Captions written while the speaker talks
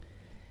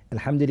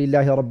الحمد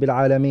لله رب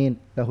العالمين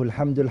له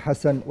الحمد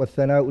الحسن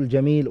والثناء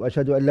الجميل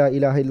وأشهد أن لا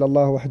إله إلا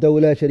الله وحده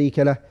لا شريك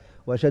له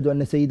وأشهد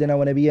أن سيدنا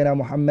ونبينا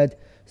محمد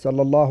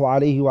صلى الله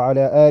عليه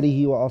وعلى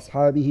آله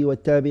وأصحابه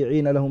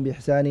والتابعين لهم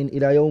بإحسان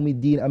إلى يوم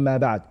الدين أما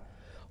بعد.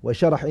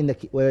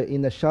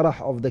 In the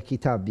sharh of the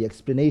kitab, the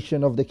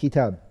explanation of the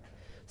kitab,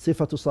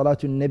 صفة صلاة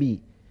النبي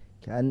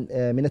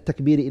من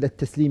التكبير إلى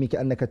التسليم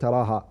كأنك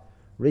تراها,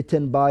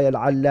 written by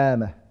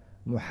العلامة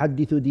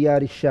محدث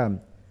ديار الشام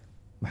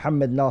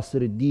محمد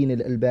ناصر الدين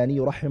الألباني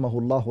رحمه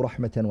الله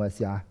رحمة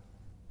واسعة.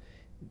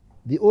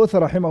 The author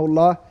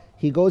rahimahullah,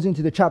 he goes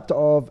into the chapter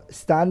of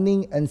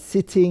standing and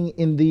sitting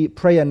in the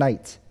prayer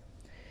night.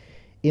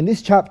 In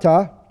this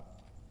chapter,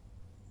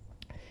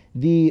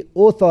 the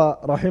author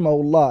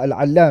rahimahullah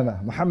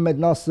al-allama Muhammad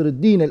Nasir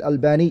al-Din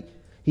al-Albani,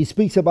 he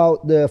speaks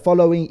about the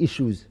following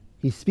issues.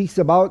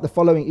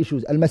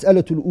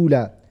 Al-mas'alatul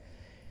ula.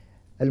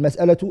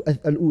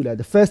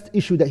 The first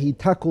issue that he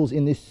tackles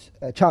in this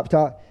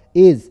chapter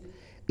is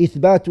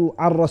إثبات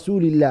عن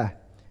رسول الله,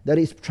 that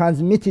is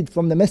transmitted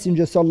from the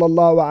Messenger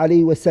sallallahu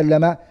alayhi wa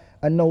sallam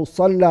أنه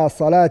صلى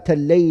صلاة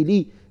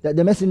الليل, that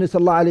the Messenger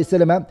sallallahu alayhi wa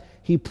sallam,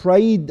 he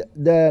prayed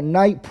the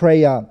night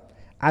prayer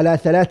على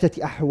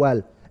ثلاثة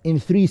أحوال, in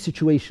three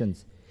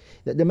situations.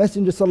 That the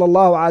Messenger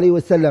sallallahu alayhi wa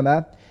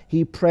sallam,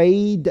 he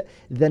prayed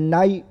the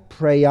night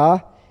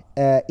prayer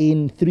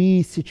in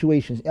three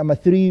situations,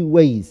 three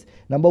ways.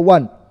 Number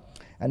one,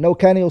 أنه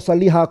كان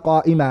يصليها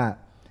قائما,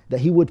 that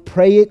he would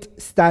pray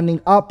it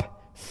standing up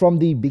from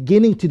the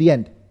beginning to the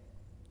end.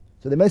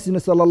 So the Messenger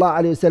sallallahu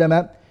alayhi wa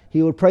sallam,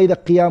 he would pray the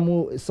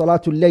qiyamu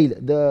salatul layl,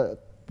 the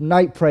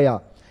night prayer.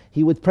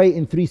 He would pray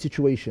in three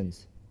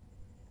situations.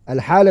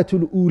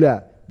 Al-halatul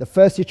ula, the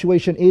first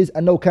situation is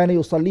أنه كان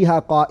يصليها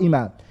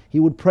قائما, he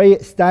would pray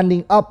it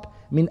standing up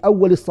من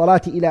أول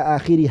الصلاة إلى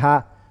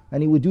آخرها,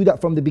 and he would do that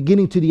from the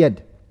beginning to the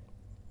end.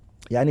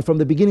 Yani from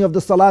the beginning of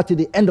the salah to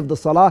the end of the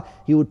salah,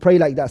 he would pray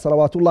like that.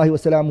 Salawatullahi wa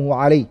salamuhu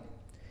alayhi.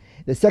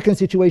 The second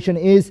situation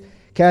is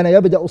كان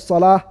يبدأ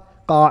الصلاة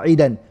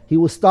قاعدا, he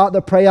will start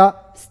the prayer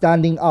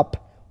standing up.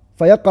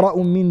 فيقرأ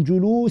من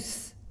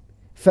جلوس,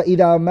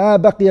 فإذا ما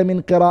بقي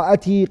من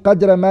قراءته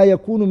قدر ما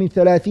يكون من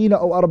 30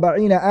 أو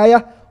 40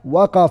 آية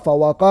وقف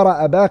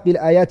وقرأ باقي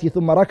الآيات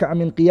ثم ركع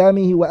من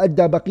قيامه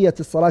وأدى بقية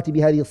الصلاة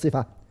بهذه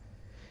الصفة.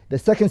 The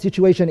second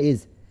situation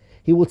is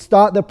he would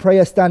start the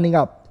prayer standing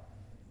up.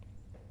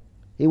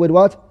 He would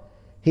what?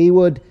 He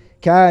would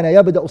كان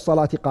يبدأ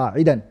الصلاة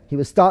قاعدا, he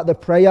would start the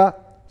prayer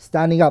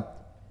standing up.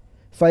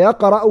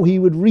 فيقرأ, he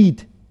would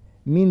read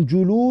من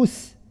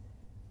جلوس,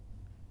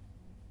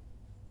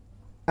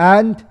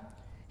 and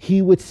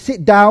he would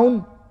sit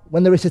down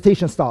when the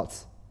recitation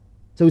starts.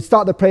 So he would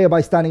start the prayer by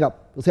standing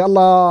up. He'll say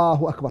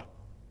Allahu Akbar.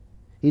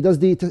 He does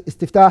the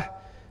istiftah,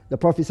 the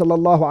Prophet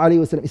sallallahu alayhi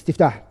wa sallam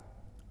istiftah.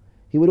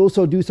 He would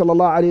also do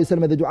sallallahu alayhi wa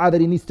sallam the dua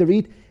that he needs to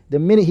read. The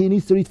minute he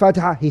needs to read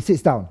Fatiha, he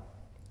sits down.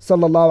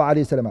 Sallallahu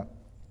alayhi wa sallam.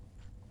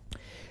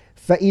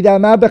 فإذا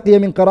ما بقي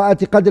من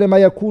قراءة قدر ما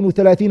يكون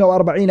 30 أو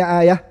 40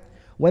 آية,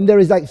 when there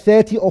is like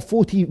 30 or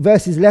 40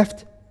 verses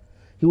left,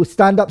 he would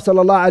stand up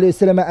sallallahu alayhi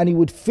wa sallam, and he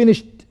would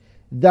finish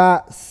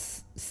that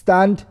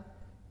stand,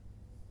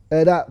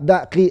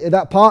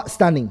 that part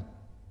standing.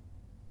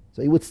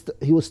 So he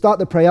would start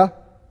the prayer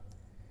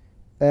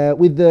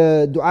with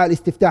the dua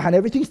al-istiftah and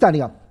everything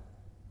standing up.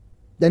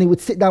 Then he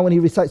would sit down when he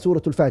recites Surah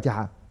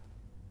Al-Fatiha.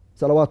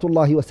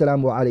 Salawatullahi wa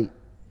salamu alayhi.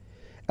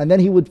 And then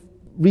he would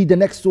read the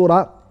next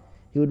surah.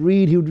 He would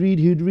read.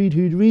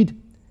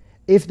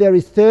 If there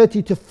is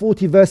 30 to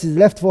 40 verses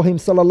left for him,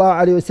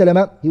 sallallahu alayhi wa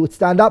sallam, he would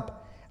stand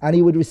up and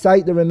he would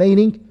recite the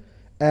remaining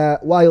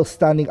while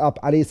standing up,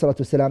 alayhi salatu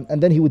wasalam. And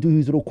then he would do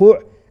his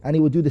ruku' and he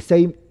would do the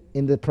same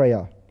in the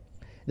prayer.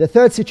 The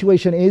third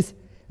situation is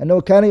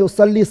أنه كان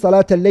يصلي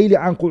صلاة الليل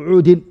عن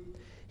قعود,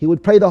 he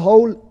would pray the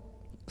whole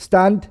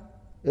stand,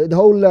 the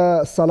whole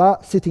salah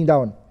sitting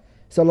down,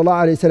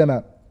 sallallahu alayhi wa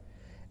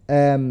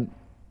sallam.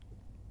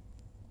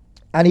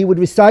 And he would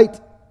recite,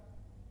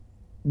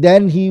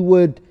 then he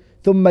would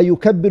ثم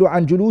يكبر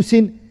عن جلوس,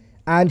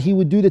 and he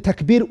would do the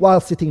takbir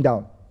while sitting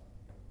down.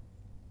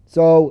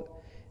 So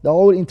the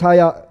whole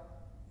entire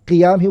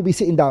qiyam, he'll be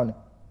sitting down,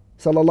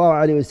 sallallahu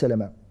alayhi wa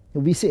sallam.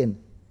 He'll be sitting,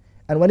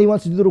 and when he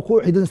wants to do the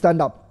ruku', he doesn't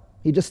stand up,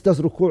 he just does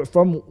ruku'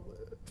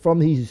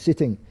 from his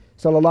sitting,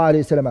 sallallahu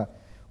alayhi wa sallam.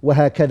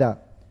 وهكذا.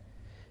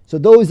 So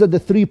those are the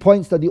 3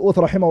 points that the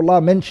author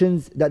rahimahullah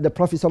mentions that the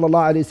Prophet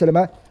sallallahu alayhi wa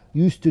sallam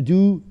used to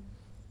do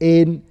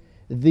in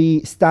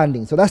the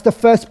standing. So that's the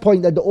first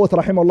point that the author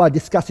rahimahullah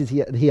discusses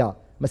here.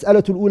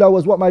 Mas'alatul ula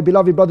was what, my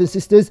beloved brothers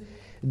and sisters?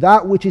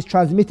 That which is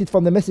transmitted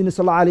from the Messenger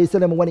sallallahu alayhi wa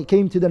sallam when it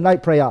came to the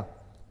night prayer.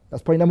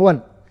 That's point number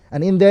one.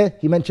 And in there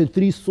he mentioned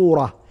 3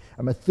 surah,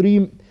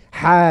 3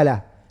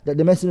 hala, that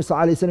the Messenger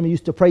sallallahu alayhi wa sallam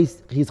used to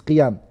praise his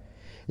qiyam.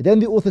 Then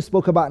the author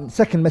spoke about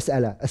second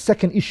mas'ala, a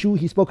second issue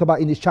he spoke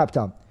about in this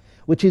chapter,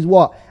 which is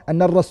what?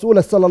 أن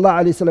الرسول صلى الله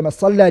عليه وسلم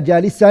صلى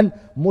جالسا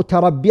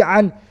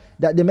متربعا,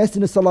 that the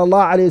Messenger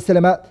sallallahu alayhi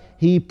wa sallam,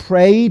 he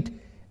prayed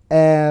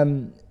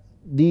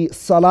the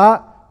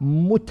salah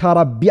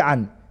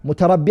mutarabbi'an.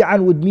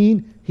 Mutarabbi'an would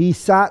mean he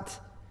sat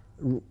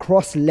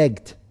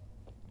cross-legged.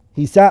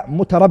 He sat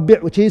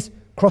mutarabbi', which is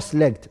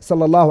cross-legged,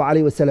 sallallahu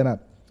alayhi wasallam.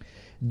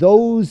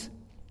 Those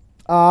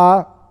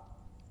are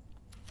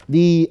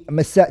the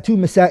two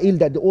masail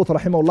that the author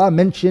rahimahullah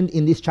mentioned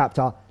in this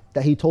chapter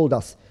that he told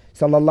us,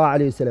 sallallahu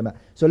alayhi wasallam.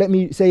 So let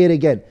me say it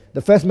again.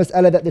 The first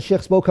mas'ala that the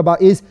Shaykh spoke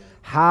about is,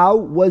 how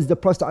was the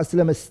Prophet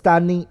ﷺ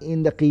standing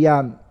in the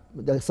qiyam,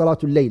 the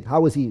salatul layl?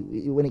 How was he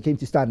when it came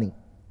to standing?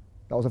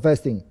 That was the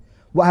first thing.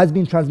 What has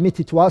been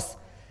transmitted to us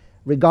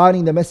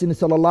regarding the Messenger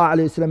sallallahu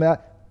alayhi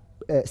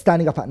wasallam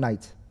standing up at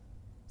night?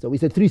 So we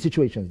said three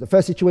situations. The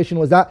first situation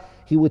was that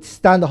he would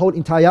stand the whole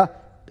entire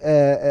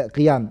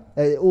qiyam,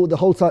 or the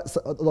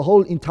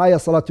whole entire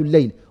salatul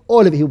layl.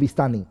 All of it he would be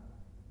standing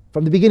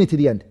from the beginning to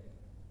the end,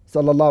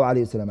 sallallahu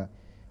alayhi wasallam.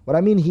 What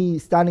I mean,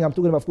 he's standing, I'm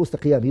talking about, of course, the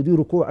qiyam. He'll do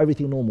ruku',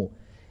 everything normal.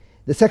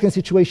 The second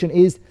situation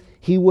is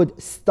he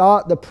would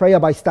start the prayer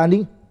by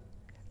standing,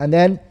 and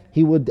then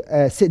he would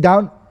sit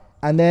down,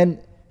 and then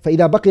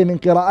فإذا بقي من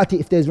قراءته,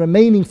 if there's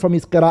remaining from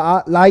his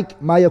qira'ah,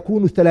 like ما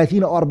يكون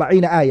 30 أو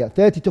 40 آية,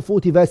 30 to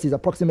 40 verses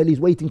approximately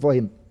is waiting for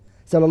him,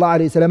 sallallahu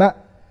alayhi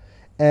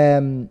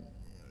wasallam,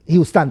 he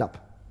would stand up.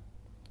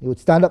 He would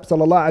stand up,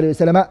 sallallahu alayhi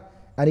wasallam,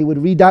 and he would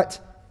read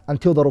that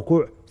until the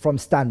ruku' from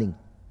standing.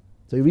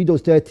 So he read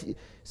those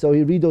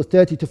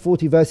 30 to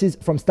 40 verses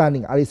from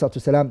standing, alayhi salatu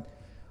wasalam,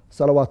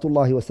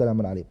 salawatullahi wa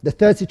salamun alayhi. The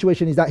third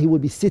situation is that he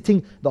would be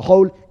sitting the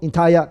whole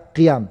entire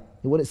qiyam.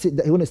 He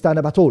wouldn't stand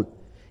up at all.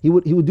 He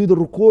would do the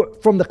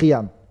ruku' from the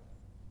qiyam,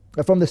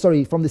 from the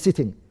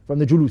sitting, from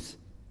the julus. He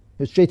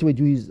would straight away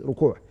do his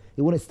ruku'.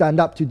 He wouldn't stand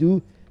up to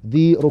do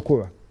the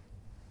ruku'.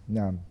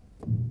 Naam.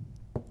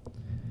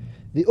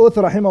 The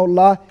author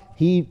rahimahullah,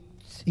 he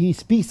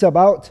speaks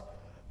about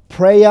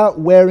prayer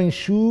wearing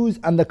shoes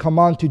and the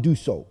command to do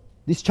so.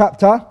 This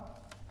chapter,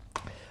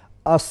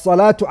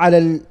 as-salatu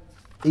ala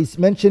is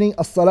mentioning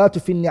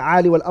as-salatu fi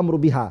al-ni'ali wal-amru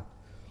biha.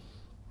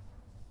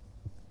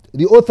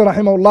 The author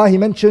rahimahullah, he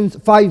mentions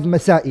 5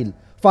 masail,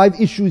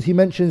 5 issues he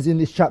mentions in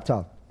this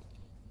chapter.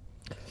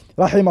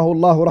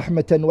 Rahimahullah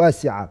rahmatan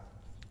wasi'a.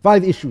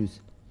 5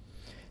 issues.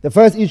 The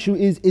first issue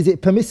is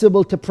it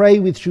permissible to pray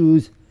with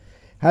shoes?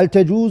 هل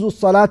تجوز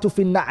الصلاة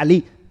في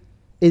النعل?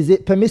 Is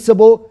it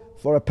permissible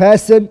for a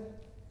person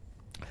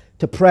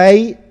to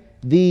pray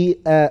the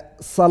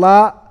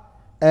salah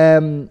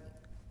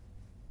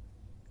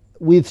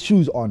with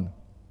shoes on?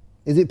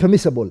 Is it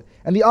permissible?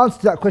 And the answer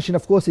to that question,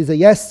 of course, is a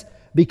yes,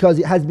 because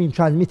it has been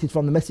transmitted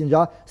from the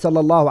Messenger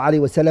sallallahu alaihi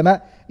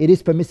wasallam. It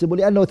is permissible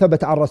لأنه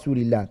ثبت عن رسول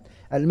الله.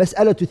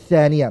 المسألة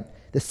الثانية,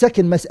 the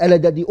second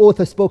mas'ala that the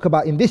author spoke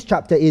about in this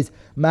chapter is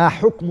ما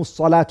حكم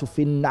الصلاة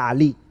في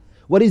النعل?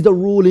 What is the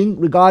ruling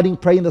regarding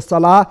praying the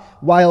salah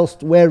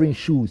whilst wearing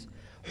shoes?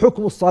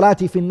 حكم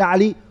الصلاة في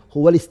النعل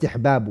هو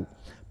الاستحباب.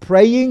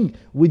 Praying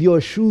with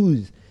your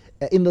shoes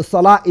in the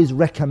salah is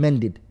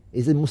recommended,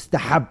 is a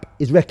mustahab,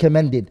 is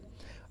recommended.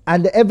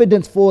 And the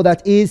evidence for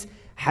that is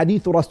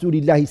hadith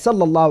Rasulullah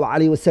sallallahu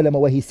alayhi wasallam,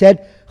 where he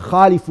said,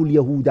 خالف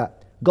اليهود,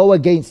 go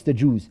against the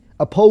Jews,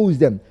 oppose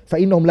them,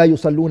 فإنهم لا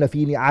يصلون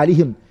في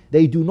نعالهم,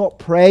 they do not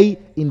pray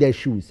in their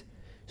shoes.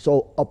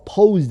 So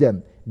oppose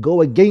them,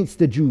 go against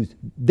the Jews,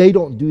 they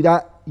don't do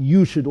that,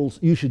 you should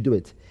do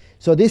it.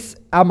 So this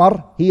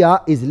amr here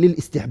is lil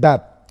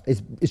istihbab,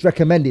 is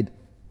recommended.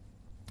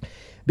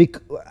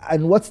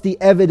 And what's the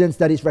evidence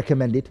that it's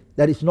recommended,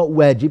 that it's not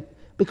wajib?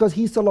 Because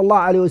he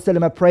sallallahu alayhi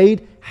wasallam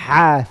prayed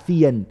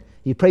hafiyan,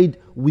 he prayed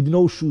with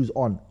no shoes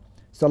on,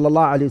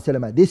 sallallahu alayhi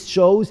wasallam. This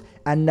shows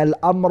أن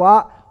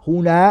الأمر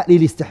هنا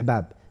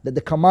للاستحباب, that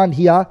the command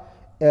here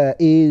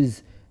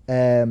is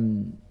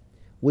recommended.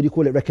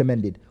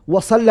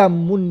 وصلى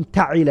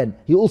منتعلا,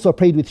 he also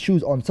prayed with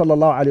shoes on,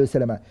 sallallahu alayhi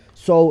wasallam.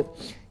 So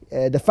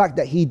the fact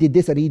that he did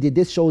this and he did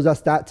this shows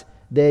us that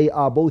they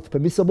are both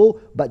permissible,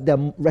 but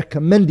the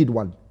recommended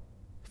one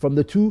from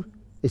the two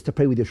is to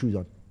pray with your shoes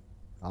on.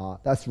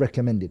 That's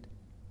recommended.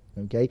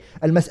 Okay.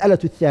 المسألة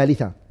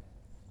الثالثة,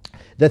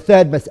 the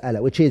third mas'ala,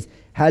 which is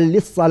هل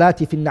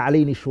للصلاة في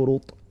النعلين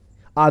شروط?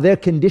 Are there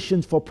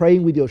conditions for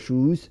praying with your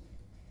shoes?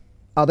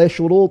 Are there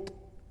shurut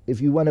if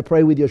you want to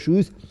pray with your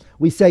shoes?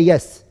 We say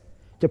yes.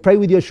 To pray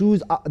with your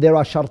shoes, there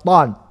are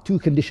shartan, 2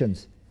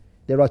 conditions.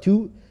 There are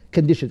 2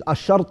 conditions.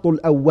 الشرط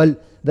الأول,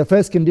 the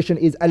first condition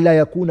is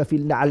ألا يكون في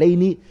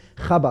النعلين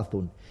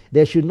خبث.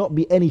 There should not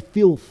be any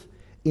filth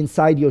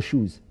inside your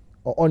shoes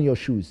or on your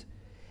shoes.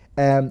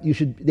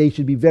 They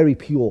should be very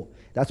pure.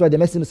 That's why the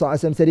Messenger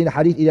ﷺ said in a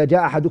hadith, إذا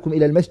جاء أحدكم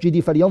إلى المسجد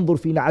فلينظر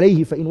في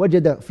نعليه فإن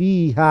وجد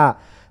فيها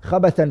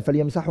خبثا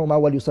فليمسحهما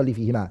وليصلي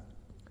فيهما.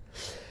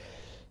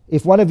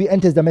 If one of you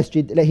enters the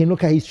masjid, let him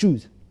look at his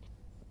shoes.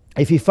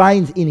 If he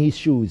finds in his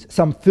shoes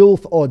some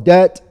filth or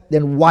dirt,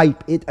 then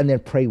wipe it and then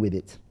pray with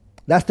it.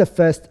 That's the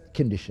first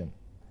condition.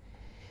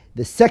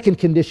 The second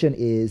condition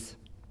is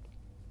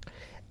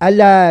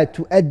ألا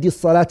تؤدي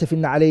الصلاة في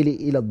النعلين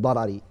إلى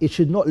الضرر. It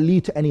should not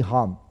lead to any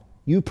harm.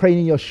 You praying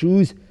in your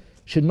shoes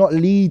should not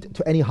lead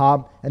to any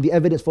harm, and the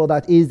evidence for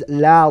that is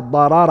لا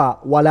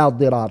ضرر ولا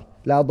ضرار.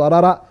 لا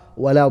ضرر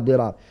ولا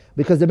ضرار.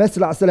 Because the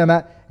Messenger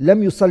ﷺ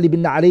لم يصلي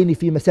بالنعلين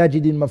في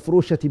مساجد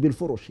المفروشة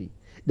بالفرش.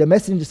 The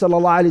Messenger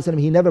ﷺ,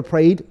 he never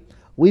prayed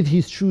with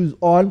his shoes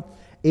on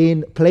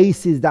in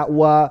places that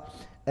were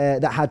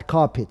that had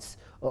carpets,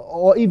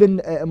 or even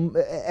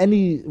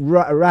any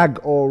rag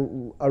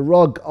or a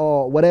rug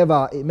or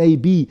whatever it may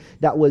be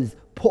that was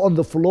put on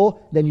the floor,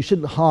 then you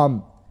shouldn't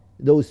harm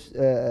those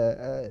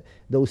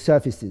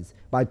surfaces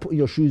by putting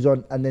your shoes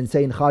on and then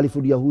saying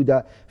خالفوا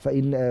اليهود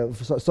فإن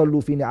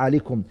صلوا في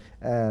نعالكم.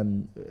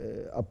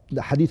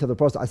 The hadith of the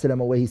Prophet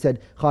ﷺ where he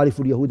said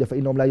خالفوا اليهود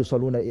فإنهم لا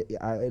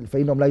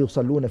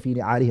يصلون في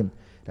نعالهم,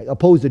 like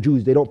oppose the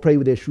Jews, they don't pray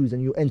with their shoes,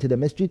 and you enter the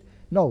masjid.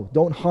 No,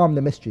 don't harm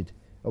the masjid.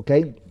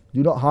 Okay,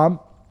 do not harm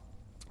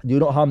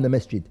the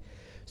masjid.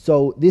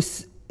 So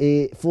this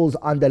falls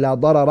under لا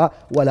ضرر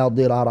ولا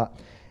ضرار.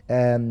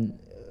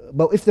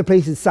 But if the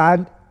place is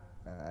sand,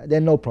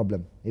 then no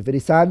problem. If it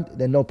is sand,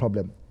 then no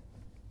problem.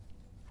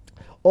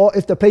 Or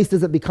if the place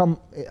doesn't become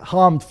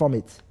harmed from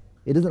it,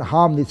 it doesn't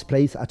harm this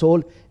place at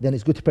all, then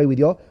it's good to pray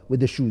with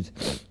the shoes.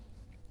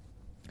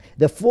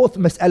 The fourth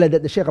mas'ala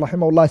that the Shaykh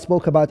rahimahullah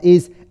spoke about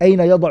is أين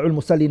يضع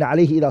المصلي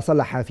عليه إذا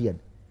صلى حافيا.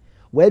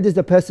 Where does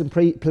the person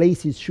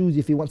place his shoes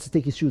if he wants to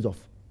take his shoes off?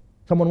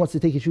 Someone wants to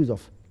take his shoes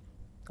off.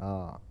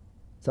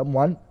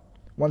 Someone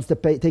wants to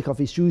take off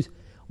his shoes.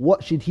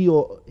 What should he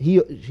or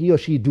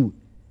she do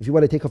if you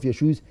want to take off your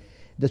shoes?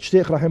 The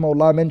Shaykh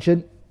rahimahullah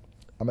mentioned,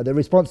 the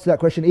response to that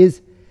question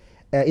is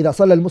إذا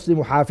صلى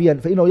المسلم حافيا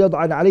فإنه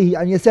يضع عليه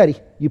عن يساره.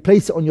 You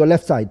place it on your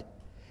left side.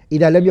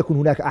 إذا لم يكن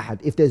هناك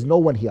أحد. If there's no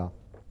one here,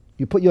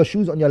 you put your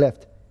shoes on your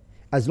left,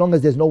 as long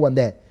as there's no one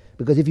there.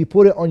 Because if you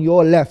put it on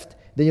your left,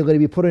 then you're going to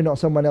be putting it on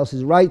someone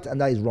else's right,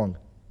 and that is wrong.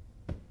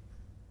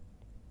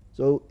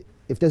 So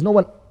if there's no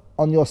one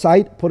on your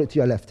side, put it to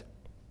your left.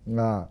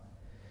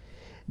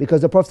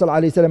 Because the Prophet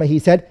ﷺ, he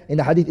said in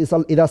the hadith,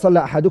 إذا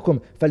صلى أحدكم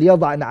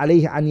فليضع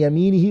عليه عن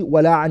يمينه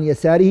ولا عن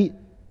يساره.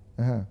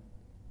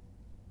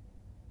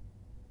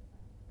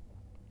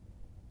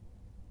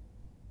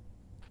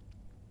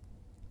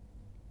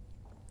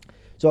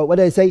 So what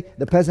do I say?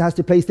 The person has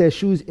to place their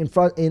shoes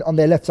on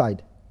their left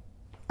side,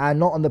 and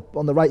not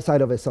on the right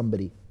side of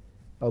somebody.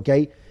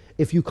 Okay?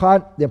 If you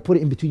can't, then put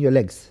it in between your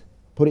legs.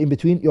 Put it in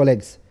between your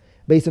legs.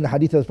 Based on the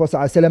hadith of the Prophet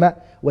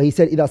ﷺ, where he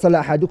said, إذا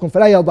صلى أحدكم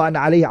فلا يضعن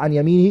عليه عن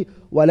يمينه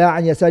ولا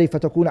عن يساره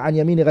فتكون عن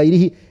يمين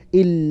غيره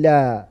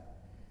إلا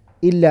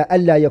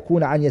ألا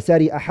يكون عن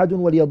يساره أحد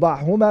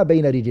وليضعهما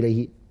بين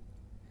رجليه.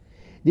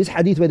 This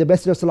hadith where the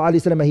Messenger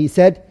ﷺ, he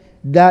said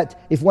that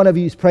if one of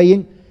you is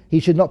praying,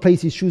 he should not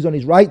place his shoes on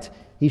his right,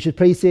 he should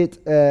place it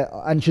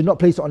and should not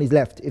place it on his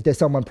left if there's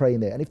someone praying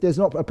there. And if there's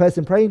not a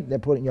person praying, then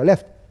put it in your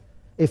left.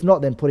 If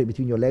not, then put it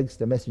between your legs.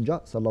 The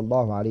Messenger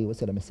sallallahu alaihi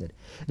wasallam said.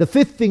 The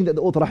fifth thing that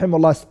the author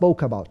rahimahullah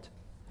spoke about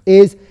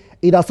is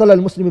إذا صلى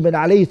المسلم بن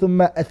عليه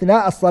ثم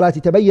أثناء الصلاة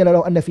تبين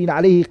له أن فينا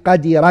عليه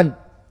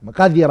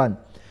قدرا.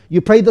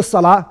 You prayed the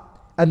salah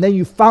and then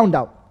you found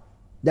out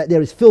that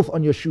there is filth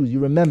on your shoes. You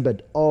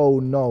remembered, oh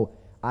no,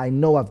 I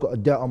know I've got a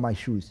dirt on my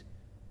shoes.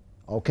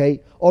 Okay?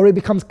 Or it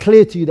becomes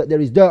clear to you that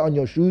there is dirt on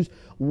your shoes.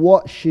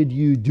 What should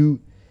you do?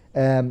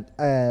 Are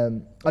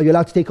you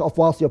allowed to take it off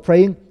whilst you're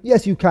praying?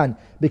 Yes, you can,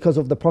 because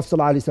of the Prophet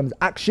ﷺ's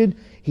action.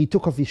 He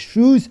took off his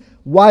shoes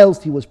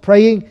whilst he was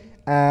praying,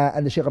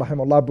 and the Shaykh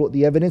rahimahullah brought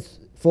the evidence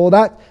for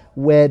that,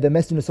 where the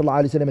Messenger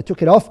ﷺ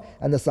took it off,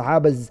 and the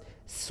Sahabas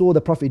saw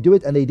the Prophet do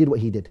it, and they did what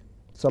he did,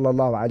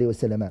 sallallahu alaihi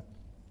wasallam.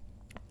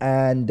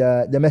 And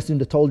the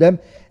Messenger told them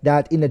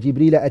that Inna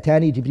Jibreel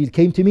atani, Jibreel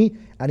came to me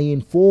and he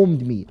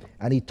informed me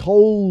and he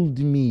told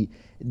me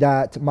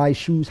that my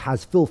shoes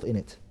has filth in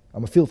it.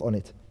 I'm a filth on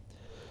it.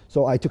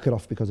 So I took it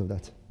off because of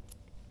that.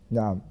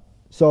 Now,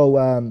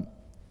 so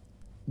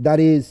that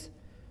is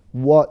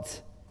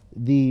what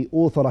the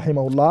author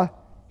rahimahullah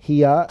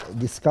here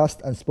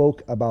discussed and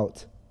spoke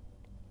about.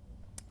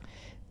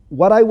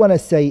 What I want to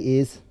say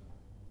is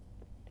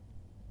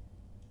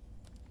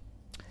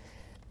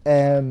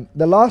the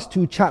last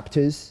two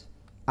chapters,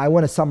 I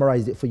want to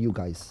summarize it for you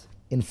guys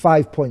in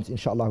 5 points,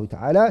 inshallah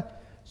ta'ala.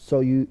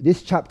 So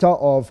this chapter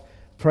of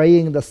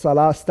praying the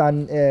salah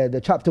stand,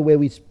 the chapter where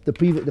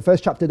the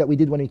first chapter that we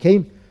did when we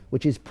came,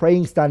 which is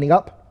praying standing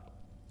up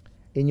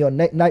in your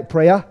night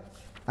prayer,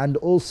 and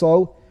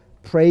also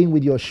praying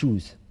with your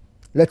shoes.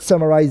 Let's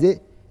summarize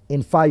it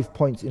in 5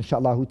 points,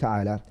 inshallah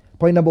ta'ala.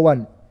 Point number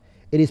 1,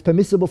 it is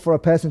permissible for a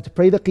person to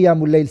pray the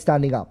Qiyamul Layl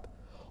standing up,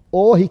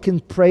 or he can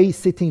pray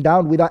sitting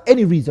down without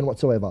any reason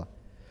whatsoever.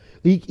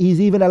 He's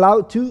even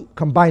allowed to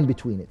combine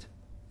between it.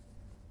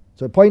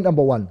 So point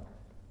number 1.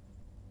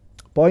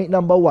 Point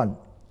number 1.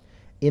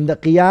 In the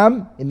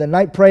Qiyam, in the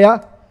night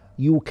prayer,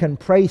 you can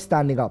pray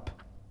standing up,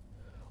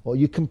 or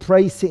you can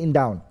pray sitting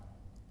down,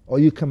 or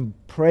you can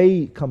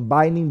pray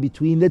combining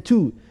between the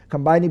two,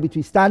 combining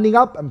between standing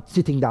up and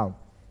sitting down.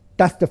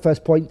 That's the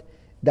first point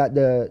that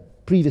the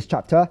previous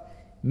chapter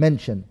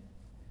mentioned.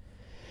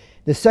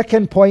 The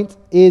second point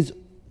is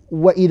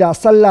وَإِذَا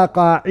صَلَّى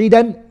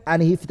قَاعِدًا,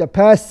 and if the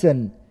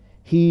person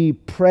he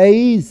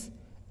prays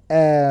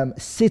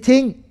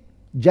sitting,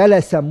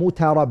 جَلَسَ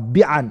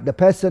مُتَرَبِّعًا, the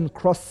person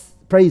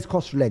prays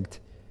cross-legged.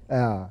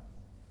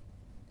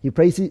 He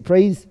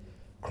prays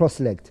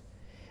cross-legged.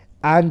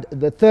 And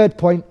the third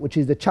point, which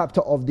is the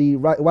chapter of the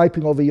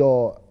wiping over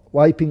your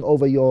wiping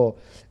over your,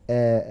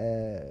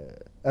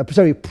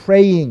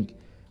 praying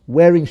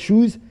wearing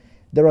shoes,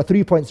 there are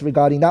 3 points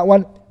regarding that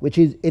one, which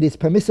is it is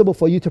permissible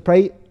for you to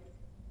pray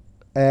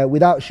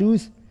without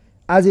shoes,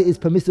 as it is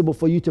permissible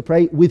for you to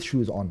pray with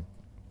shoes on.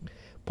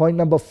 Point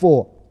number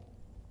 4.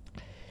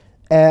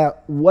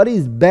 What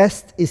is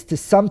best is to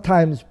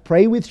sometimes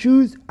pray with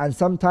shoes and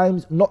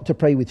sometimes not to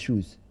pray with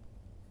shoes,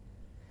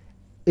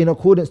 in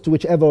accordance to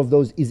whichever of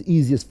those is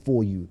easiest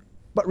for you.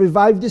 But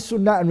revive this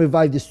sunnah and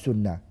revive this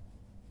sunnah.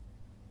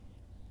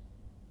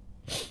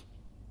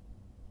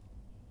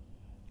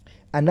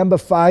 And number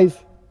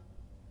 5,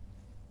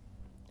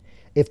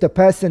 if the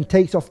person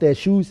takes off their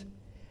shoes,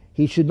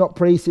 he should not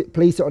place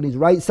it on his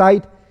right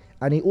side,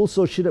 and he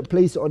also shouldn't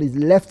place it on his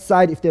left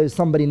side if there is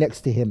somebody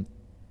next to him.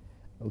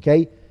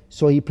 Okay?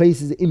 So he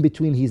places it in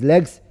between his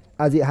legs,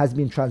 as it has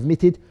been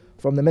transmitted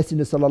from the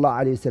Messenger sallallahu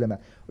alaihi wasallam.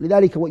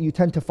 لذلك what you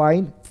tend to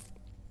find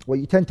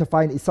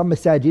is some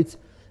masajids,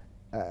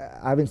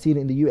 I haven't seen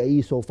it in the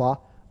UAE so far,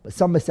 but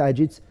some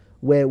masajids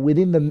where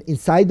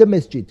inside the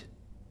masjid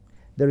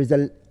there is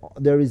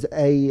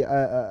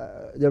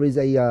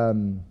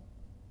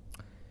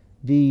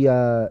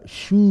the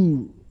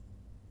shoe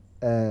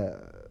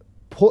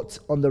put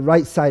on the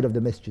right side of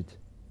the masjid.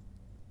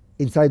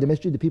 Inside the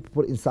masjid, the people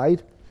put it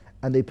inside,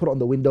 and they put it on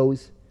the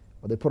windows,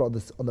 or they put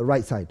it on the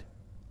right side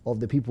of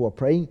the people who are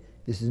praying.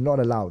 This is not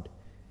allowed.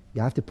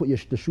 You have to put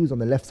the shoes on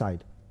the left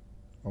side.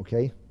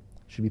 Okay?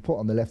 Should be put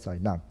on the left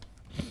side. Now,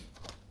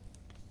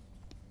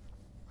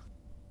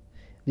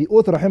 the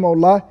author,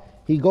 rahimahullah,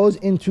 he goes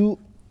into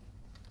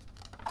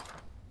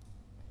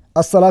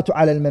as-salatu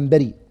ala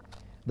al-manbari,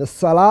 the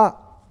salah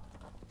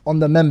on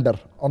the member,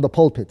 on the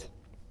pulpit.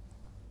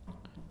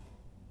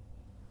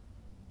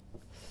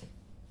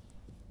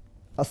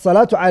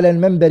 As-salatu ala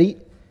al-manbari,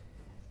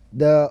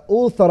 the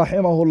author,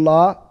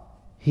 rahimahullah,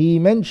 he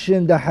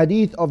mentioned the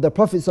hadith of the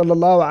Prophet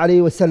sallallahu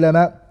alaihi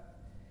wasallam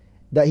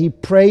that he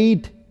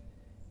prayed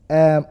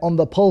on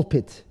the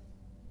pulpit.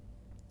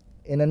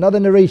 In another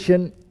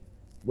narration,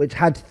 which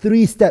had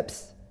 3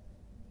 steps,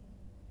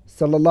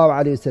 sallallahu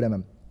alaihi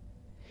wasallam.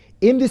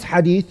 In this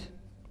hadith,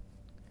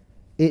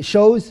 it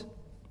shows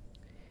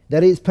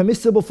that it is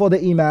permissible for the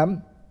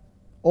imam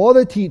or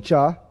the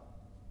teacher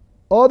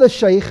or the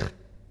shaykh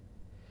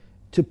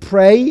to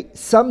pray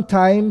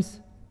sometimes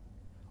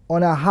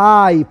on a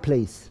high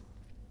place,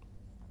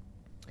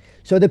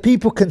 so the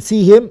people can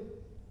see him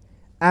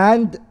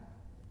and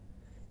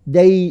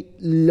they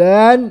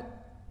learn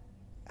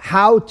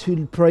how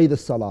to pray the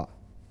salah.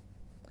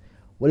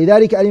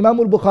 ولذلك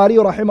الإمام البخاري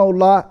رحمه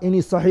الله in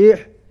his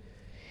Sahih,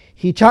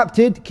 he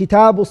chaptered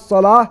كتاب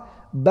الصلاة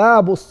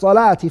باب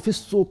الصلاة في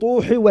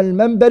السطوح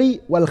والمنبر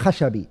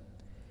والخشب.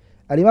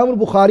 الإمام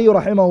البخاري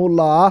رحمه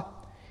الله,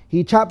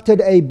 he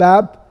chaptered a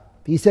bab,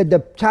 he said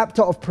the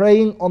chapter of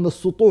praying on the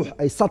sutuh,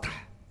 a sath,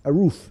 a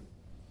roof,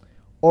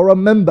 or a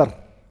member,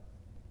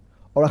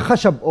 or a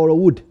khashab, or a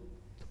wood,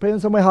 praying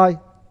somewhere high.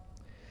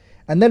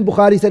 And then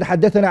Bukhari said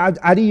حدثنا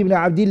علي بن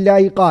عبد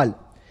الله قال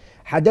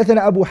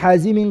حدثنا أبو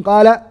حازم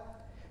قال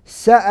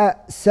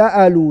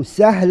سألوا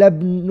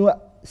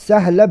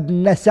سهل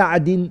بن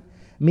سعد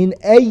من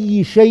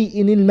أي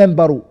شيء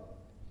المنبر،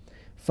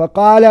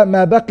 فقال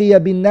ما بقي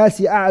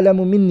بالناس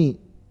أعلم مني،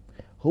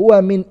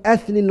 هو من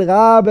أثل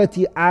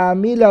الغابة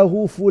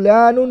عامله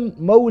فلان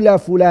مولى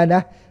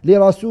فلانة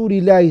لرسول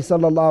الله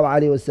صلى الله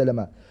عليه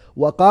وسلم،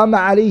 وقام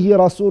عليه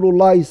رسول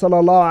الله صلى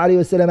الله عليه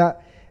وسلم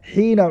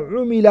حين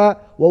عمل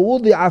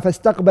ووضع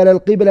فاستقبل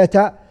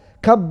القبلة،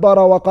 كبر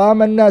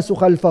وقام الناس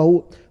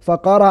خلفه،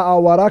 فقرأ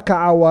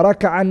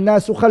وركع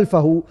الناس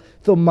خلفه،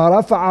 ثم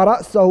رفع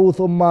رأسه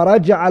ثم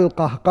رجع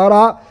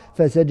القهقرى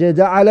فسجد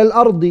على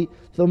الأرض،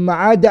 ثم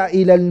عاد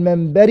إلى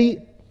المنبر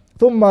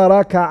ثم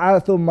ركع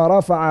ثم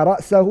رفع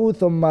رأسه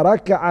ثم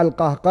ركع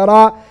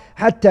القهقرى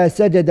حتى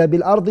سجد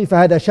بالأرض،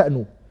 فهذا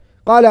شأنه.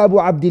 قال أبو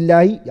عبد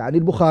الله يعني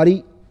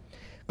البخاري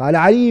قال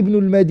علي بن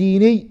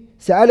المديني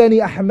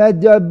سألني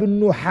أحمد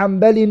بن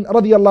حنبل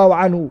رضي الله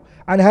عنه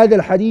عن هذا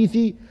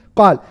الحديث،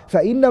 قال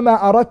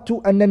فإنما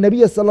أردت أن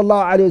النبي صلى الله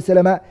عليه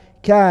وسلم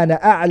كان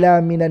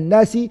أعلى من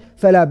الناس،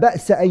 فلا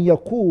بأس أن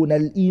يكون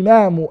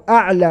الإمام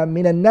أعلى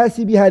من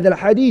الناس بهذا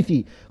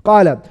الحديث.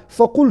 قال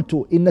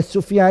فقلت إن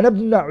السفيان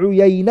بن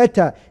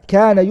عيينة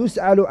كان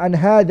يسأل عن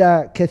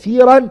هذا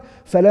كثيرا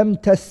فلم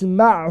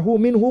تسمعه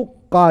منه.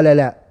 قال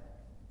لا.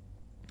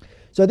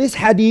 So this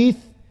hadith,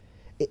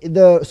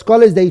 the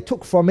scholars, they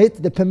took from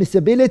it the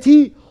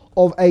permissibility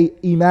of a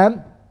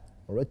imam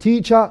or a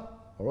teacher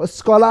or a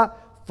scholar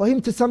for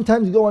him to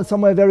sometimes go on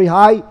somewhere very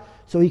high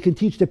so he can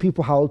teach the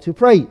people how to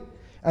pray.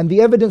 And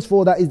the evidence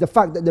for that is the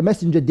fact that the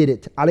Messenger did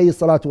it, alayhi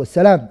salatu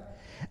wassalam.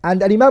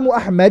 And Imam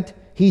Ahmad,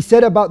 he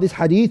said about this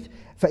hadith,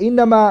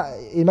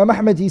 فإنما Imam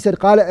Ahmad, he said,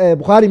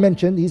 Bukhari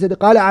mentioned, he said,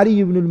 قال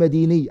علي بن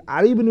المديني.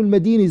 Ali ibn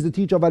al-Madini is the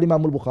teacher of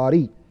Imam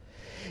al-Bukhari.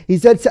 He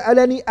said,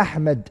 سألني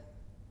أحمد.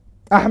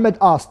 Ahmad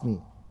asked me.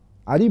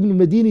 Ali ibn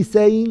al-Madini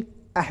saying,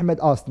 Ahmad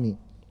asked me.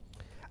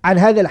 And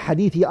هذا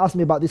الحديث, he asked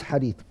me about this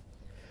hadith.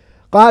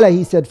 قال,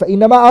 he said,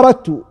 فإنما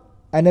أردت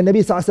أن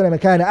النبي صلى الله عليه وسلم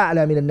كان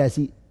أعلى من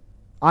الناس.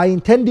 I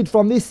intended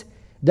from this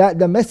that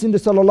the Messenger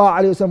sallallahu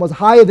alayhi wa sallam was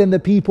higher than the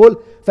people,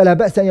 فَلَا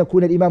بَأْسَ أَن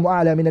يَكُونَ الْإِمَامُ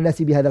أَعْلَى مِنَ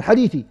النَّاسِ بِهَذَا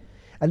الْحَدِيثِ.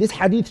 And this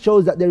hadith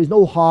shows that there is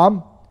no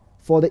harm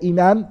for the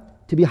Imam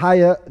to be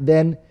higher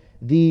than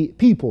the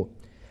people.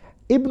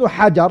 Ibn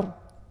Hajar,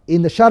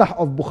 in the Sharh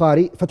of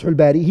Bukhari, Fath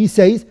al-Bari, he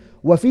says,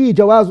 وَفِي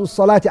جَوَازُ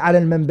الصَّلَاةِ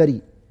عَلَى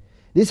الْمَنْبَرِ.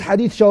 This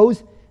hadith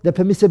shows the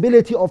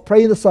permissibility of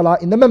praying the salah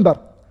in the minbar.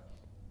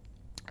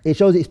 It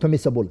shows it's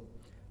permissible.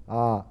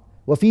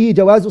 وفيه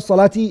جواز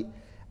الصلاة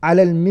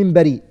على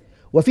المنبر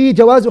وفيه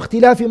جواز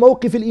اختلاف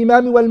موقف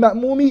الإمام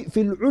والمأموم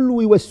في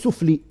العلو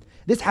والسفل.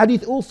 This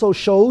hadith also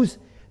shows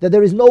that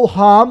there is no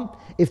harm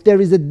if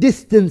there is a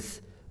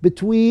distance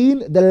between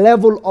the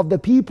level of the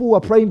people who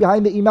are praying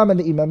behind the Imam and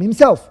the Imam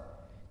himself.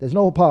 There's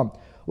no harm.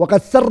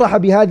 وقد صرح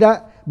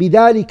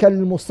بذلك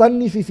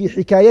المصنف في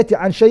حكاية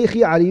عن شيخ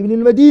علي بن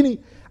المديني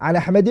عن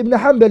أحمد بن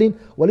حنبل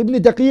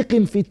والابن دقيق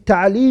في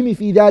التعليم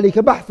في ذلك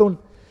بحث.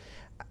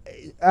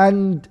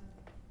 And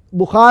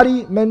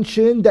Bukhari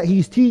mentioned that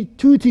his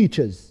two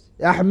teachers,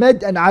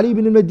 Ahmed and Ali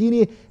ibn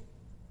al-Madini,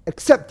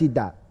 accepted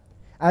that.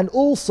 And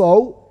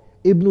also,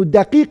 Ibn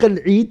Daqiq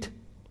al-Eid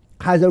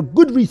has a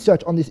good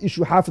research on this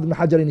issue. Hafidh ibn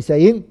Hajar is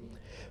saying,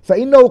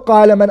 فإنه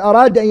قال من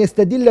أراد أن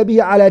يستدل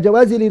به على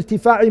جواز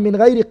الارتفاع من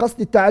غير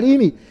قصد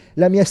التعليم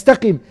لم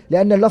يستقم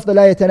لأن اللفظ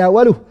لا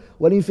يتناوله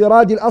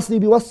والانفراد الأصل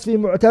بوصف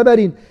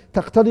معتبر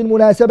تقتضي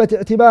المناسبة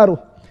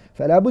اعتباره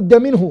فلا بد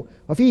منه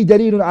وفيه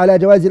دليل على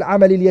جواز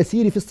العمل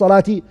اليسير في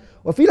الصلاة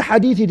وفي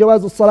الحديث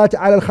جواز الصلاة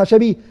على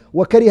الخشب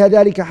وكره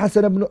ذلك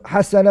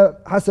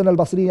حسن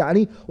البصري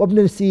يعني وابن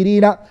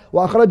السيرين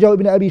وأخرجه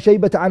ابن أبي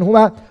شيبة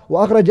عنهما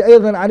وأخرج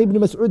أيضا عن ابن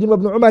مسعود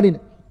وابن عمر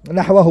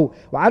نحوه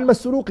وعن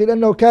مسروق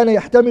لأنه كان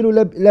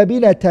يحتمل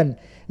لبنة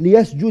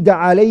ليسجد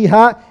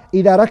عليها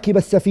إذا ركب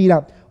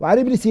السفينة وعن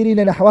ابن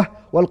سيرين نحوه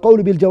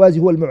والقول بالجواز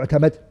هو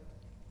المعتمد.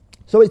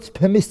 So it's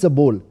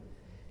permissible.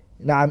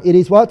 نعم, it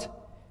is what?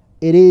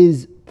 It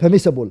is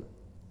permissible.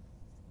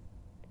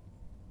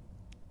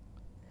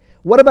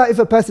 What about if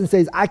a person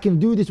says, I can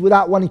do this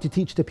without wanting to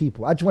teach the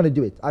people? I just want to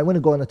do it. I want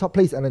to go in a top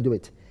place and I do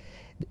it.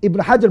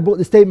 Ibn Hajar brought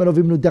the statement of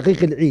Ibn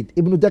Daqiq al-Eid.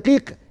 Ibn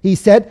Daqiq, he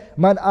said,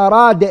 Man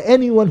arada,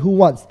 anyone who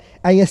wants,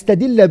 and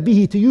yastadilla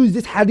bihi, to use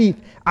this hadith,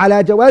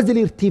 ala jawaz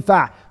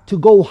al-irtifa', to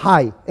go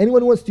high.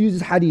 Anyone who wants to use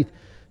this hadith,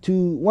 to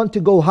want to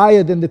go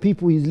higher than the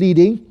people he's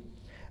leading,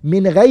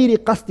 min ghayri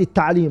qasd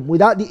al-ta'lim,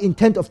 without the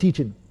intent of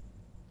teaching.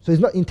 So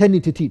he's not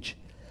intending to teach.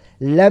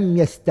 Lam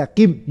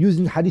yastaqim,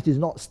 using hadith is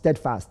not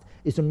steadfast.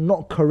 It's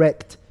not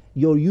correct.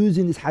 You're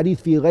using this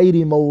hadith fi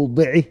ghayri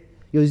mawdi'ih.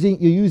 You're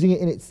using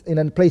it in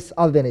a place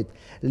other than it.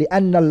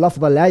 لأن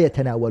اللفظ لا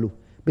يتناوله.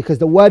 Because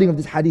the wording of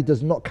this hadith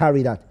does not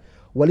carry that.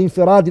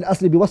 والانفراد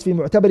الأصل بوصف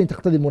معتبر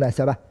تقتضي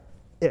المناسبة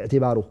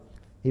اعتباره.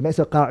 He makes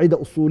a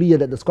قاعدة أصولية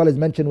that the scholars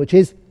mention, which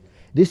is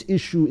this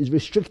issue is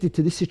restricted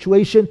to this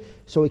situation,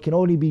 so it can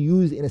only be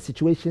used in a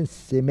situation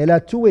similar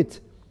to it.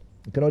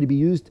 It can only be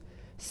used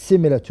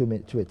similar to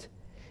it.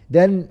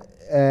 Then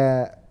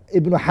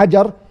Ibn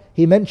Hajar,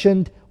 he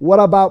mentioned, what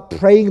about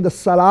praying the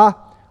salah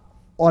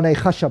on a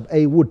khashab,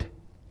 a wood?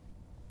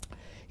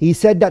 He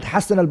said that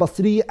Hassan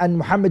al-Basri and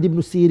Muhammad ibn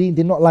Sirin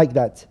did not like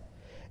that.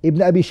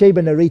 Ibn Abi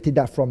Shaybah narrated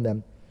that from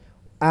them.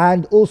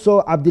 And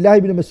also Abdullah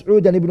ibn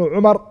Mas'ud and Ibn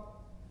Umar,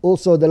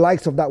 also the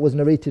likes of that was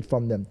narrated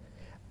from them.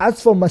 As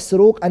for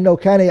Masruq, أنه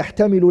كان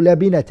يحتمل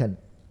لبنة.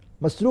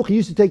 Masruq, he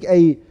used to take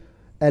a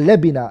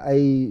labina,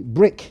 a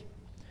brick,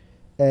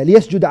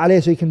 ليسجد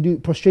عليه, so he can do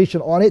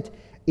prostration on it.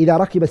 إذا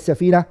ركب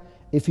السفينة,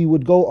 if he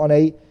would go on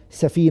a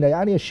safina,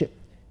 يعني a ship.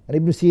 And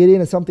Ibn Sirin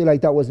and something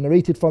like that was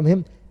narrated from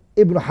him.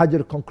 Ibn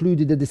Hajar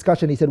concluded the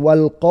discussion. He said,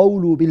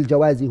 وَالْقَوْلُ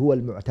بِالْجَوَازِ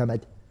هُوَ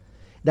الْمُعْتَمَدِ.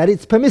 That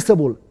it's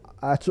permissible.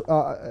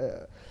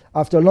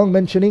 After long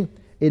mentioning,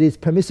 it is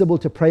permissible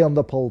to pray on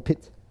the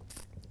pulpit.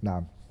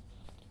 Now,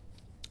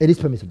 it is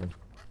permissible.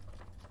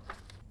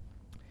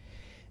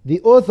 The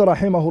author,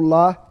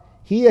 rahimahullah,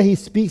 here he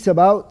speaks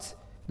about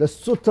the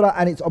sutra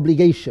and its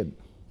obligation.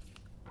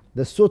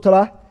 The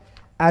sutra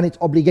and its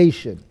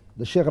obligation.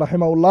 The Shaykh,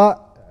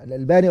 rahimahullah, Al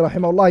Albaani,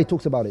 rahimahullah, he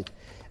talks about it.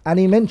 And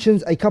he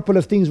mentions a couple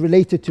of things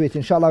related to it,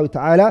 inshallah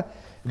ta'ala.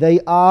 They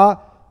are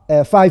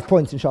 5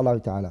 points, inshallah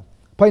ta'ala.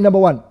 Point number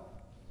 1.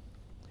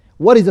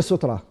 What is the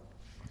sutra?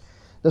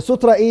 The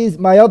sutra is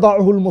مَا يَضَعُهُ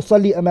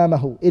الْمُصَلِّ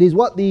أَمَامَهُ. It is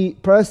what the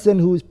person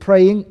who is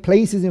praying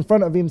places in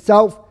front of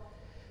himself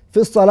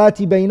فِي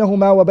الصَّلَاةِ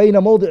بَيْنَهُمَا وَبَيْنَ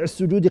مَوْضِعِ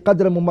السُّجُودِ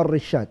قَدْرَ مُمَرِّ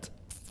الشَّاةِ.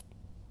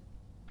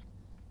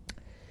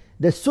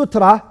 The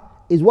sutra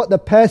is what the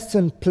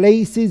person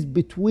places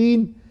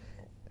between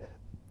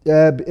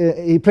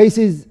he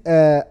places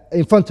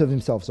in front of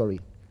himself,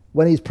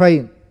 when he's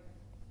praying.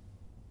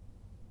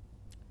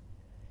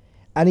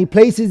 And he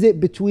places it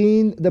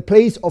between the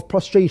place of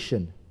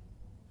prostration.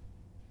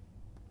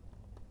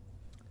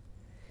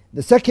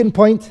 The second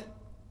point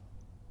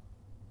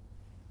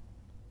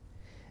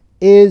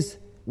is,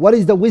 what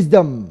is the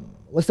wisdom?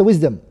 What's the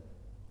wisdom?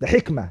 The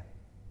hikmah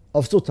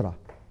of sutra.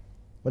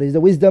 What is the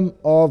wisdom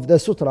of the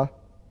sutra?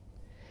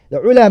 The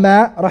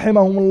ulama,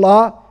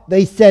 rahimahumullah,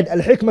 they said,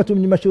 al-hikmatu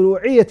min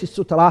mashru'iyyati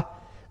sutra,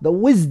 the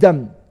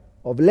wisdom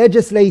of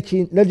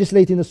legislating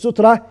the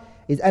sutra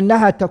is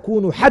أنها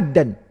تكون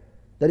حدا,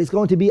 that it's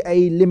going to be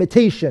a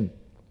limitation.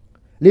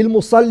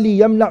 للمصلي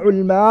يمنع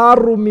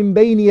المار من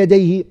بين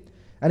يديه,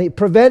 and it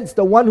prevents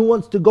the one who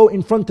wants to go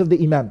in front of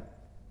the imam.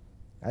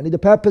 And the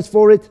purpose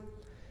for it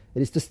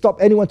is to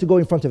stop anyone to go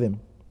in front of him.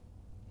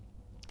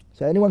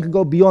 So anyone can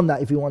go beyond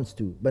that if he wants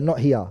to, but not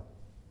here,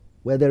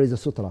 where there is a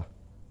sutra.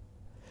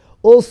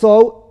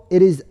 Also,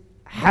 it is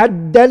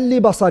حدا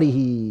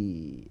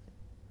لبصره.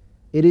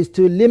 It is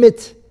to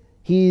limit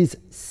his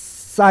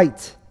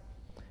sight,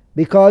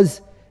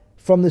 because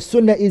from the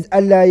sunnah is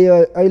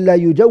ألا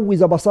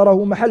يجوز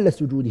بصره محل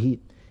سجوده,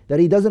 that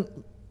he doesn't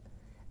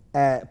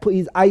put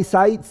his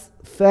eyesight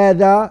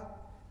further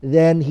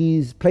than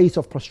his place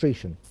of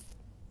prostration.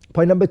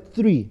 Point number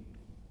 3.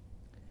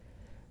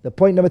 The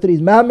point number 3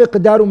 is ما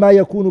مقدار ما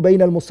يكون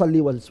بين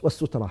المصلي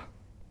والسترة.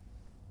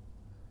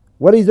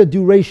 What is the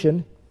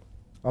duration,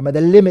 or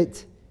the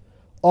limit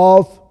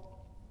of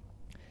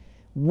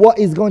what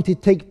is going to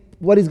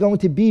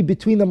be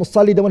between the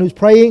musalli, the one who's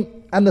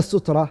praying, and the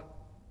sutra?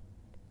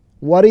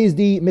 What is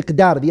the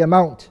miqdar, the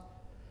amount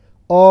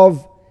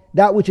of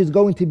that which is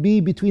going to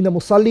be between the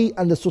musalli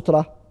and the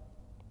sutra?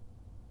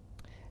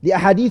 The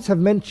ahadiths have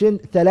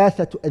mentioned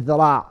ثلاثة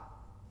أذراع,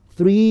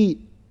 3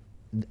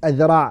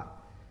 أذراع,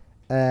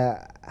 an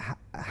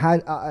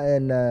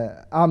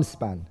arm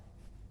span.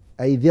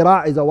 A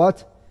dhira' is a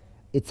what?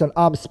 It's an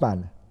arm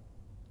span.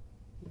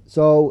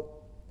 So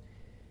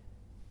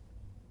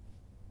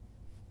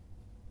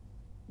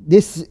the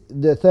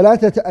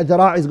ثلاثة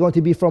أذراع is going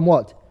to be from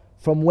what?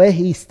 From where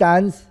he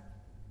stands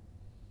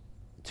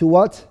to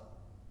what?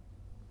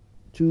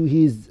 To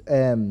his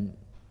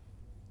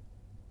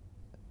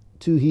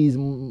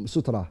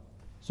sutra.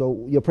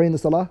 So you're praying the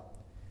salah,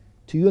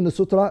 to you in the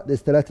sutra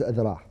there's ثلاثة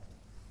أذراع,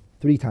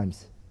 3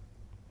 times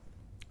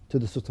to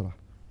the sutra.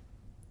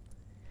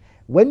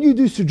 When you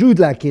do sujood,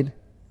 lakin,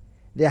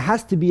 there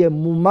has to be a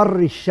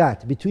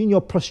mumarrishat between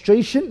your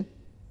prostration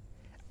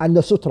and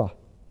the sutra.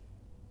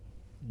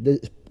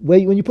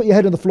 When you put your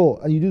head on the floor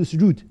and you do the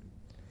sujood,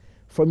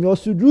 from your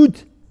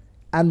sujood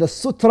and the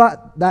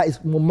sutra, that is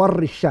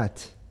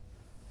mumarrishat.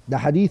 The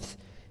hadith,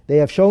 they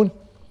have shown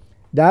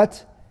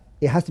that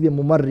it has to be a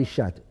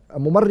mumarrishat. A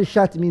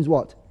mumarrishat means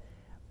what?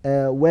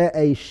 Where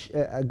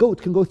a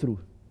goat can go through.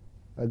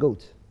 A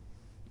goat.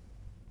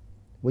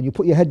 When you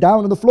put your head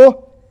down on the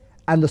floor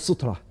and the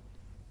sutra,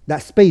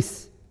 that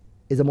space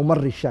is a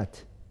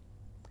mumarrishat.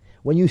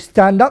 When you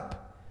stand up,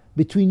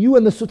 between you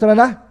and the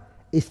sutra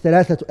is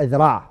ثلاثة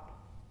أذراع,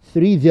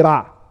 3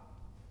 dhira'.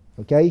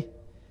 Okay?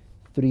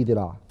 3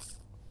 dhira'.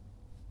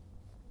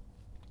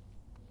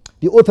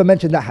 The author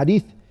mentioned that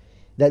hadith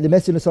that the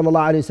Messenger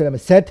sallallahu alayhi wa sallam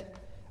said,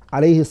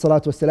 alayhi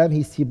salatu wasalam,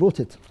 he brought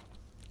it.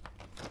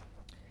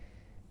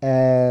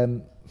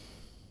 The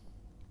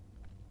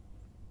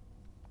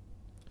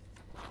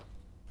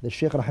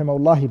Shaykh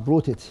rahimahullah, he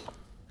brought it.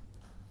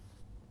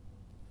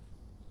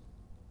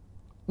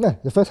 No,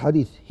 the first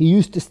hadith. He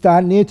used to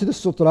stand near to the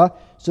sutra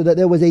so that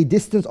there was a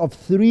distance of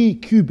 3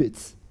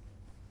 cubits.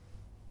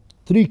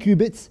 3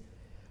 cubits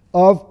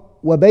of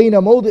وَبَيْنَ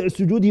مَوْضِعِ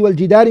السُّجُودِ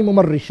وَالْجِدَارِ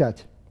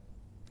مُمَرِّشَاتٍ.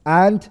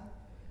 And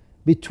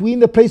between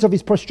the place of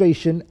his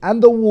prostration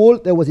and the wall,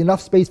 there was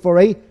enough space for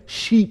a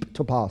sheep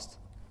to pass.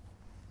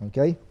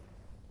 Okay?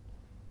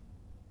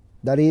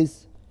 That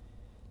is.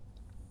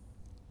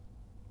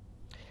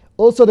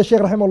 Also, the Shaykh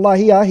rahimahullah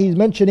here, he's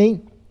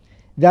mentioning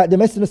that the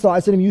Messenger sallallahu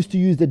alaihi wasallam used to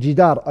use the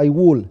jidar, a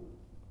wall.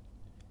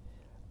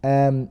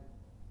 Naam.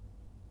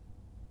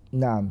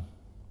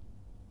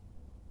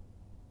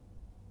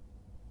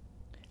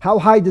 How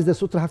high does the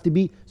sutra have to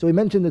be? So we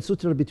mentioned the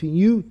sutra between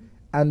you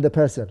and the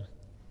person.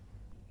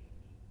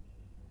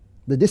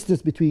 The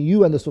distance between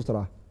you and the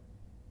sutra.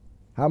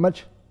 How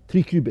much?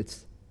 3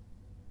 cubits.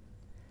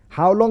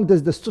 How long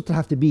does the sutra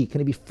have to be?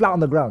 Can it be flat on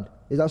the ground?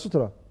 Is that a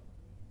sutra? Or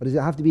does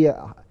it have to be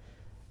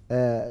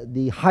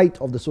the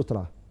height of the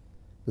sutra?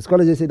 The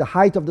scholars, they say the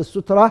height of the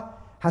sutra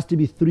has to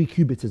be 3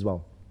 cubits as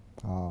well.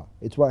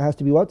 It has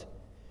to be what?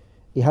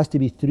 It has to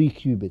be 3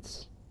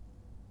 cubits.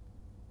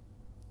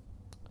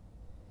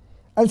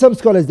 And some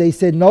scholars, they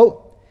said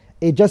no,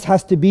 it just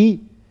has to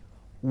be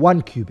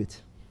 1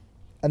 cubit.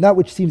 And that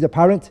which seems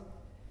apparent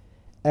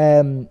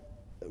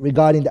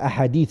regarding the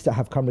ahadiths that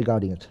have come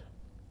regarding it.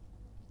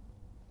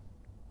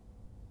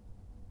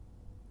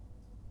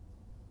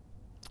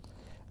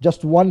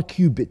 Just 1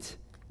 cubit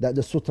that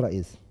the sutra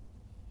is.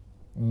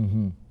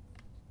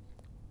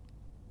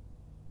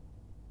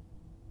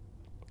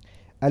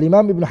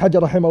 Al-Imam Ibn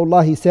Hajar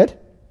rahimahullah, he said,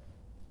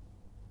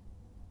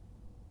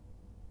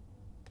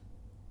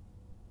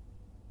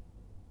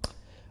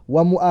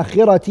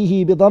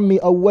 ومؤخرته بضم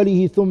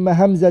أوله ثم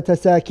همزة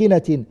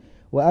ساكنة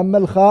وأما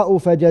الخاء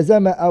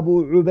فجزم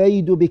أبو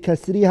عبيد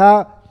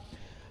بكسرها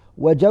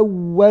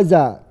وجوز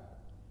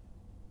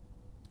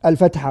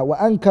الفتحة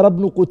وأنكر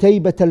ابن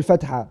قتيبة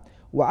الفتحة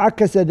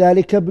وعكس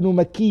ذلك ابن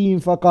مكي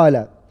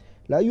فقال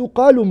لا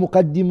يقال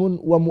مقدم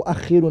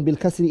ومؤخر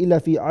بالكسر إلا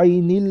في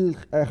عين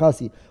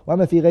الخاص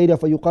وأما في غيره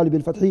فيقال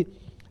بالفتح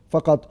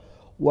فقط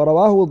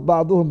ورواه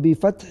بعضهم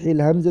بفتح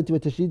الهمزة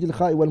وتشديد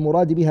الخاء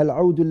والمراد بها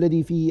العود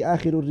الذي فيه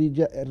آخر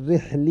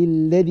الرحل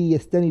الذي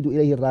يستند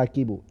إليه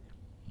الراكب.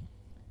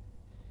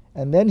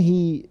 And then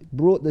he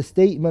brought the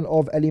statement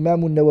of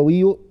Al-Imam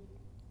al-Nawawi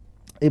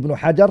Ibn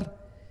Hajar.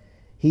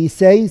 He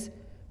says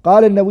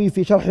قال النووي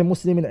في شرح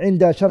مسلم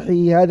عند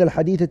شرحه هذا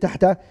الحديث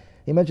تحته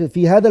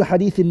في هذا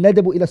الحديث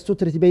الندب إلى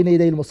السترة بين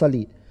يدي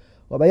المصلي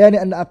وبيان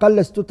أن أقل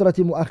السترة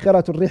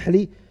مؤخرة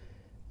الرحل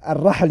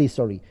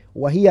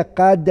وهي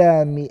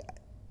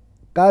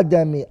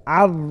قدم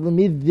عظم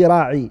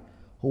الذراع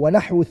هو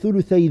نحو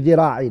ثلثي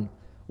ذراع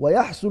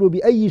ويحصل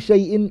بأي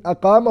شيء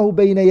أقامه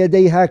بين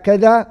يدي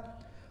هكذا.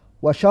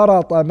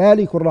 وشرط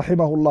مالك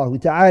رحمه الله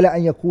تعالى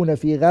أن يكون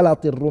في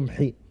غلط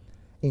الرمح.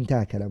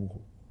 انتهى كلامه.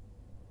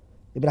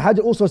 ابن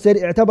حجر also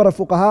said اعتبر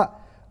الفقهاء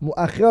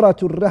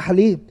مؤخرة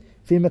الرحل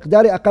في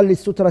مقدار أقل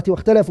السترة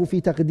واختلفوا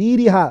في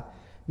تقديرها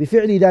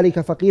بفعل ذلك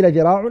فقيل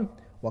ذراع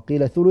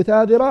وقيل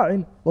ثلثا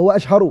ذراع وهو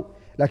أشهر.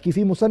 لكن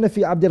في مصنف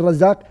عبد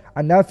الرزاق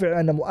عن نافع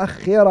أن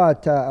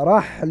مؤخرة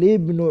رحل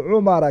ابن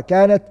عمر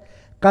كانت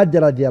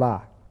قدر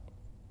الذراع.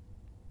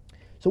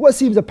 So what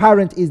seems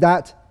apparent is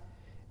that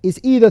it's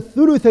either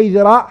ثلثي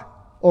ذراع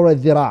or a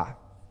ذراع,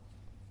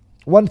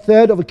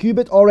 1/3 of a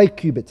cubit or a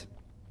cubit.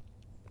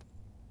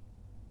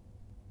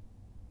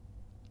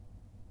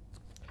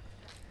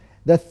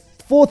 The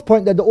fourth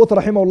point that the author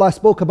rahimahullah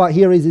spoke about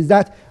here is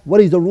that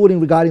what is the ruling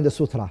regarding the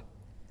sutra?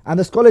 And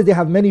the scholars, they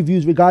have many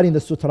views regarding the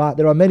sutra.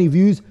 There are many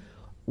views.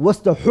 What's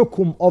the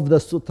hukum of the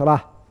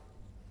sutra?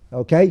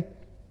 Okay?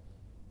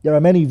 There are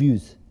many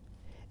views.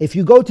 If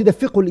you go to the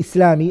fiqh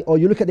al-Islami or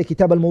you look at the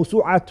kitab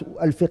al-Mawsu'at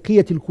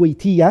al-Fiqhiyyah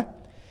al-Kuwaitiyah,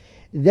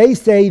 they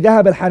say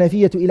ذهب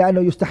الحنفية إلى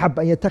أنه يستحب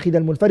أن يتخذ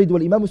المنفرد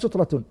والإمام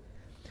سترة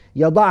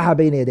يضعها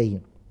بين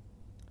يديه.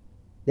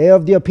 They are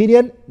of the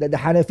opinion that the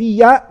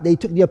Hanafiya, they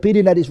took the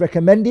opinion that it's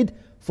recommended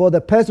for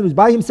the person who's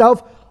by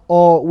himself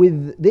or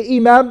with the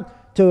Imam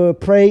to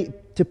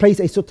place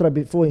a sutra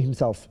before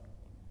himself.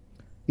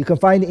 You can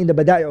find it in the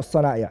Bada'i'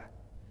 al-Sana'iyah,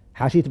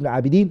 Hashit ibn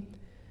Abidin.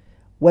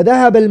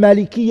 وذهب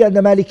المالكية, and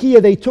the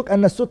Malikiyya, they took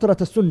أن السترة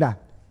السنة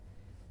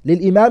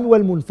للإمام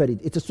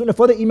والمنفرد. It's a sunnah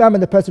for the Imam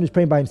and the person who's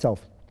praying by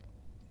himself.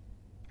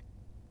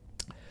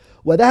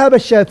 وذهب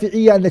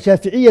الشافعية, and the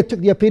Shafi'iyya took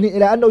the opinion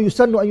إلى أنه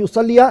يسن أن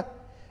يصلي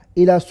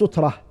إلى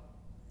سترة.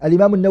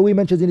 Al-Imam al-Nawawi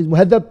mentions in his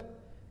Muhadhab,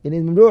 in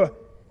his Mamnu',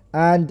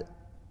 and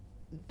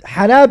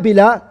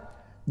Hanabila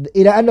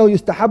إلى أنه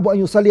يستحب أن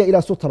يصلي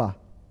إلى سترة.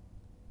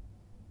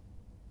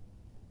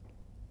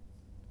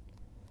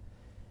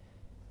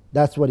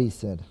 That's what he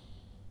said.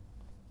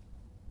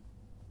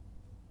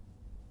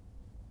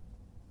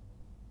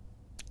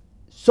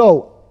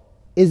 So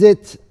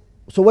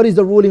what is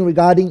the ruling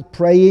regarding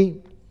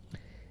praying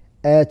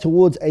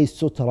towards a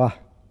sutra?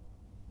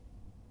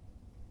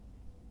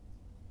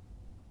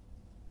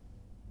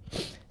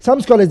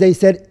 Some scholars, they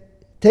said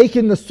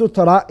taking the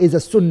sutra is a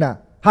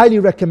sunnah, highly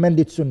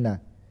recommended sunnah.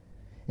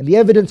 And the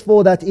evidence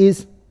for that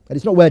is, and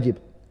it's not wajib,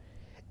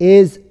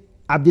 is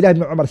Abdullah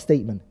ibn Umar's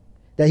statement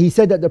that he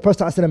said that the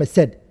Prophet ﷺ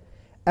said,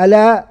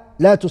 ألا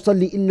لا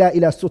تصلي إلا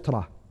إلى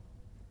سترة.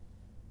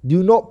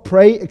 Do not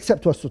pray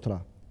except to a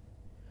sutra.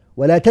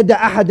 ولا تدع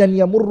أحدا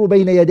يمر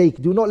بين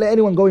يديك. Do not let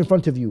anyone go in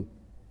front of you.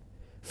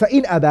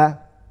 فإن أبى,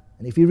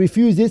 and if he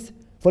refuses,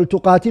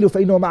 فلتقاتله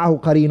فإنه معه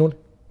قرين.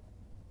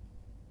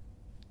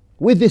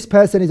 With this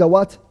person is a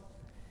what?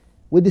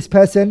 With this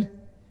person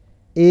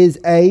is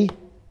a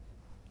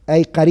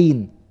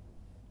qareen.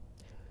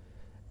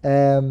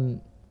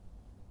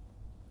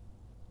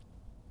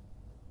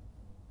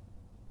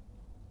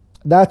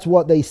 That's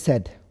what they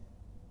said.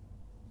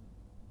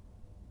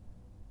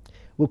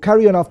 We'll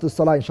carry on after the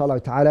salah inshallah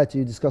ta'ala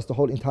to discuss the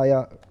whole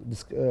entire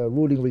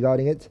ruling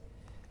regarding it.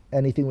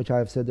 Anything which I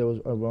have said that was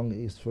wrong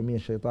is for me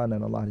and shaitan,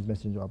 and Allah and His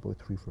Messenger are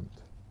both free from it.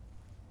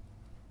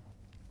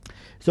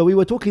 So we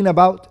were talking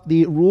about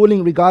the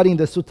ruling regarding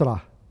the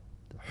sutra.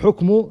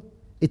 Hukmu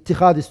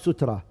ittikhad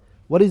sutra.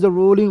 What is the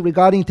ruling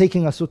regarding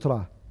taking a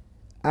sutra?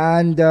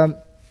 And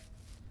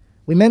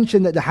we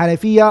mentioned that the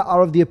Hanafiya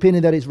are of the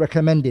opinion that it's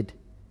recommended,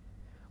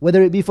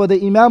 whether it be for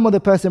the Imam or the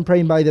person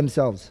praying by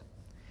themselves.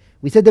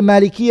 We said the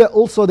Malikiyya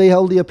also, they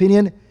hold the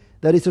opinion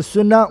that it's a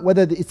sunnah,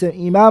 whether it's an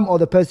Imam or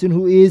the person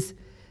who is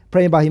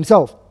praying by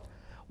himself.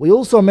 We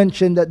also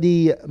mentioned that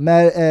the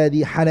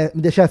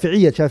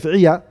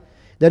Shafi'iyya,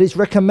 that it's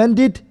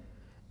recommended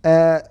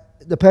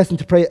the person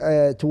to pray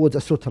towards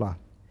a sutra.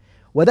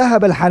 وَذَهَبَ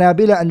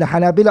الْحَنَابِلَةِ, and the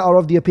Hanabila are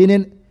of the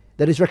opinion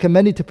that it's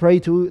recommended to pray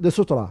to the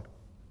sutra.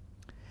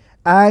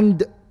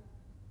 And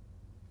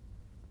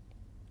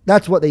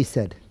that's what they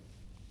said.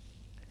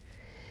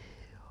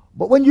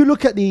 But when you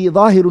look at the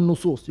Zahir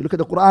al-Nusus, you look at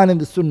the Quran and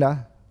the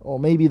Sunnah, or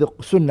maybe the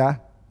Sunnah,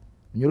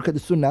 and you look at the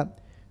Sunnah,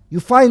 you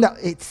find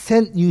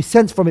that you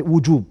sense from it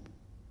wujub,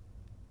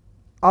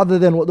 other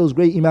than what those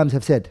great Imams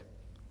have said,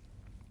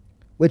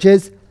 which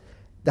is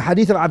the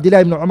hadith of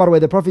Abdullah ibn Umar, where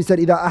the Prophet said,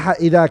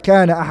 إذا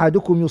كان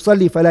أحدكم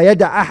يصلي فلا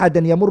يدع أحدا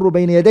يمر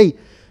بين يديه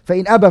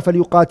فإن أبى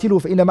فليقاتله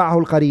فإن معه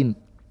القرين.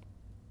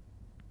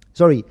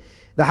 Sorry,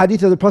 the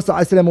hadith of the Prophet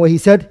ﷺ, where he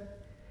said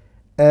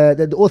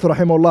that the author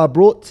rahimahullah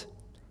brought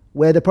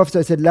where the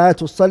Prophet said, لا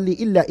تصلي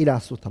إلا إلى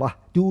سترة.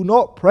 Do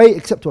not pray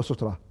except to a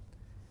sutra.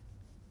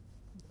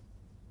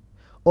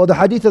 Or the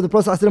hadith of the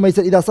Prophet ﷺ, he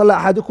said, إذا صلى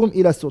أحدكم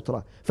إلى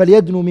السترة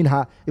فليدنو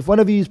منها. If one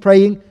of you is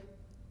praying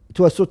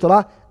to a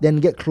sutra, then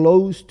get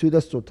close to the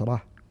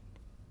sutra.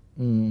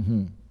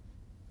 And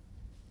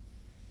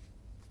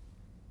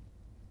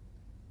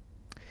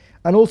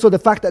also the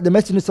fact that the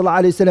Messenger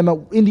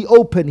ﷺ, in the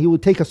open, he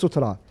would take a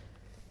sutra.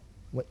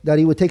 That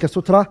he would take a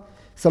sutra,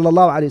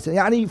 sallallahu alayhi wa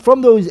sallam. Yani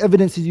from those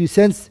evidences you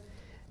sense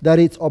that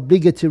it's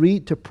obligatory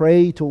to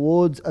pray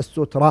towards a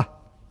sutra.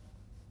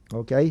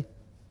 Okay?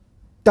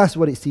 That's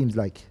what it seems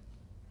like.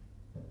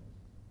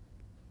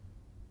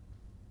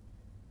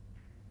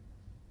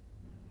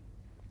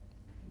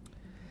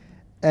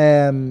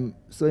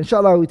 So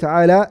inshallah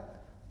ta'ala,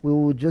 we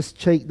will just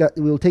take that,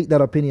 we will take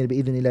that opinion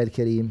bi'idhnillah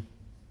al-kareem.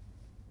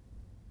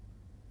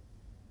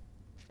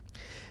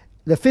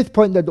 The fifth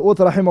point that the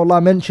author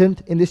rahimahullah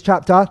mentioned in this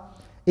chapter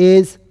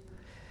is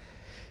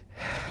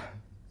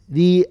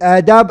the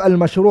adab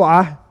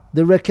al-mashru'ah,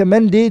 the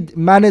recommended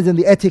manners and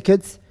the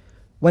etiquettes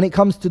when it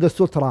comes to the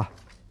sutra.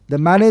 The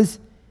manners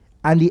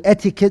and the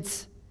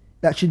etiquettes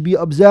that should be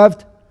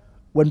observed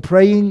when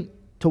praying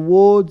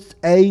towards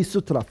a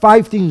sutra.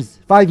 5 things,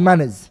 5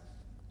 manners.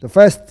 The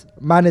first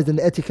manners and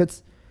the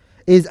etiquettes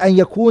is أن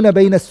يكون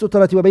بين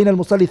السترة وبين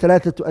المصلي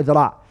 3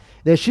 أذراع.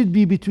 There should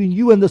be between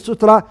you and the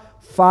sutra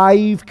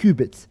 5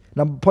 cubits.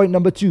 Point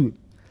number 2.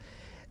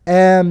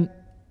 أن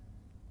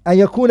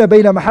يكون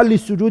بين محل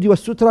السجود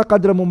والسترة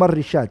قدر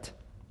ممرشات.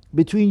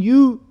 Between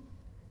you,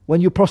 when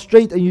you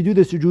prostrate and you do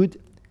the sujood,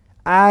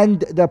 and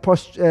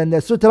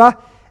the sutra,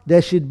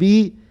 there should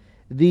be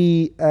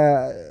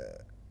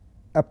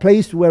a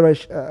place where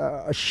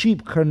a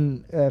sheep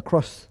can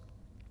cross.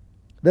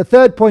 The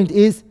third point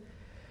is,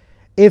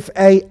 if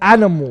an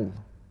animal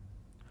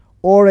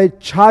or a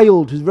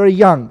child who's very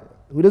young,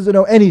 who doesn't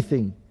know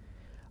anything,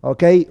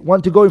 okay,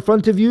 want to go in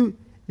front of you,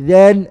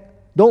 then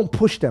don't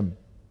push them.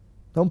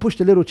 Don't push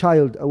the little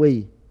child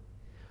away.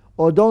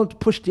 Or don't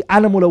push the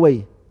animal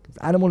away.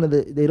 The animal,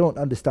 they don't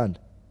understand.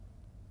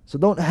 So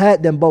don't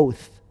hurt them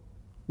both.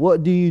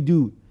 What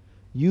do?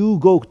 You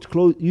go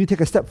close, you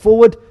take a step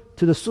forward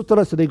to the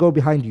sutra so they go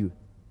behind you.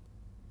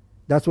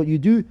 That's what you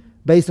do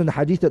based on the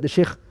hadith that the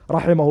Shaykh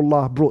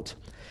rahimahullah brought.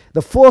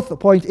 The fourth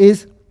point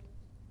is,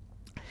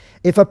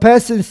 if a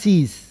person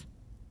sees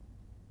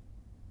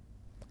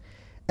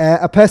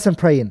a person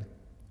praying,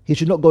 he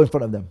should not go in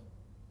front of them.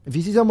 If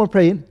you see someone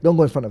praying, don't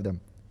go in front of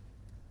them.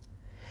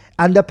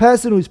 And the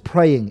person who is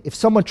praying, if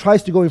someone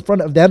tries to go in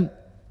front of them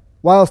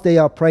whilst they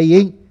are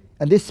praying,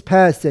 and this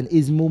person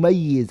is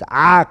mumayyiz,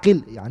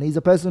 aqil, yani he's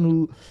a person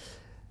who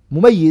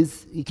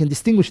mumayyiz, he can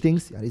distinguish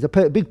things, yani he's a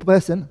big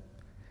person,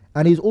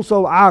 and he's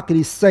also aqil,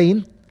 he's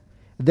sane,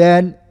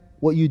 then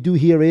what you do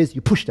here is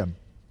you push them.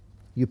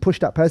 You push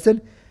that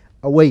person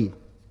away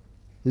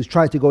who's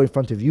trying to go in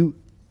front of you.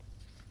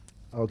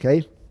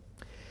 Okay?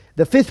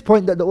 The fifth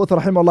point that the author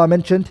rahimahullah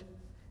mentioned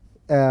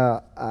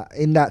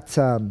in that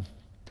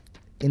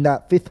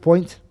fifth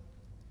point,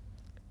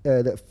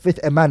 the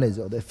fifth manners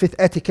or the fifth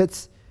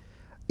etiquettes,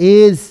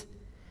 is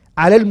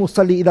على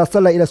المصلي إذا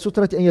صلى إلى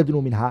السترة أن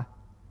يدنو منها.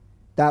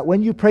 That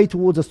when you pray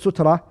towards a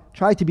sutra,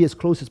 try to be as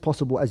close as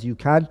possible as you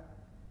can.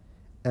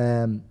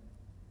 And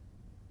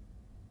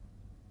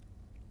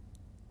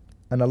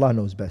Allah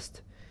knows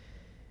best.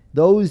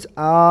 Those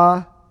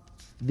are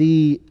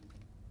the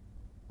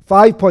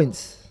 5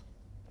 points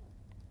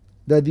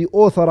that the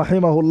author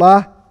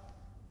rahimahullah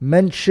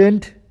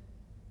mentioned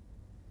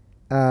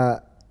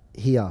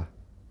here.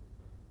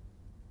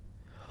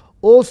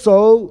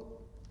 Also,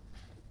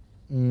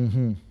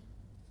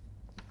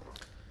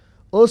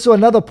 also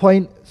another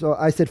point, so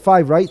I said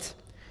 5, right?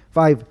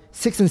 5,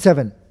 6 and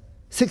 7.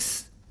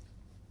 6,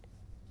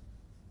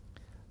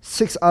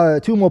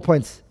 2 more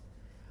points.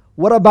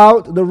 What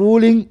about the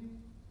ruling,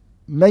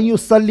 من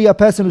يصلي, a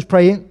person who's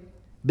praying,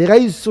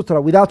 بغير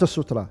السترة, without a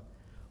sutra,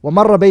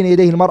 ومر بين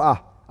يديه المرأة,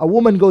 a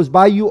woman goes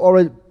by you, or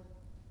a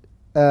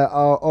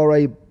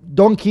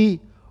donkey,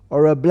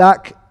 or a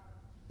black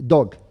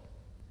dog.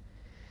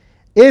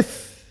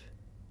 If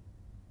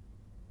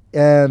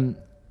a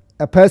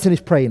person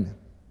is praying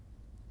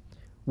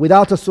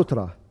without a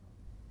sutra,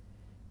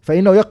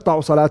 فإنه يقطع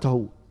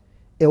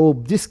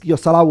صلاته, your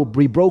salah will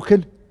be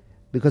broken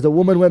because a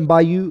woman went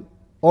by you,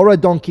 or a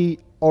donkey,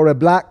 or a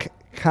black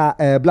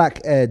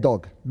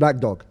dog.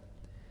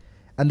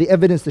 And the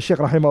evidence, the Shaykh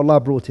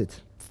rahimahullah brought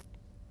it.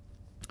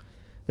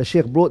 The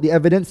Shaykh brought the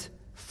evidence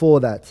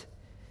for that.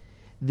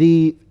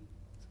 The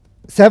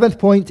 7th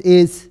point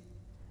is,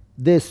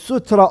 the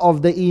sutra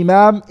of the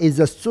Imam is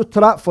a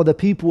sutra for the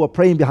people who are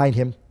praying behind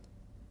him.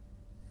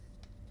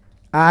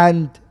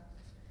 And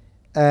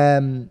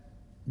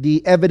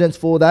the evidence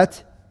for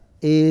that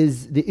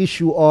is the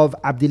issue of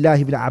Abdullah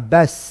ibn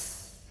Abbas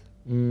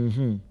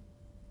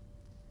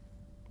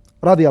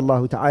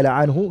radiyallahu ta'ala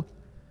anhu,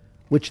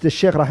 which the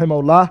Shaykh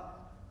rahimahullah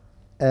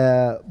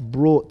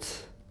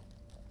brought.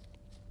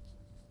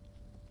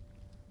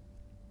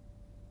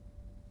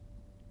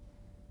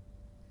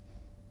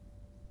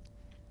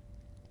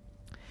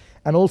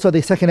 And also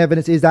the second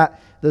evidence is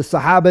that the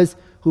Sahabas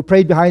who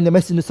prayed behind the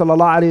Messenger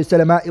sallallahu alaihi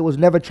wasallam, it was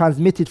never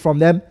transmitted from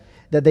them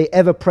that they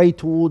ever prayed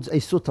towards a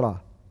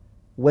sutra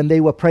when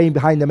they were praying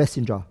behind the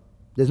Messenger.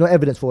 There's no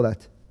evidence for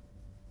that.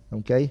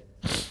 Okay?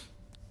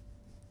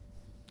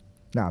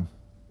 Naam.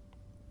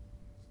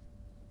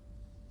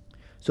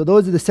 So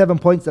those are the 7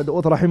 points that the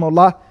author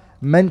rahimahullah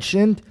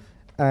mentioned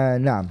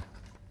naam,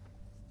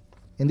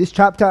 in this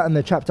chapter and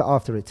the chapter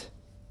after it.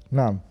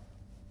 Naam.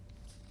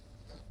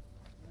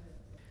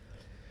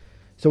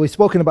 So we've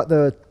spoken about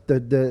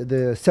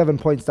the 7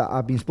 points that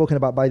have been spoken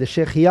about by the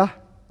Shaykh here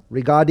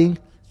regarding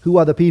who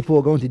are the people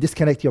who are going to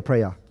disconnect your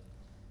prayer.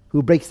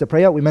 Who breaks the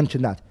prayer? We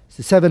mentioned that. It's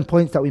the 7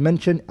 points that we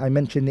mentioned. I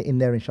mentioned it in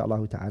there,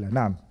 inshaAllah ta'ala.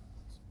 Naam.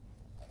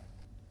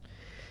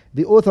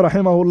 The author,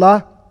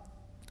 rahimahullah,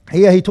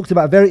 here he talks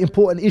about a very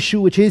important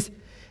issue, which is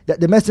that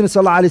the Messenger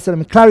sallallahu alayhi wa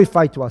sallam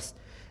clarified to us,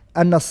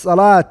 أن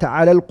الصلاة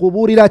على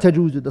القبور لا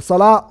تجوز. The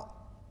salah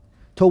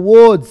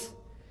towards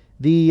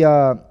the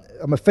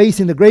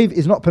facing the grave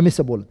is not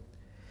permissible.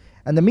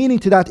 And the meaning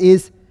to that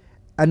is,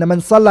 أن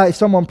من صلى, if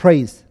someone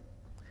prays,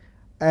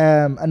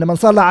 أن من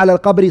صلى على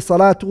القبر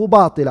صلاته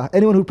باطلة.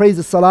 Anyone who prays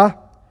the salah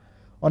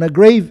on a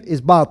grave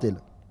is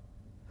batil.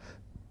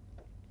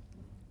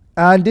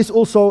 And this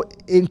also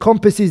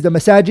encompasses the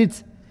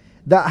masajids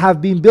that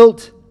have been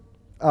built,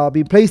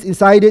 been placed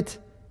inside it,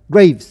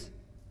 graves.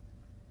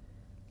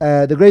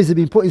 The graves have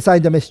been put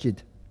inside the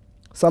masjid.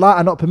 Salah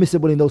are not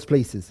permissible in those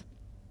places.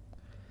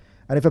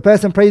 And if a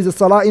person prays the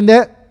salah in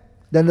there,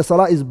 then the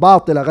salah is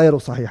batila غير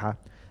صحيحة.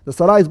 The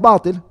salah is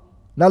batil,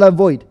 null and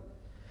void.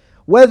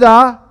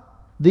 Whether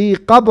the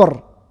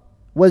qabr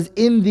was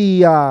in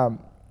the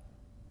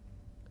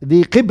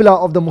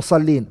qibla of the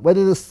musallin,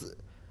 whether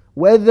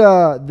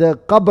the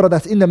qabr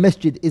that's in the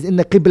masjid is in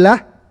the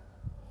qibla,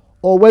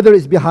 or whether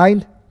it's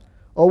behind,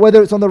 or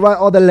whether it's on the right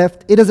or the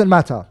left, it doesn't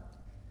matter.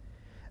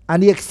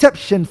 And the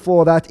exception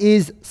for that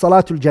is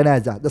Salatul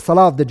Janazah, the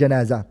Salah of the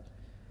Janazah.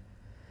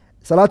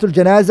 Salatul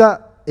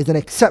Janazah is an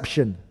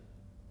exception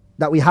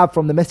that we have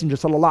from the Messenger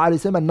sallallahu alaihi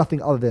wasallam and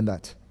nothing other than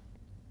that.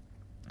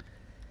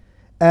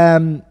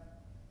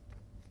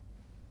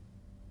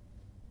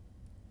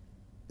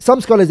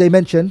 Some scholars, they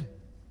mention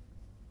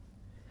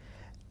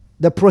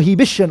the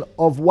prohibition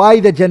of why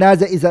the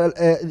Janazah is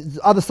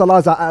other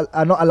salahs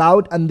are not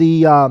allowed and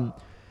the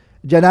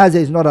Janazah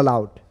is not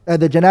allowed.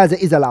 The Janazah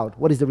is allowed.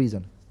 What is the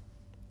reason?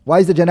 Why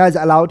is the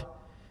Janazah allowed?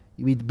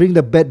 We bring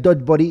the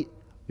dead body,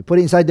 we put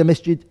it inside the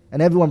masjid,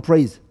 and everyone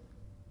prays.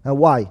 And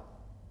why?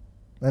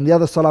 And the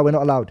other salah were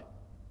not allowed.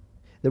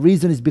 The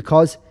reason is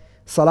because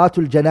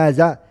Salatul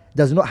Janazah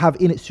does not have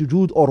in it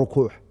sujood or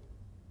ruku'.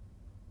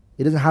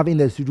 It doesn't have in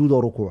there sujood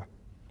or ruku'.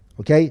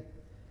 Okay?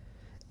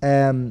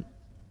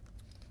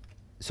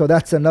 So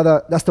that's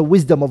the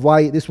wisdom of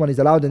why this one is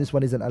allowed and this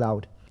one isn't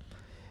allowed.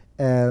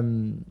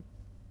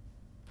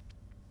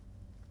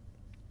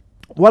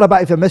 What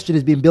about if a masjid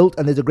is being built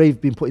and there's a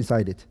grave being put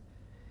inside it?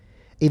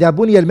 إذا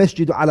بني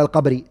المسجد على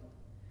القبر.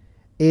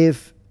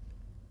 If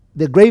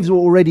the graves were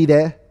already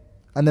there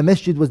and the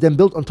masjid was then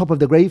built on top of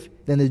the grave,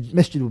 then the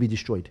masjid will be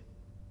destroyed.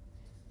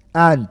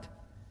 And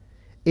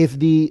if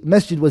the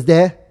masjid was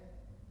there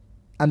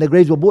and the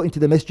graves were brought into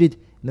the masjid,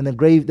 then the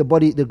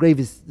grave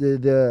is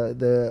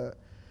the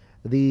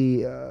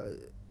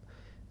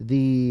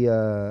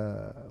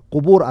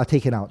qubur are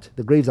taken out.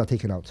 The graves are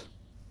taken out.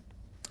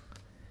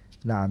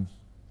 Naam.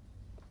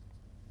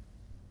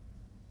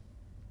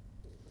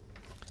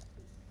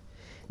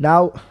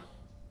 Now,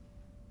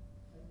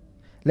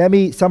 let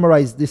me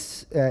summarize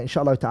this,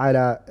 inshallah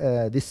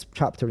ta'ala, this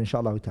chapter,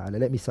 inshallah ta'ala.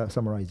 Let me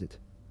summarize it.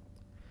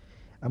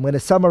 I'm going to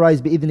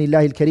summarize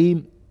bi'idhnillahi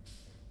al-kareem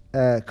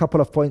a couple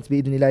of points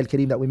bi'idhnillahi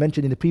al-kareem that we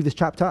mentioned in the previous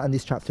chapter and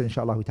this chapter,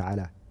 inshallah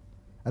ta'ala,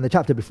 and the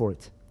chapter before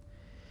it.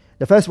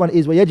 The first one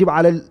is وَيَجِبُ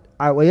أَن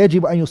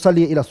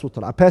يُصَلِّيَ إِلَى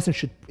السُّطْرَةِ. A person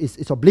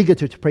it's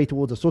obligatory to pray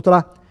towards a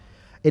sutra.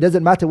 It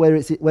doesn't matter whether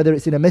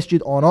it's in a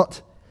masjid or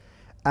not.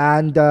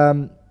 And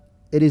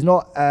it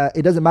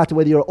doesn't matter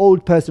whether you're an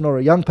old person or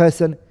a young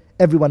person.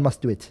 Everyone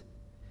must do it.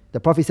 The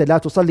Prophet said, لا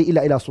تصلي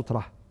إلا إلى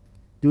sutra.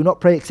 Do not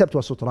pray except to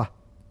a sutra.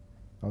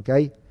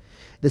 Okay?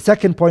 The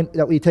second point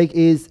that we take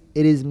is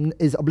it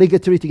is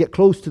obligatory to get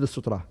close to the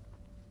sutra.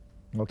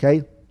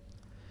 Okay?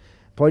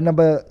 Point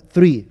number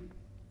 3.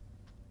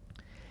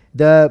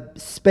 The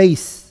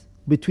space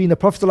between the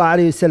Prophet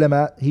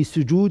ﷺ, his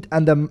sujood,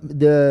 and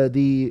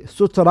the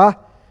sutra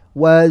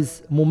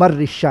was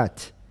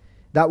mumarrishat,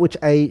 that which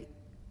a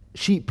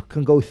sheep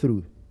can go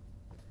through.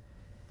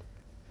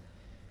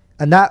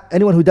 And that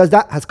anyone who does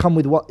that has come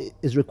with what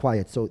is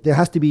required. So there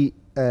has to be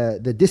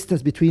the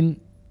distance between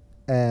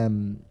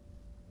the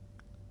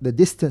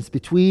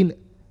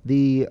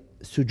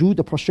sujood,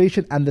 the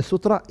prostration, and the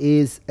sutra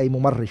is a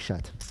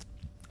mumarrishat.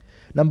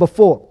 Number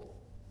 4.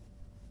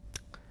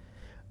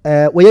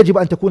 ويجب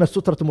أن تكون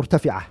السترة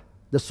مرتفعة.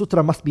 The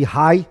sutra must be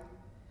high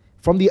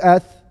from the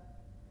earth,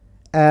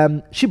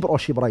 شبر or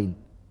shibrain.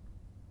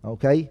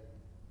 Okay?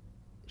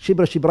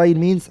 Shibra shibrain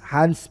means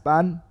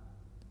handspan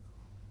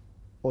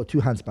or 2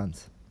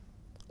 handspans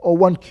or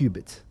 1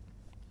 cubit.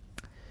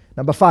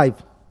 Number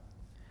 5.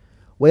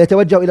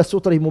 ويتوجه إلى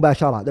السترة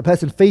مباشرة. The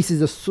person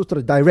faces the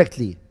sutra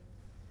directly.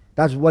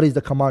 That's what is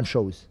the command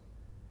shows.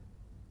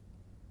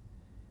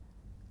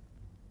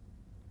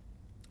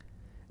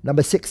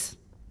 Number 6.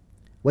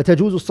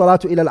 وتجوز الصلاة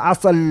إلى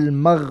العصا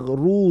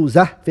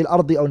المغروزة في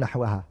الأرض أو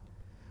نحوها.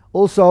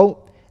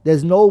 Also,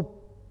 there's no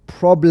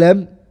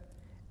problem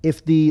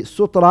if the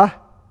sutra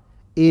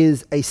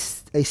is a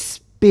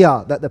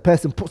spear that the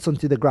person puts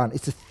onto the ground.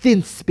 It's a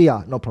thin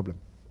spear, no problem.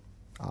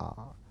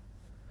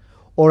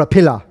 Or a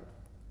pillar,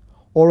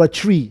 or a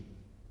tree,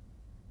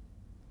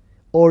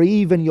 or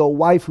even your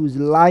wife who's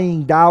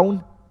lying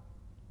down,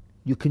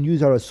 you can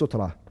use her as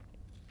sutra.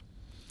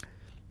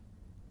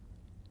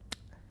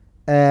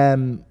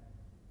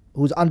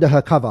 Who's under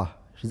her cover.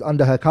 She's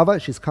under her cover,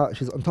 she's got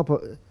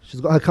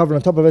her cover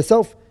on top of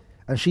herself,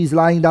 and she's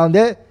lying down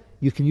there,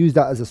 you can use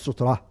that as a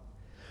sutra.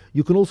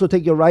 You can also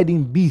take your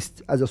riding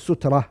beast as a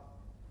sutra,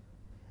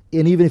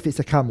 and even if it's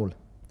a camel.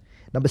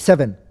 Number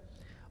 7.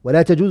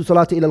 ولا تجوز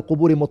صلاة إلى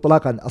القبور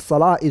مطلقا. A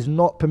salah is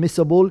not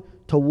permissible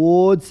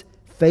towards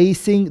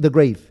facing the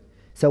grave.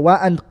 So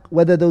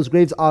whether those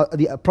graves are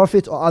the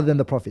prophets or other than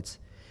the prophets.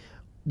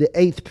 The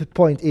 8th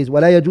point is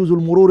ولا يجوز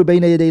المرور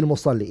بين يدي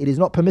المصلي. It is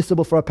not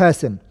permissible for a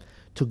person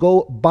to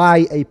go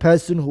by a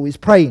person who is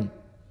praying.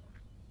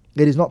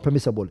 It is not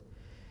permissible.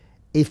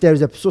 If there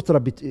is a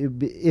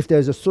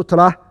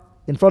sutra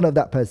in front of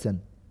that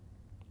person.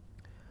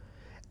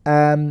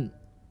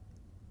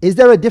 Is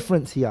there a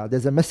difference here?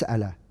 There's a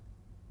mas'ala.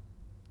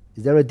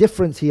 Is there a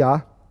difference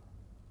here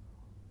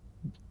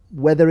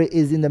whether it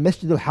is in the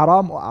Masjid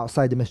al-Haram or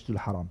outside the Masjid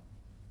al-Haram?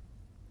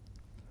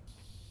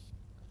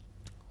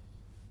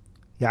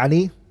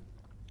 Yani,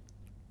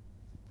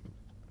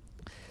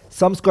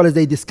 some scholars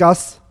they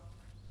discuss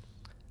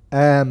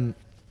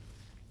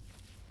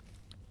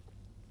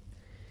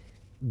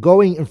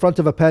going in front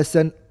of a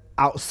person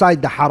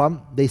outside the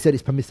Haram, they said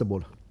it's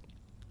permissible.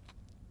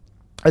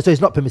 So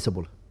it's not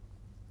permissible.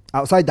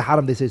 Outside the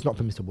Haram, they say it's not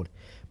permissible.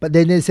 But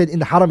then they said in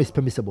the Haram it's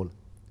permissible.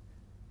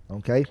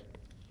 Okay?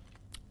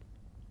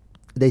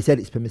 They said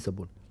it's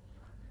permissible.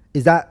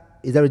 Is there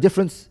a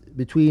difference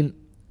between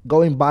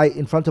going by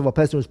in front of a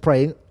person who's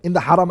praying in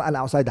the Haram and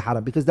outside the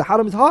Haram? Because the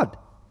Haram is hard.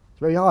 It's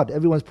very hard.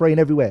 Everyone's praying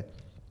everywhere.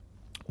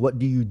 What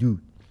do you do?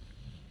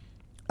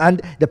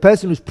 And the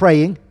person who's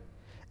praying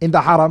in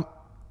the Haram,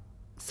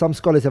 some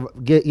scholars have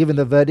given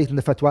the verdict in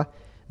the fatwa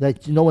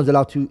that no one's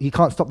allowed to, he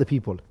can't stop the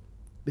people.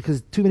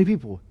 Because too many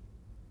people.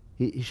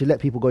 He should let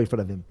people go in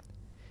front of him.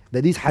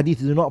 That these hadiths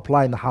do not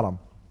apply in the Haram.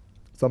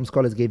 Some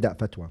scholars gave that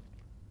fatwa.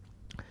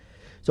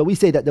 So we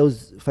say that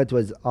those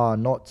fatwas are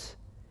not,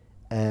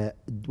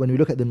 when we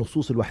look at the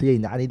Nusus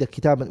al-Wahyayn, the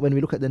kitab, when we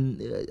look at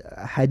the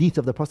hadith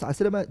of the Prophet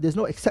ﷺ, there's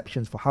no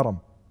exceptions for Haram.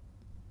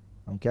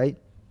 Okay?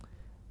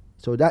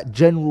 So that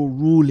general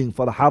ruling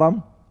for the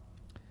Haram,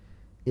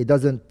 it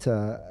doesn't,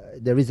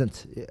 there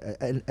isn't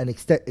an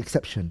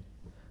exception.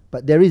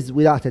 But there is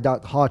without a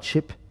doubt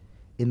hardship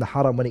in the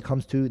Haram when it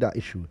comes to that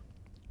issue.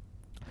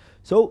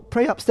 So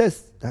pray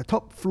upstairs, the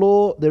top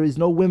floor, there is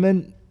no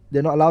women,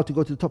 they're not allowed to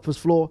go to the top first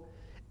floor,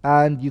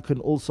 and you can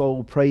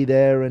also pray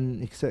there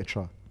and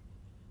etc.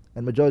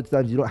 And majority of the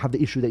times you don't have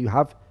the issue that you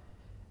have,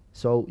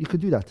 so you can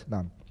do that.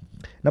 Now,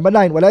 number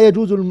 9, ولا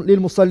يجوز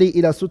للمصلي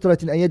إلى سترة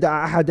أن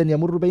يدع أحدا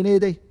يمر بين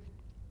يديه.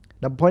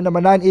 Point number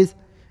 9 is,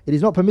 it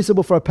is not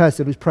permissible for a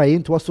person who's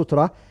praying to a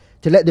sutra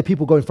to let the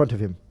people go in front of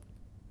him.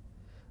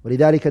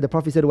 ولذلك the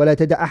Prophet said, ولا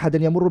تدع أحدا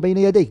يمر بين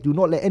يديك. Do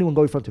not let anyone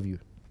go in front of you.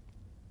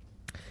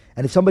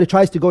 And if somebody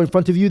tries to go in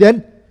front of you,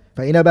 then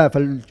فإن أبى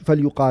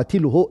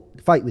فليقاتله,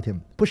 fight with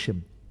him, push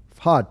him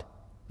hard,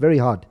 very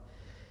hard.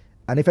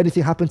 And if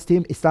anything happens to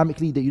him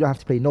Islamically, that you don't have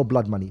to pay no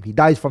blood money. If he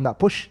dies from that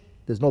push,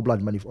 there's no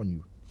blood money on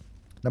you.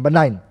 Number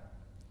 9,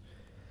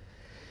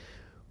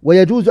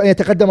 ويجوز أن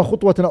يتقدم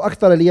خطوة أو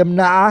أكثر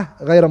ليمنع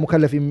غير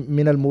مكلف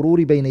من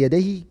المرور بين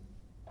يديه.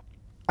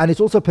 And it's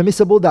also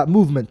permissible that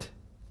movement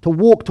to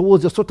walk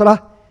towards the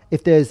sutra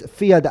if there's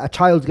fear that a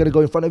child's going to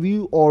go in front of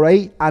you or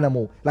a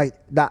animal, like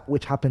that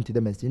which happened to the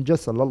Messenger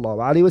sallallahu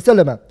alaihi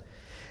wasallam.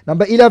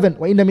 Number 11,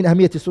 وإن من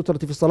أهمية السترة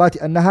في الصلاة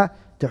أنها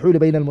تحول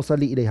بين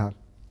المصلي إليها.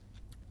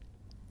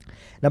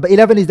 Number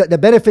 11 is that the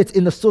benefit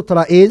in the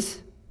sutra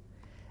is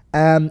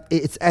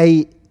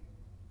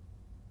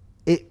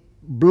it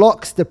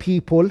blocks the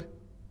people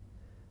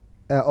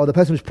or the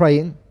person who's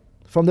praying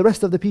from the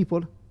rest of the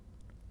people,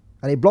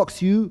 and it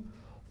blocks you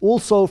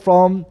also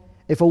from,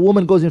 if a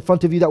woman goes in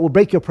front of you that will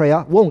break your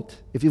prayer,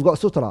 won't, if you've got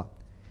sutra.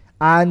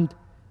 And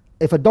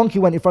if a donkey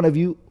went in front of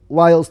you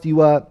whilst you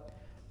were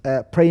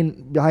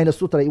praying behind a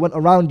sutra, it went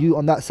around you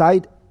on that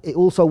side, it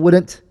also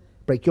wouldn't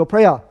break your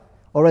prayer.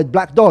 Or a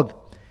black dog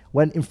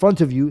went in front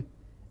of you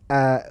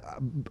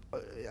and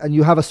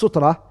you have a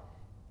sutra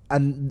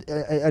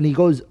and he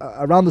goes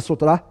around the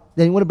sutra,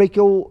 then you want to break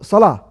your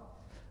salah.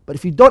 But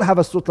if you don't have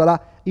a sutra,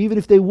 even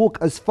if they walk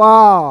as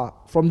far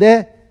from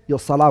there, your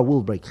salah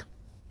will break.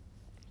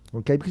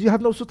 Okay, because you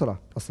have no sutra.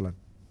 Aslan.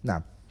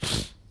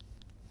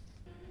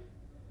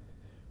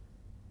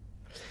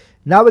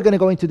 Now we're going to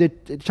go into the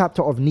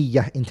chapter of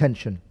niyyah,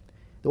 intention.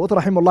 The author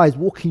rahimahullah is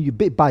walking you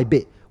bit by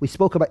bit. We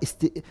spoke about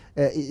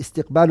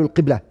istiqbalul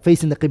qibla,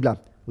 facing the qibla.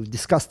 We've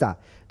discussed that.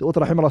 The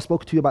author rahimahullah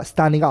spoke to you about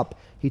standing up.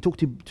 He talked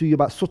to you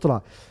about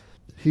sutra.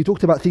 He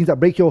talked about things that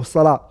break your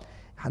salah.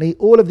 And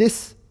all of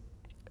this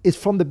is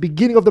from the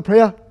beginning of the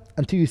prayer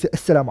until you say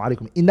Assalamu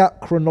alaikum. In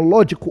that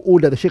chronological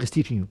order the Shaykh is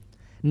teaching you.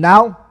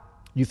 Now,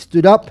 you've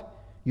stood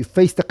up, you've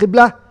faced the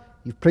qibla,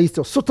 you've praised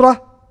your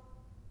sutra.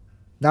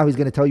 Now he's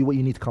going to tell you what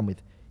you need to come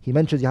with. He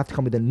mentions you have to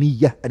come with a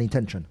niyyah, an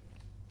intention.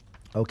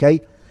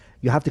 Okay?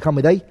 You have to come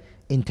with a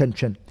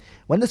intention.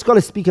 When the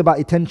scholars speak about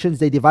intentions,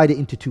 they divide it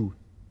into two.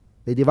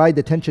 They divide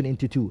the intention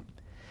into two.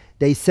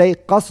 They say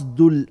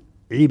qasdul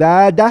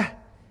ibadah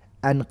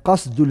and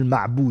qasdul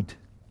ma'bud.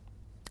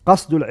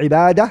 Qasdul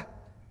ibadah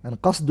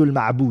and qasdul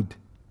ma'bud.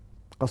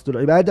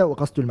 Qasdul ibadah wa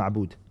qasdul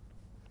ma'bud.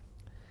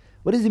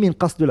 What does it mean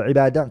qasdul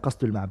ibadah and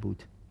qasdul ma'bud?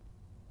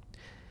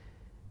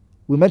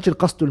 We mentioned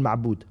qasdul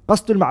ma'bud.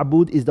 Qasdul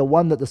ma'bud is the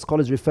one that the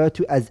scholars refer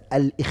to as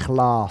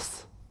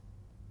al-ikhlas.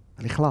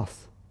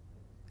 Al-ikhlas.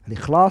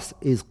 Al-ikhlas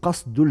is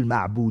qasdul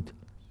ma'bud.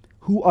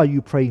 Who are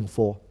you praying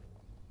for?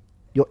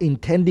 You're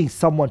intending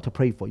someone to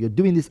pray for. You're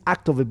doing this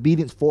act of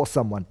obedience for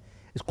someone.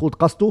 It's called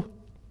qasdu.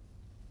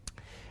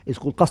 It's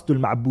called qasdul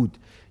ma'bud.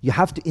 You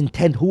have to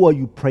intend who are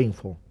you praying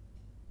for.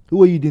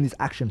 Who are you doing this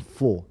action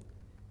for?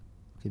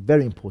 Okay,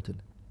 very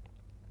important.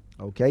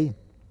 Okay?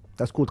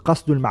 That's called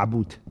qasdul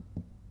ma'bud.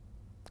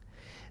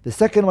 The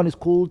second one is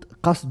called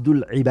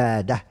qasdul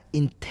ibadah.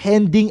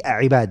 Intending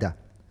a ibadah.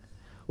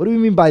 What do we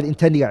mean by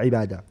intending a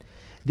ibadah?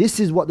 This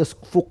is what the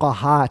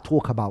fuqaha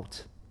talk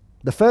about.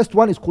 The first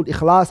one is called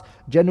ikhlas.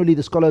 Generally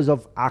the scholars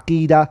of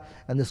aqidah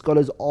and the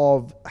scholars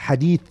of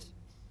hadith,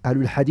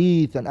 ahlul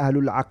hadith and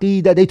ahlul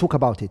aqidah, they talk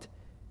about it.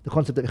 The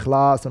concept of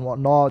ikhlas and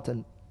whatnot,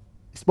 and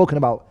spoken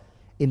about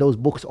in those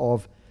books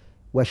of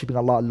worshipping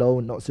Allah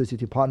alone, not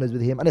associating partners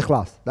with Him, and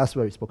ikhlas. That's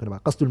where it's spoken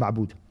about. Qasdul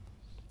ma'bud.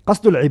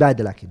 Qasdul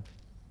ibadah lakin.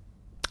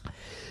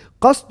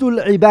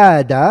 Qasdul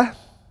ibadah,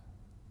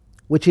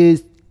 which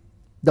is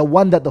the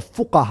one that the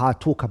fuqaha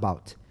talk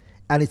about.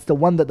 And it's the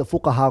one that the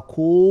fuqaha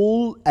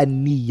call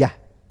an-niyyah.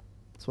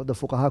 That's what the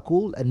fuqaha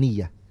call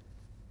an-niyyah.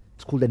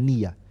 It's called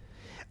an-niyyah.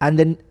 And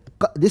then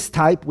this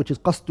type, which is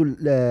qasdul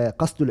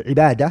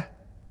ibadah,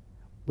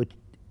 which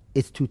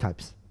is two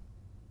types.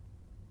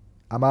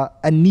 Ama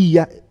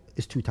an-niyyah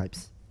is two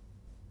types.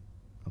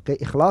 Okay,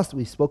 ikhlas,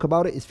 we spoke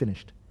about it, is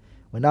finished.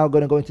 We're now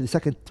going to go into the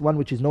second one,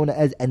 which is known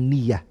as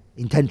an-niyyah,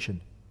 intention.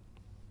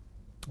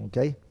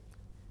 Okay,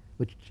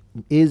 which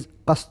is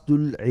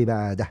qasdul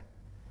ibadah.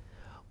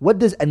 What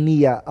does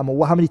an-niyyah,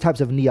 how many types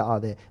of niyyah are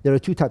there? There are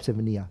two types of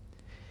niyyah.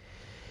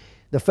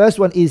 The first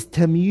one is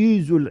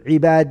tamyizul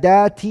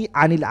ibadati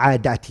anil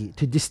adati,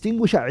 to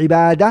distinguish a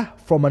ibadah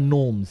from a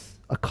norms,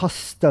 a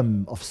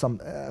custom of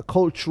some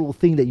cultural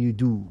thing that you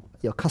do,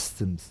 your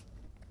customs.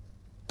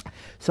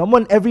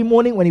 Someone every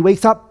morning when he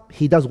wakes up,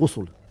 he does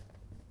ghusl.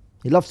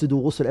 He loves to do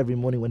ghusl every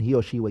morning when he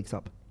or she wakes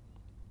up.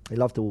 They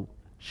love to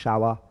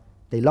shower.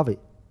 They love it.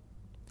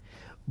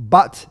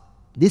 But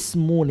this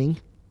morning,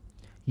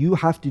 you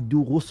have to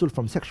do ghusl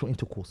from sexual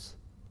intercourse.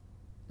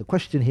 The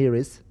question here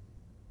is,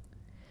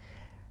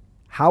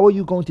 how are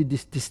you going to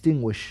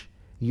distinguish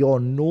your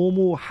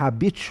normal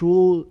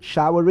habitual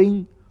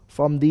showering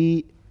from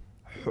the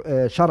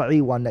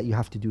shar'i one that you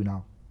have to do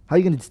now? How are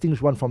you going to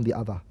distinguish one from the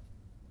other?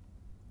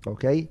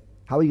 Okay?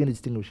 How are you going to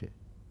distinguish it?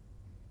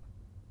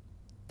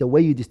 The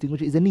way you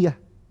distinguish it is a niyyah.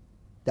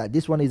 That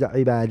this one is a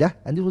ibadah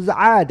and this was a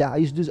aada. I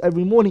used to do this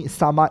every morning. It's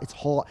summer, it's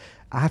hot.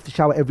 I have to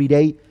shower every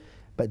day.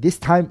 But this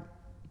time,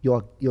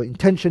 your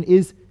intention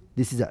is,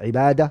 this is a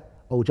ibadah.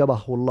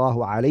 أوجبه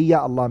الله علي.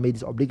 Allah made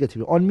this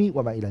obligatory on me.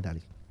 وما إلى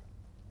ذلك.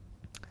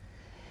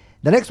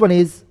 The next one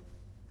is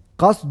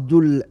قصد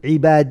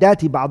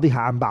العبادات بعضها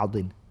عن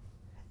بعض.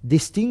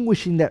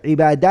 Distinguishing the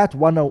ibadat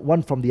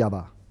one from the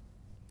other.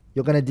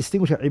 You're going to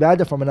distinguish an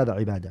ibadah from another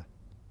ibadah.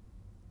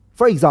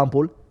 For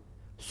example,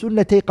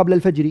 sunnatay qabla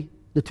al-fajr,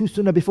 the two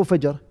sunnah before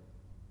fajr.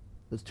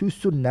 There's two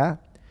sunnah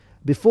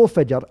before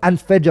fajr and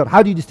fajr.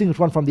 How do you distinguish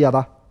one from the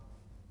other?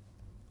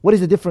 What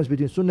is the difference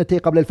between sunnatay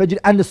qabla al-fajr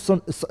and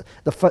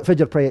the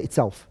fajr prayer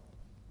itself?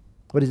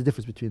 What is the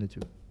difference between the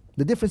two?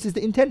 The difference is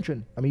the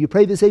intention. I mean, you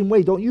pray the same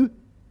way, don't you?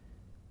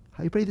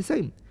 How you pray the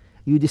same?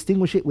 You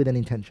distinguish it with an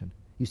intention.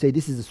 You say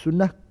this is the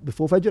sunnah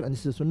before fajr and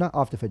this is the sunnah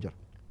after fajr.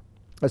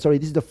 This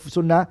is the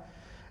sunnah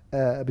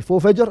before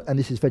fajr and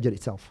this is fajr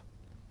itself.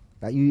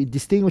 You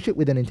distinguish it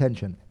with an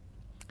intention.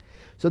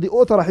 So the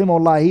author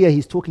rahimahullah here,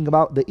 he's talking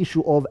about the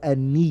issue of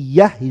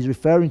an-niyyah. He's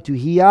referring to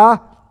here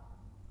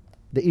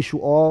the issue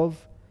of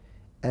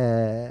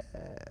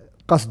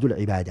qasdul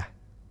ibadah.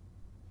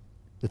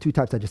 The two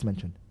types I just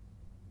mentioned.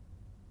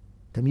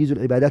 تمييز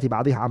العبادات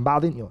بعضها عن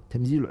بعض.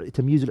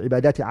 تمييز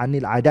العبادات عن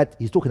العادات.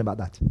 He's talking about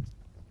that.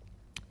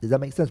 Does that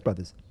make sense,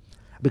 brothers?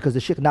 Because the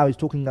Shaykh now is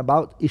talking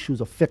about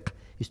issues of fiqh.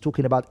 He's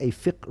talking about a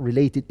fiqh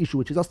related issue,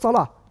 which is a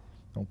salah.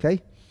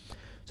 Okay?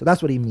 So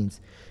that's what he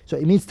means. So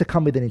it means to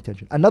come with an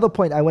intention. Another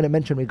point I want to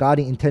mention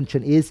regarding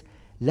intention is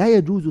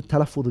لا يجوز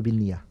التلفظ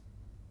بالنية.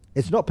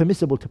 It's not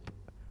permissible to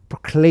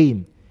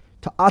proclaim,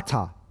 to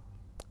utter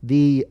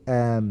the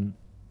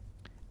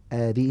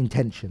the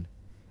intention.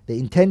 The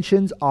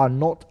intentions are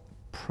not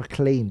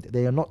proclaimed.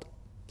 They are not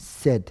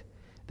said.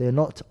 They are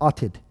not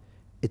uttered.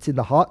 It's in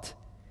the heart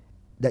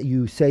that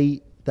you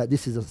say that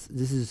this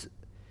is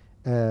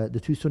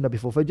the two sunnah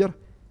before Fajr,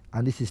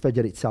 and this is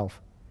Fajr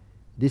itself.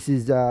 This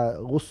is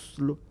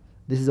ghusl.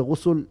 This is a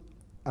ghusl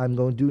I'm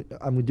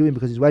doing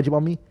because it's wajib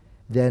on me.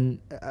 Then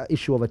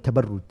issue of a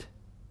tabarrud.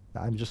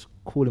 I'm just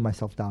cooling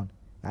myself down.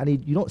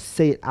 And you don't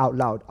say it out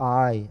loud.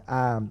 I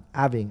am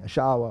having a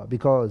shower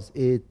because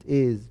it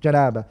is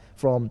janaba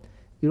from.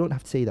 You don't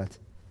have to say that.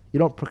 You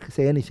don't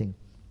say anything.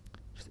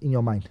 Just in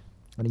your mind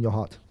and in your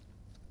heart.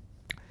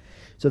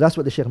 So that's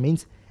what the Shaykh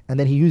means. And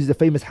then he uses the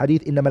famous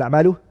hadith, إِنَّمَا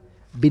الْأَعْمَالُ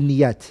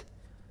بِالنِّيَّاتِ.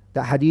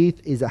 That hadith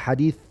is a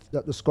hadith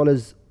that the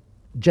scholars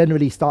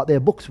generally start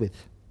their books with.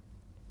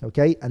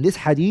 Okay? And this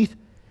hadith,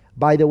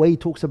 by the way,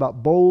 talks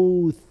about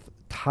both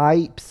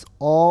types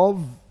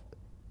of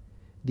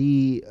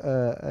the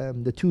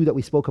two that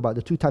we spoke about,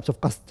 the two types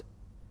of qasd.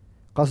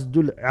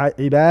 Qasdul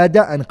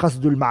ibadah and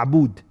qasdul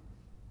ma'bud.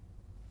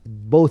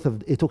 Both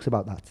of it talks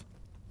about that.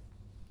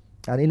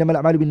 And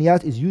إِنَّمَا الْأَعْمَالُ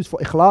بِالنِّيَّاتِ is used for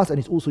ikhlas, and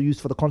it's also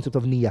used for the concept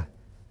of niyyah.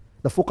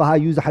 The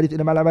fuqaha use the hadith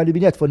إِنَّمَا الْأَعْمَالُ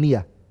بِالنِّيَّاتِ for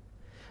niyyah.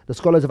 The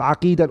scholars of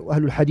aqeedah,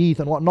 ahlul hadith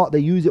and whatnot, they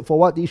use it for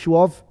what? The issue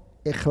of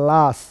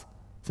ikhlas,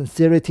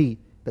 sincerity,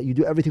 that you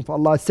do everything for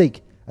Allah's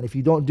sake, and if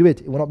you don't do it,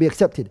 it will not be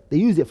accepted. They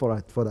use it for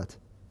that.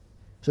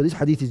 So this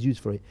hadith is used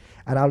for it.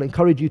 And I'll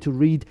encourage you to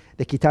read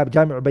the kitab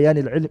Jami'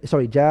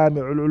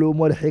 al-Ulum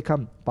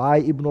wal-Hikam by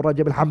Ibn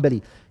Rajab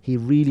al-Hanbali. He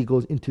really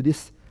goes into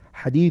this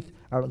hadith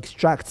and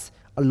extracts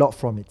a lot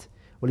from it.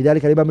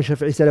 ولذلك الإمام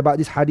الشافعي said about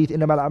this hadith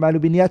إنما الأعمال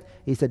بالنيات,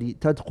 he said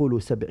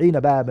تدخل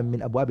 70 بابا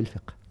من أبواب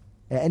الفقه.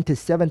 It enters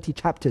 70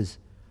 chapters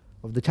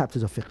of the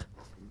chapters of fiqh.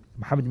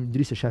 Muhammad ibn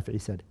Idris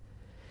al-Shafi'i said.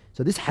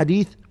 So this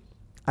hadith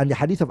and the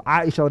hadith of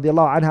Aisha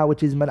radiallahu anha,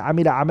 which is من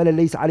عمل عملا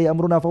ليس عليه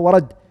أمرنا فهو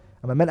رد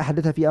أما من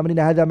أحدث في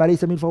أمرنا هذا ما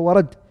ليس منه فهو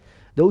رد.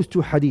 Those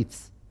two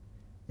hadiths,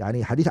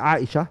 يعني hadith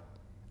Aisha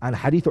and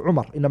hadith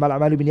Umar, إنما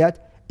الأعمال بالنيات,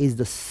 is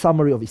the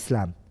summary of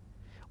Islam.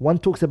 One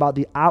talks about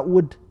the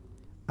outward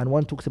and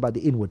one talks about the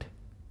inward.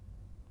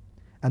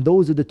 And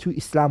those are the two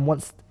Islam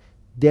wants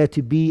there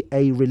to be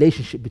a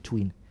relationship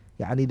between.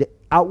 Yani the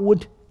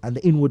outward and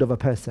the inward of a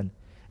person.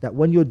 That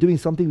when you're doing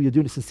something, you're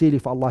doing it sincerely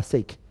for Allah's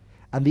sake.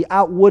 And the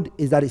outward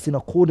is that it's in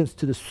accordance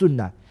to the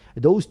sunnah.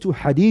 Those two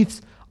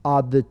hadiths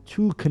are the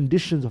two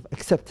conditions of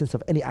acceptance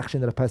of any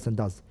action that a person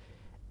does.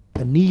 A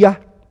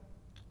niyyah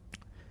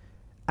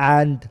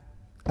and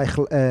a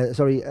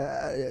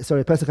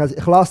person has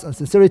ikhlas and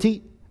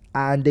sincerity,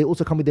 and they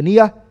also come with the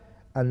niyyah.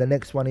 And the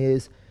next one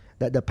is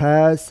that the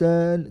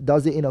person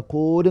does it in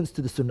accordance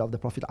to the sunnah of the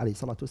Prophet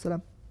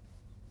ﷺ.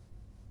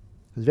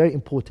 It's very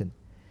important.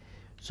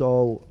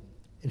 So,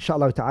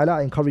 inshallah ta'ala,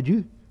 I encourage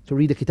you to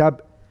read the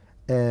kitab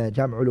Jami'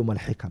 Ulum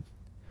al-Hikam.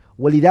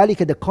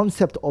 ولذلك, the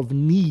concept of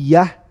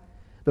niyyah,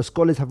 the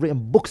scholars have written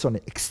books on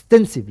it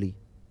extensively.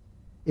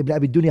 Ibn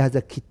Abi Dunya has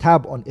a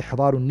kitab on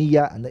Ihdar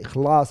al-Niyyah and the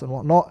Ikhlas and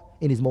whatnot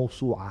in his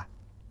Mawsu'ah.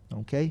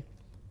 Okay?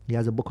 He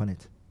has a book on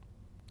it.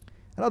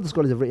 And other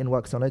scholars have written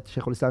works on it.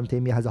 Shaik Al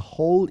Albaani has a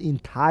whole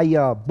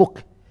entire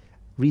book,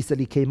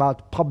 recently came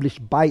out,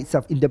 published by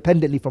itself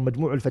independently from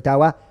Majmu'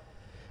 al-Fatawa,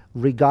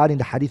 regarding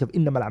the hadith of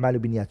إِنَّمَا الْأَعْمَالُ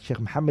بِالنِّيَّاتِ. Shaykh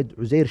Muhammad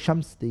Uzair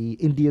Shams, the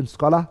Indian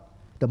scholar,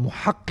 the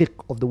muhaqqiq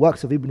of the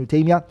works of Ibn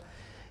Taymiyyah,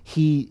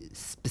 he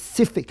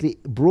specifically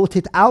brought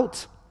it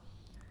out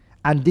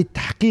and did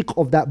tahqiq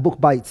of that book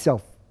by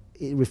itself.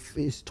 It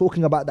is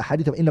talking about the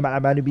hadith of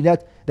إِنَّمَا الْأَعْمَالُ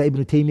بِالنِّيَّاتِ that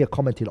Ibn Taymiyyah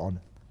commented on.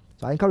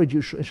 So I encourage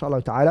you,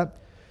 inshallah ta'ala,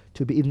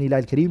 to be Ibn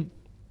al-Kareem,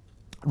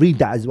 read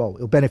that as well.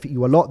 It will benefit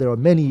you a lot. There are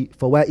many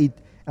fawaid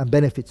and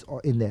benefits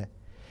in there.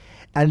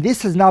 And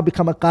this has now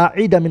become a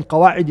qa'ida min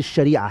qawa'id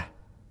al-Sharia.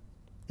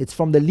 It's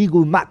from the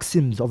legal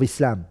maxims of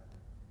Islam.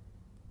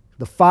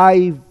 The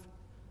 5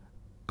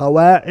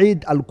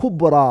 qawa'id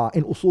al-kubra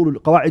in usul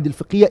al-qawa'id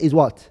al-fiqhiyya is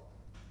what?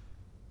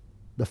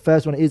 The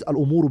first one is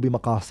al-umuru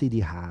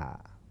bi-maqasidiha.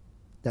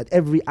 That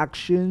every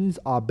actions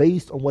are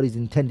based on what is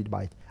intended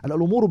by it. And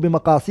al-umuru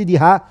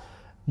bi-maqasidiha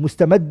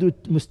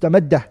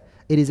mustamaddah.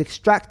 It is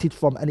extracted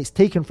from and it's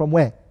taken from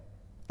where?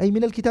 أي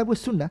من الكتاب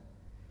والسنة.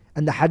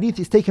 And the hadith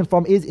is taken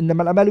from is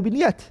إنما الأعمال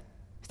بالنيات.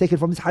 It's taken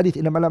from this hadith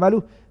إنما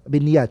الأعمال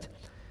بالنيات.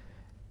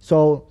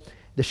 So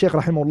the Shaykh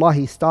rahimahullah,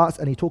 he starts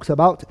and he talks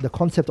about the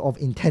concept of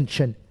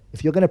intention.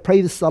 If you're going to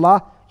pray the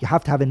salah, you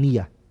have to have a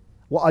niyyah.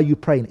 What are you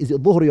praying? Is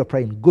it dhuhr you're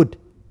praying? Good.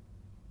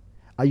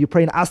 Are you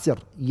praying asr?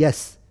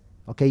 Yes.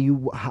 Okay,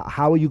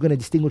 how are you going to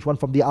distinguish one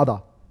from the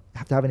other? You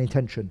have to have an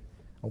intention.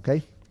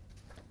 Okay?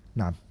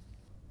 Now,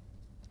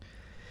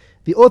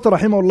 the author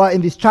rahimahullah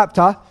in this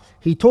chapter,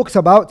 he talks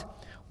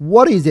about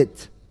what is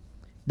it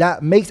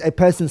that makes a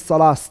person's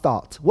salah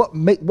start. What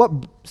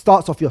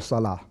starts off your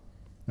salah?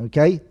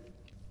 Okay?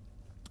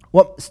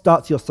 What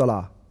starts your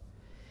salah?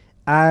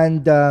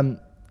 And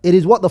it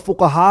is what the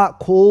fuqaha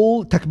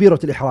call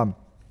takbirat al-ihram.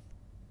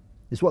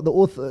 It's what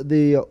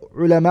the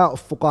ulama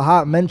of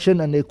fuqaha mention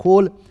and they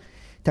call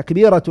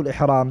takbirat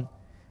al-ihram.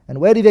 And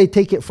where did they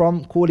take it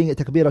from, calling it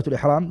takbirat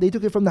al-ihram? They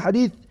took it from the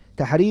hadith,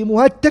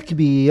 tahrimuha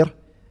takbir.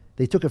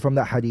 They took it from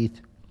that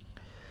hadith.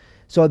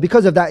 So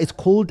because of that, it's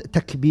called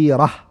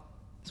takbirah.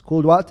 It's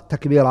called what?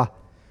 Takbirah.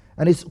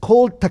 And it's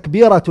called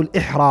takbiratul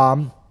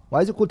ihram.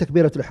 Why is it called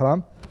takbiratul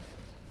ihram?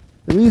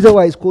 The reason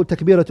why it's called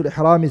takbiratul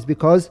ihram is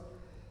because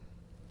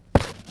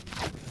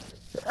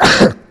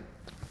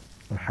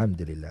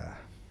Alhamdulillah.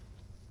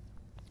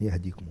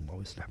 يهديكم الله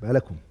ويصلح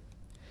بالكم.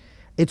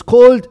 It's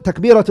called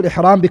takbiratul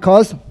ihram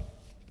because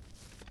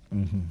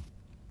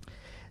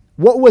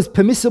what was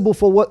permissible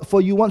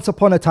for you once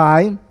upon a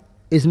time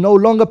is no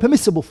longer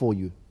permissible for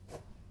you.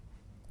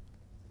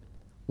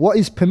 What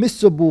is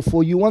permissible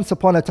for you once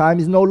upon a time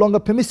is no longer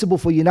permissible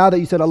for you now that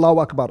you said Allahu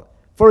Akbar.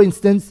 For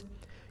instance,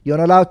 you're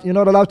not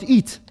allowed to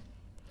eat.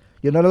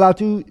 You're not allowed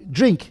to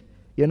drink.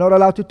 You're not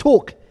allowed to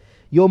talk.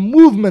 Your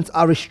movements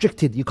are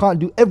restricted. You can't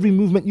do every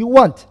movement you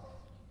want.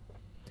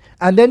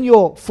 And then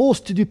you're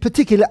forced to do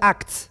particular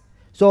acts.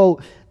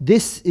 So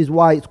this is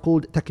why it's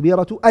called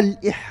takbiratu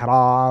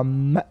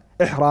al-ihram.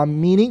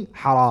 Ihram meaning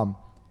haram.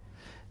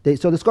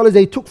 So the scholars,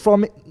 they took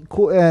from it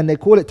and they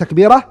call it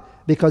takbirah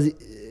because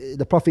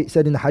the Prophet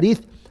said in the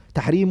hadith,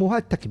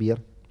 tahrimuha takbir.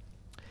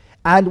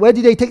 And where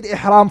did they take the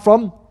ihram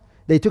from?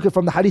 They took it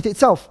from the hadith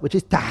itself, which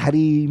is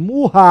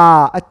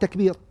tahrimuha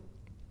at-takbir.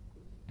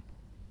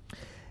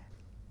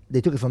 They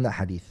took it from that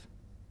hadith.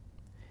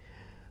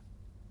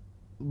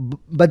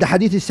 But the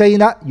hadith is saying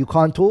that you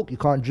can't talk, you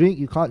can't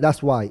drink,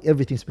 that's why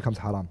everything becomes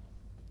haram.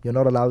 You're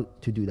not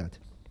allowed to do that.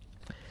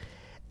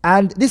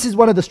 And this is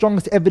one of the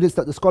strongest evidence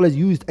that the scholars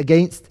used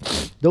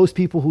against those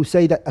people who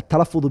say that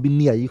at-talaffuz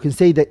bin-niyyah, you can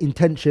say the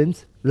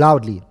intentions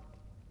loudly.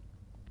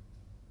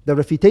 The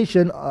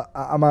refutation,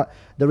 the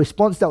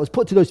response that was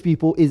put to those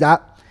people is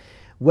that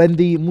when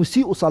the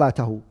musi'u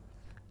salatahu,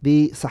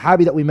 the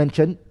sahabi that we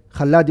mentioned,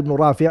 Khalad ibn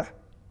Rafi',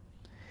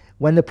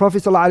 when the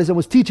Prophet ﷺ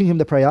was teaching him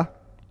the prayer,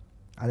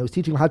 and he was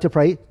teaching him how to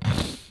pray,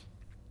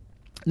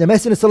 the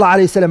Messenger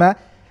ﷺ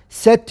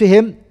said to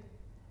him,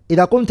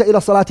 إِذَا قُمْتَ إِلَى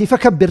الصَّلَاةِ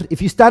فَكَبِّرْ.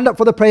 If you stand up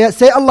for the prayer,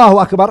 say Allahu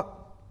Akbar.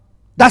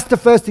 That's the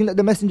first thing that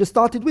the Messenger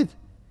started with.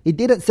 He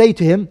didn't say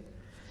to him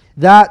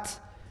that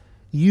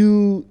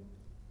you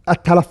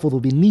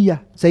at-talaffuz bin-niyyah,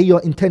 say your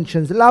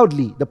intentions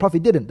loudly. The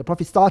Prophet didn't. The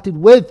Prophet started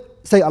with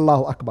say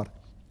Allahu Akbar.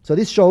 So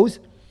this shows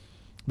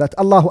that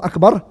Allahu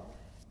Akbar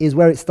is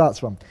where it starts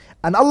from.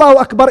 And Allahu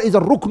Akbar is a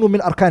ruknu min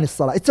arkan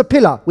as-salah. It's a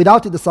pillar.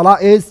 Without it, the salah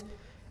is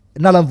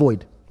null and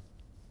void.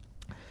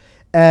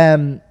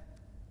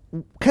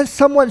 Can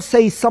someone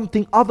say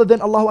something other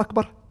than Allahu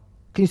Akbar?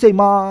 Can you say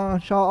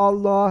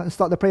MashaAllah and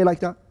start the prayer like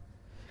that?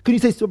 Can you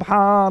say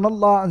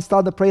Subhanallah and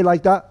start the prayer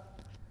like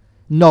that?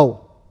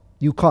 No,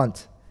 you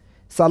can't.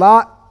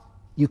 Salah,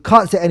 you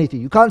can't say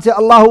anything. You can't say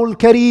Allahul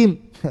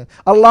Kareem,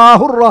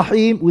 Allahul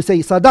Rahim. We say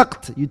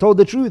Sadaqt, you told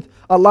the truth.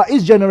 Allah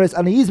is generous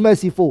and He is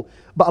merciful.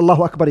 But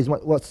Allahu Akbar is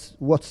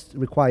what's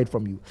required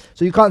from you.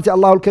 So you can't say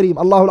Allahul Kareem,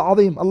 Allahul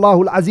Azim,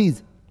 Allahul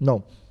Aziz.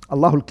 No,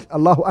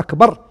 Allahu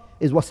Akbar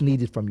is what's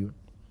needed from you.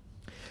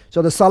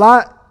 So the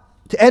salah,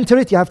 to enter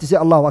it, you have to say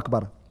Allahu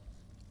Akbar.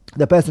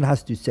 The person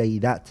has to say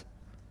that.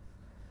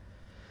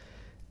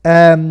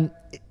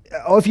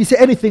 Or if you say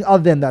anything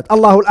other than that,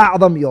 Allahul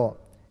A'zam,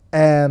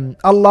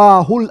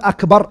 Allahul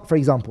Akbar, for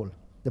example.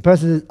 The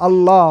person says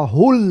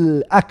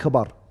Allahul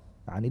Akbar.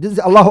 And he doesn't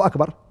say Allahu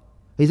Akbar.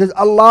 He says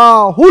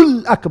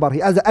Allahul Akbar.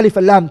 He adds the alif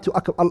and lam to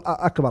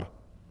Akbar.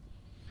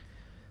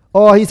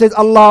 Or he says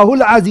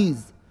Allahul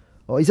Aziz.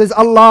 Or he says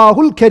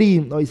Allahul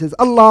Kareem. Or he says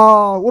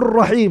Allahul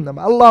Rahim.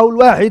 Allahul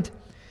Wahid.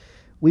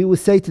 We will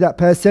say to that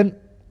person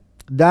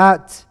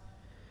that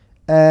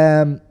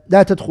لا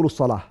تدخل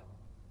الصلاة.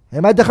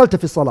 ما دخلت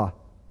في الصلاة.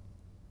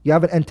 You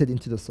haven't entered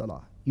into the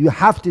salah. You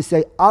have to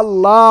say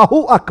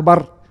Allahu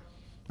Akbar.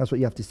 That's what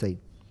you have to say.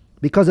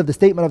 Because of the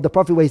statement of the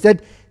Prophet where he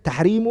said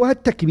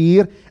تحريمها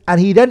التكبير,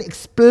 and he then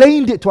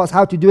explained it to us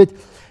how to do it.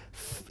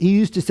 He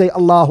used to say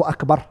Allahu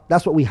Akbar.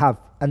 That's what we have.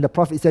 And the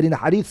Prophet said in the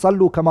hadith,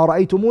 صلوا كما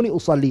رأيتموني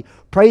أصلي.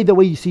 Pray the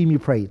way you see me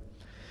pray.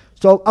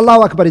 So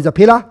Allahu Akbar is a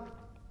pillar.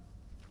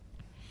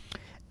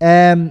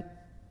 Allahu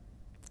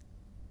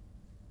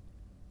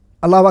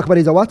Akbar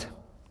is a what?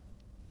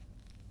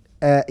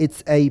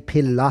 It's a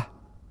pillar.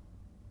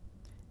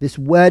 This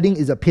wording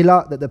is a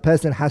pillar that the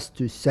person has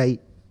to say.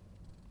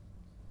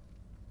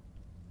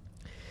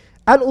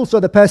 And also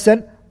the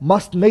person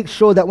must make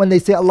sure that when they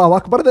say Allahu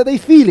Akbar, that they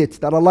feel it,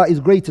 that Allah is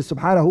greater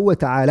subhanahu wa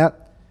ta'ala,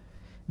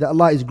 that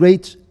Allah is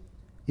great,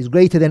 is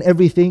greater than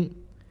everything,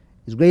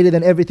 is greater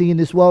than everything in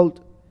this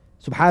world,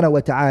 subhanahu wa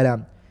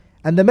ta'ala.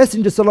 And the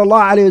Messenger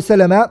sallallahu alayhi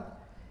wa sallam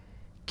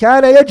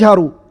كان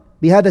يجهر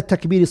بهذا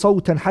التكبير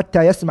صوتا حتى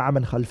يسمع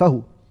من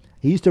خلفه.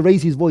 He used to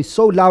raise his voice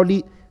so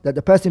loudly that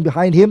the person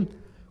behind him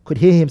could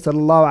hear him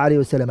sallallahu alayhi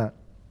wa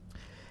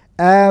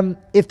sallam.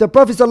 If the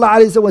Prophet sallallahu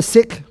alayhi wa sallam was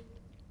sick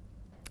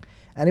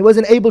and he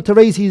wasn't able to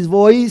raise his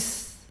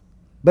voice,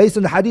 based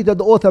on the hadith that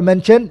the author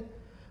mentioned,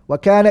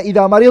 وَكَانَ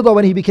إِذَا مَرِضَ,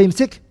 when he became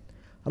sick,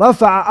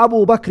 رَفَعَ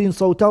أَبُو بَكْرٍ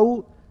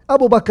صَوْتَهُ.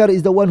 Abu Bakr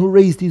is the one who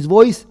raised his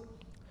voice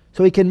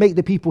so he can make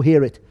the people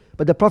hear it.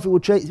 But the Prophet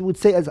would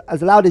say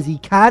as loud as he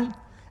can,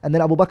 and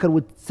then Abu Bakr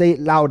would say it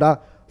louder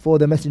for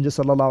the Messenger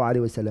sallallahu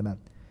alaihi wasallam.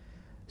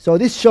 So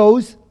this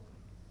shows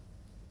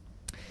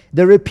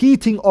the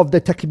repeating of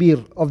the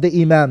takbir of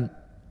the imam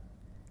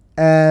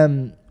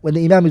when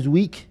the imam is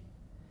weak,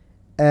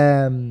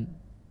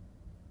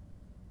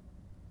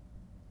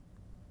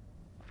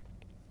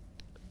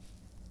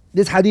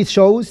 this hadith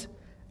shows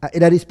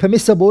that it's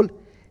permissible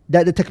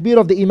that the takbir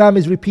of the imam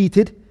is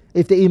repeated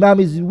if the imam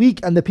is weak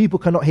and the people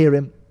cannot hear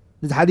him.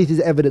 This hadith is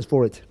evidence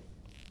for it.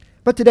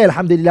 But today,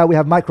 alhamdulillah, we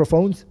have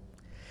microphones,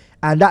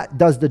 and that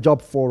does the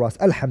job for us,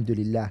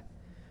 alhamdulillah.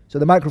 So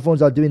the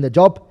microphones are doing the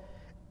job.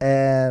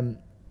 But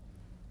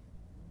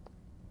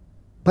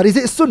is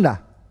it a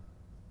sunnah?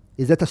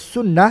 Is it a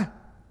sunnah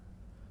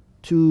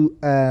to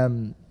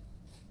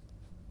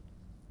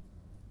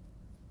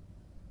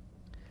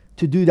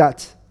do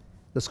that?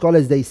 The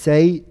scholars, they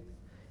say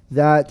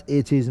that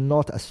it is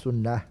not a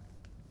sunnah,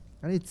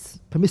 and it's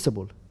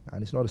permissible.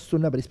 And it's not a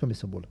sunnah, but it's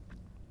permissible.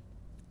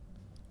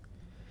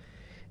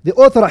 The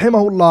author,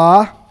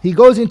 rahimahullah, he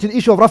goes into the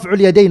issue of raf'ul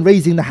yadayn,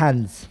 raising the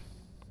hands.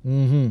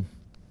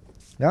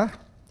 Yeah?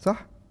 صح?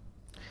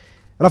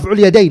 Raf'ul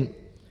yadayn.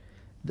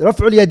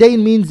 Raf'ul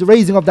yadayn means the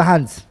raising of the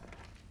hands.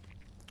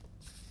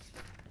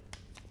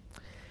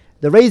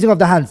 The raising of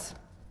the hands.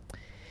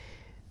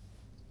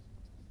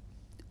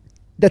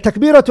 The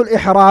takbiratul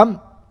ihram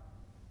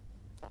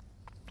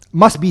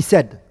must be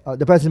said.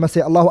 The person must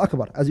say Allahu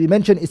Akbar. As we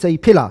mentioned, it's a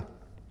pillar.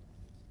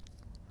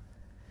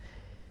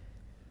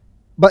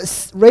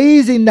 But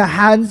raising the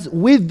hands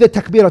with the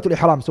takbiratul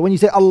ihram. So when you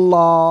say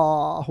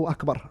Allahu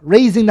Akbar,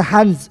 raising the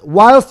hands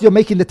whilst you're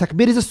making the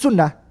takbir is a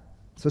sunnah.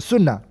 It's a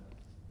sunnah.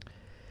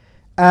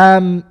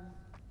 And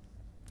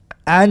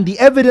the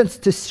evidence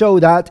to show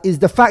that is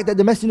the fact that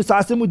the Messenger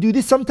sallallahu alaihi wasallam would do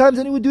this sometimes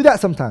and he would do that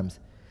sometimes.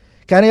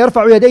 كان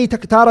يرفع يديه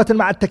تارة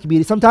مع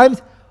التكبير.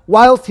 Sometimes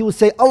whilst he would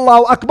say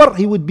Allahu Akbar,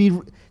 he would be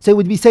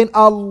saying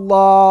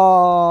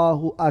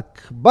Allahu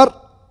Akbar.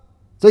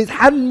 So his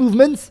hand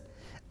movements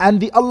and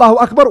the Allahu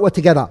Akbar were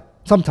together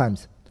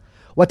sometimes.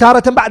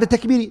 وتارة بعد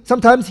التكبير.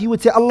 Sometimes he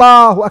would say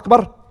Allahu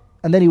Akbar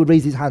and then he would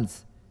raise his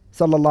hands.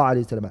 Sallallahu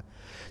alayhi wasallam.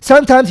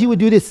 Sometimes he would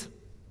do this.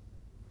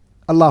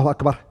 Allahu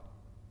Akbar.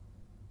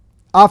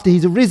 After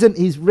he's risen,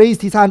 he's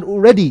raised his hand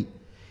already.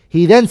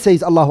 He then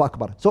says Allahu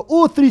Akbar. So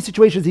all three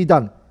situations he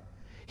done.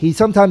 He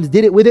sometimes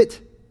did it with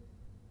it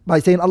by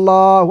saying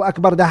Allahu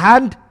Akbar, the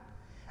hand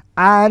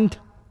and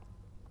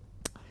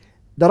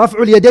the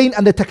raf'ul yadayn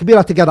and the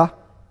takbirah together.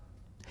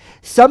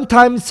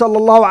 Sometimes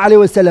sallallahu alayhi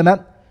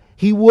wasallam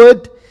he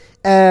would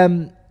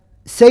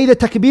say the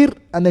takbir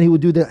and then he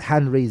would do the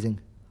hand raising.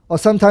 Or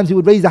sometimes he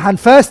would raise the hand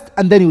first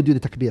and then he would do the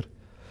takbir.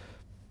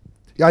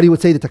 He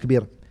would say the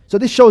takbir. So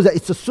this shows that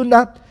it's a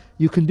sunnah.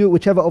 You can do it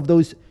whichever of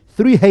those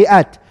three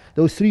hayat,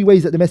 those three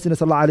ways that the Messenger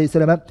sallallahu alayhi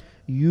wasallam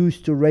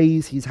used to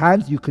raise his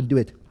hands, you can do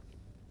it.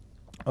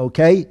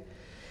 Okay?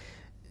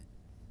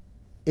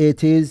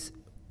 It is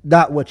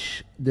that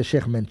which the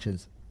Shaykh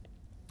mentions.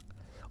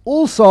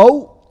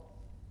 Also,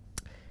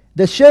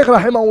 the Shaykh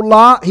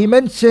rahimahullah, he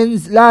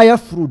mentions لا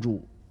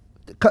يفرج.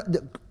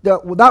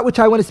 That which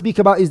I want to speak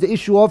about is the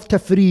issue of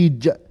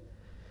tafrij.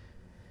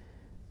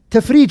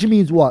 Tafrij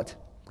means what?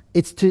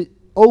 It's to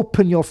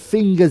open your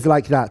fingers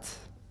like that.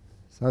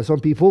 So some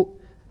people,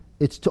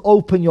 it's to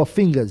open your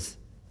fingers.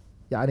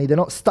 Yani they're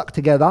not stuck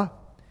together.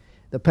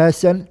 The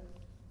person,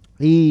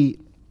 his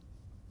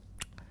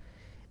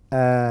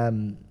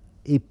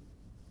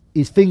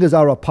fingers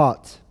are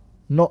apart,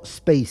 not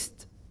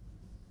spaced,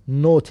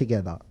 nor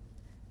together.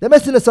 The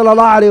Messenger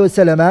sallallahu alayhi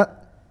wasallam,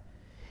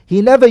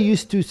 he never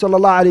used to,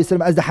 sallallahu alayhi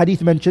wasallam, as the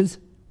hadith mentions,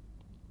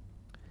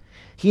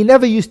 he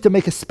never used to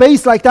make a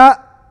space like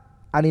that,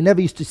 and he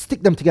never used to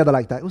stick them together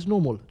like that. It was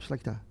normal, just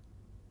like that.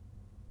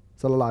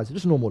 Sallallahu alayhi wasallam,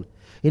 just normal.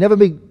 He never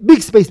made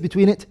big space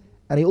between it,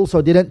 and he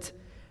also didn't,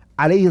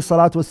 alayhi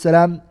salatu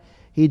wasalam,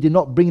 he did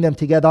not bring them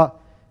together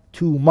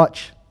too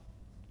much.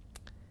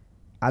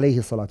 Alayhi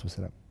salatu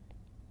wasalam.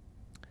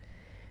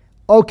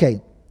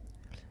 Okay.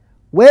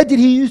 Where did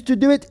he used to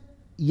do it?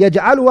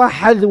 يَجْعَلُهَا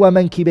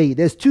حَذْوَ مَنْكِبَيْهِ.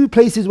 There's two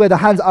places where the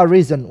hands are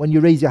risen when you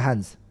raise your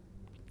hands.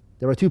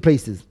 There are two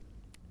places.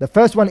 The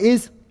first one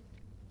is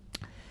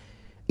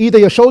either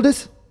your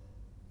shoulders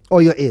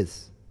or your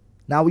ears.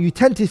 Now you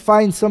tend to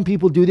find some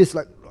people do this,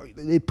 like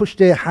they push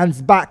their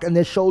hands back and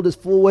their shoulders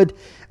forward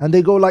and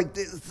they go like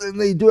this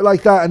and they do it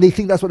like that and they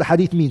think that's what the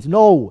hadith means.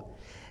 No.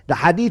 The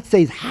hadith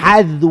says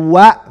حَذْوَ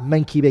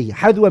مَنْكِبَيْهِ.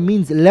 Hadwa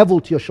means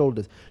level to your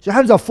shoulders. So your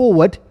hands are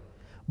forward,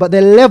 but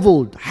they're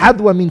leveled.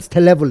 Hadwa means to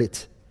level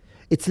it.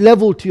 It's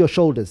level to your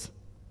shoulders.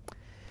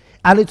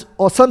 And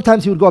or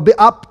sometimes he would go a bit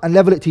up and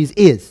level it to his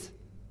ears.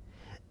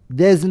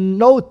 There's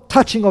no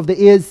touching of the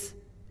ears.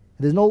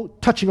 There's no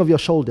touching of your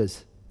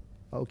shoulders.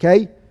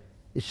 Okay?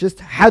 It's just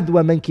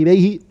hadwa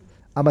mankibaihi.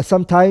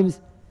 Sometimes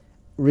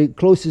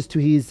closest to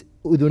his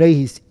udunay,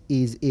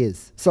 his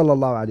ears.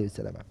 Sallallahu alayhi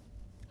wasallam.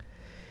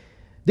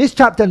 This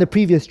chapter and the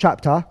previous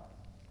chapter,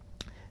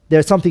 there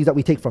are some things that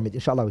we take from it,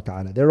 inshallah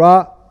ta'ala. There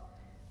are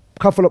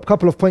couple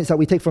of points that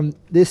we take from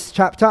this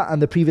chapter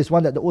and the previous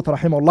one that the author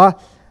rahimahullah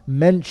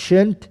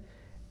mentioned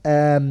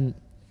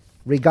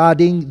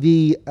regarding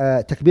the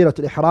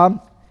takbiratul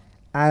ihram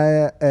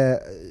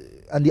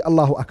and the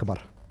Allahu Akbar.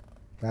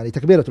 Yani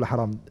takbiratul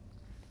ihram.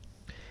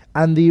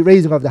 and the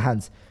raising of the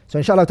hands. So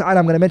inshallah ta'ala,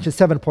 I'm going to mention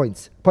 7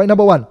 points. Point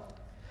number 1.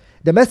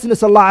 The Messenger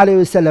sallallahu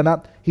alayhi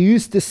wasallam, he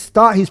used to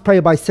start his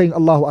prayer by saying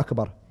Allahu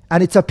Akbar.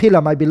 And it's a pillar,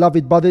 my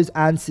beloved brothers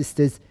and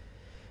sisters.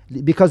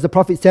 Because the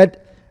Prophet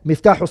said,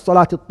 Miftahu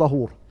salat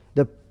al-tahur.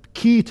 The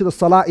key to the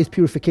salah is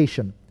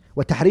purification.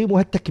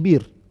 وَتَحْرِيمُهَا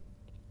التَّكْبِير.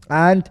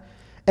 And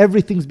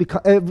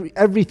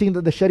everything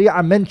that the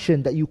Sharia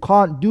mentioned that you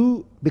can't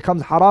do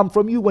becomes haram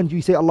from you when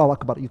you say Allahu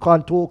Akbar. You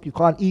can't talk, you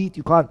can't eat,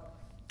 you can't.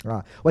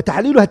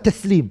 وَتَحْلِيلُهَا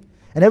التَّسْلِيم.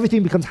 And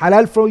everything becomes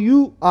halal for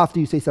you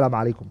after you say Salaam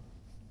alaikum.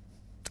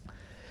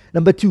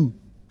 Number 2,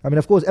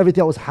 of course,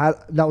 everything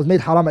that was made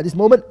haram at this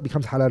moment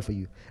becomes halal for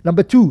you.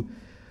 Number 2,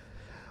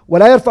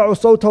 وَلَا يَرْفَعُ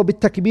صَوْتَهُ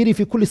بِالتَّكْبِيرِ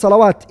فِي كُلِّ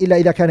صَلَوَاتٍ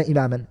إِلَّا إِذَا كَانَ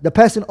إِمَامًا. The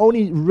person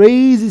only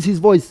raises his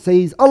voice,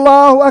 says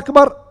Allahu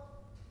Akbar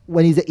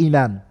when he's an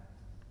imam.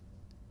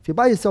 If you're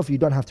by yourself, you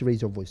don't have to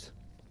raise your voice.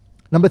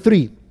 Number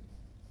 3,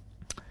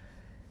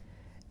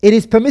 it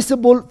is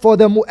permissible for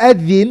the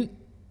mu'adhin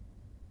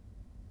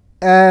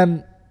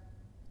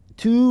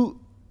to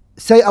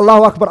say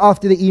Allahu Akbar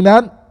after the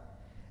imam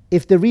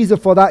if the reason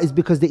for that is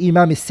because the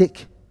imam is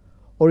sick,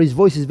 or his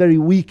voice is very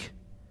weak,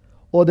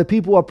 or the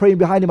people who are praying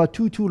behind him are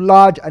too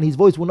large and his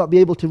voice will not be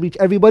able to reach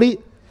everybody.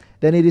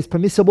 Then it is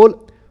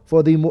permissible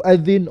for the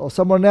mu'adhin or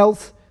someone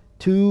else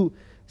to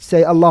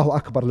say Allahu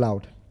Akbar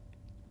loud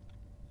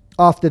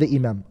after the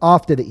imam.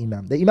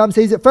 The imam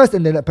says it first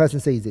and then that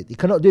person says it. You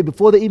cannot do it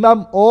before the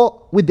imam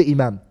or with the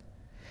imam.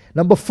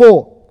 Number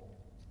 4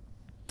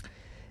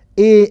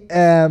 is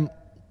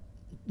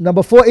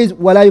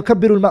وَلَا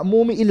يُكَبِّرُ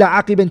الْمَأْمُومِ إِلَّا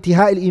عَقِبَ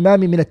انْتِهَاءِ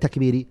الْإِمَامِ مِنَ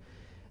التَّكْبِيرِ.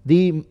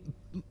 The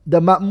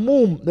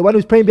ma'moom, the one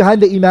who's praying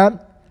behind the imam,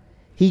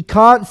 he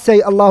can't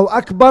say Allahu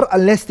Akbar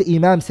unless the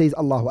imam says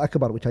Allahu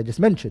Akbar, which I just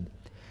mentioned.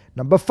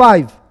 Number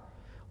 5,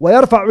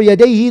 وَيَرْفَعُ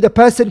يَدَيْهِ. The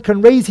person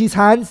can raise his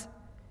hands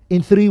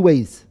in 3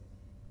 ways.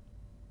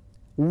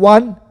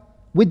 1,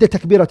 with the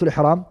takbiratul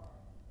ihram.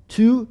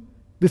 2,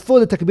 before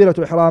the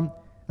takbiratul ihram.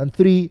 And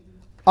 3,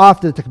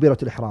 after the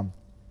takbiratul ihram.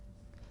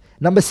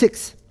 Number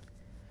 6,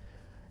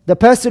 the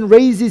person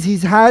raises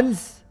his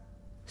hands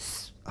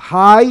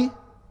high,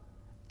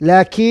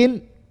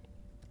 lakin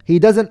he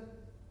doesn't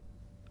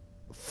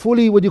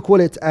fully, he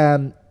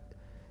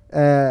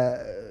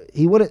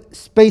wouldn't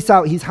space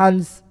out his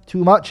hands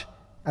too much,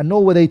 and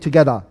nor were they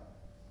together.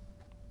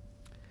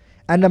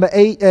 And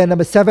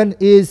number 7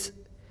 is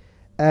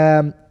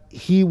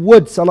he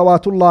would,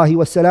 salawatullahi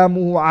wa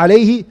salamuhu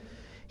alayhi,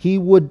 he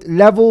would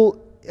level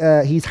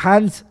his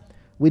hands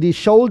with his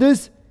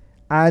shoulders,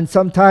 and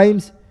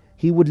sometimes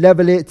he would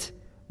level it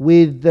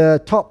with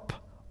the top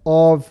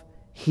of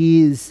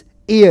his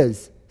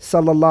ears,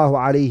 sallallahu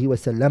alayhi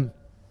wasallam.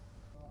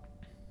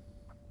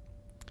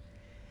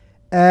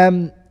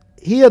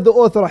 Here the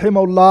author,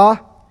 rahimahullah,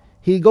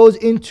 he goes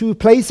into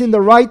placing the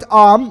right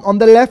arm on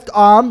the left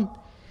arm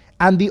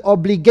and the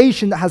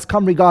obligation that has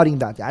come regarding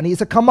that. And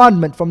it's a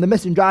commandment from the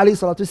Messenger alayhi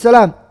salatu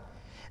wasalam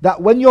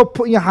that when you're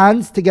putting your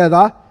hands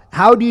together,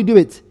 how do you do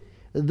it?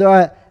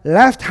 The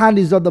left hand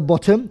is on the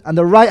bottom and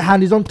the right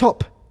hand is on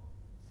top.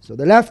 So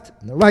the left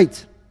and the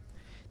right.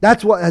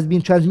 That's what has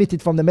been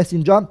transmitted from the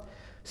Messenger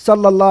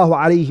sallallahu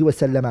alayhi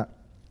wasallam.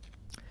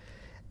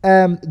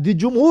 The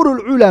Jumhur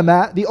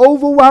al-Ulama, the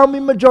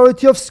overwhelming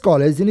majority of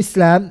scholars in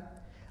Islam,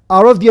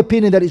 are of the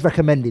opinion that it's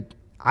recommended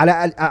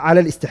ala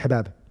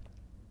al-istihbab.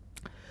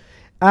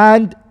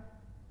 And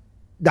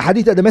the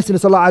hadith that the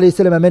Messenger sallallahu alayhi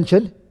wasallam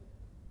mentioned,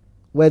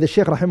 where the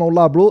Shaykh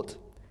rahimahullah brought,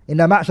 إن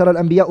معشر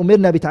الأنبياء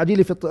أمرنا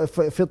بتعجيل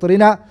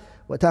فطرنا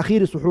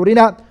وتأخير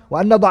سحورنا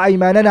وأن نضع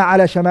أيماننا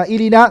على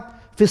شمائلنا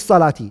في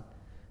الصلاة.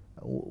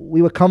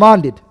 We were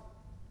commanded.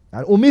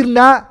 And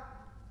umirna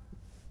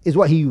is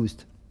what he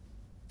used.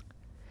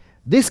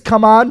 This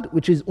command,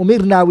 which is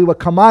umirna, we were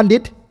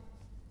commanded,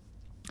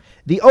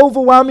 the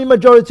overwhelming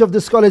majority of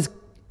the scholars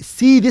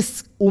see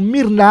this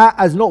umirna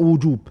as not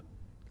wujub.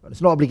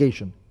 It's not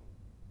obligation.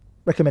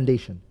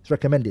 Recommendation. It's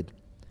recommended.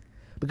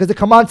 Because the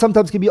command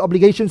sometimes can be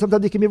obligation,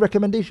 sometimes it can be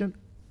recommendation.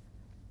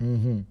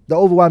 The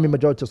overwhelming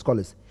majority of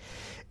scholars.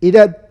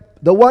 Either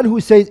the one who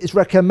says it's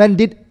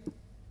recommended,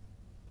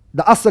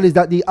 the asal is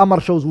that the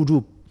amar shows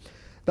wujub.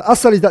 The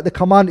asal is that the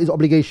command is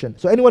obligation.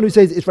 So anyone who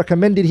says it's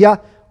recommended here,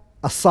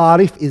 a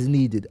sarif is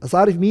needed. A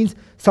sarif means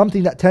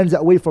something that turns it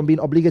away from being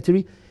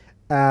obligatory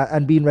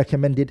and being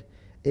recommended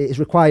is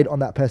required on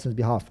that person's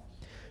behalf.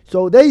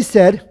 So they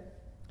said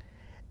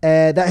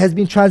that has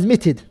been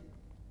transmitted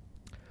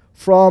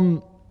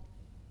from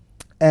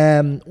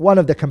one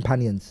of the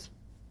companions,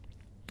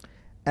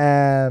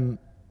 وهو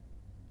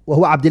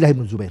عبد الله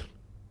بن الزبير,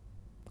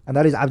 and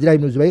that is Abdullah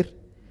ibn Zubayr.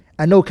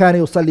 أنه كان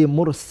يصلي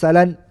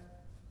مرسلا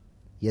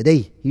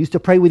يديه. He used to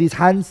pray with his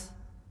hands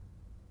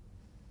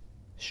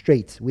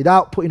straight,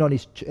 without putting on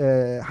his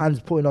hands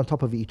putting on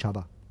top of each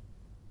other.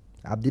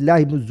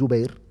 Abdullah ibn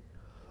Zubayr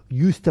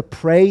used to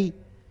pray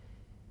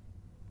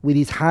with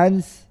his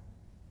hands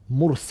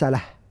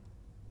mursalah.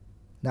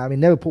 Now,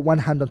 never put one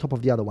hand on top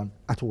of the other one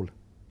at all.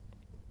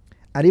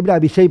 And Ibn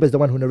Abi Shaybah is the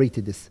one who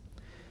narrated this.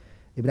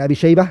 Ibn Abi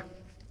Shaybah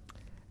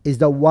is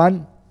the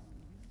one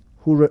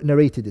who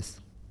narrated this.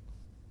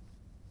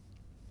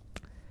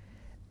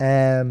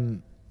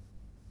 Um,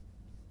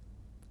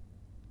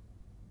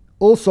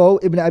 Also,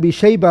 Ibn Abi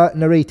Shayba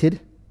narrated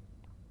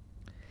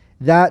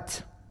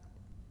that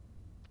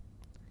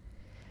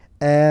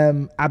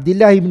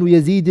Abdullah ibn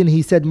Yazid,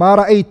 he said, ما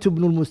رأيت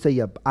ابن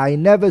المسيب, I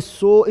never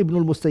saw Ibn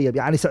al-Musayyab,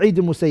 يعني Sa'id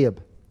al-Musayyab.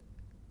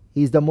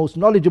 He is the most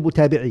knowledgeable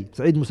tabi'i,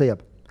 Sa'id al-Musayyab.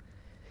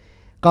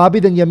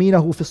 قابضا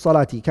يمينه في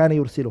الصلاة كان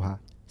يرسلها.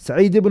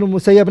 Sa'id ibn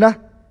al-Musayyab,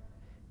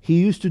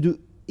 he used to do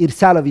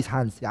irsal of his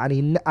hands.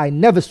 يعني I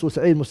never saw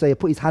Sa'id al-Musayyab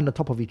put his hand on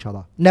top of each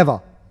other. Never.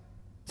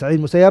 Sa'id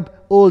al-Musayyab,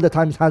 all the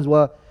time his hands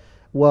were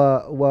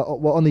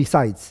on the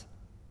sides.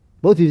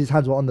 Both of his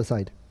hands were on the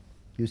side.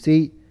 You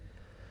see?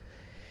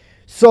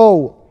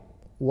 So,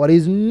 what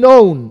is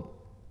known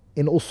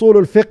in usul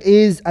al-fiqh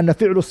is أن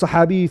فعل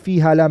الصحابي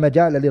فيها لا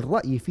مجال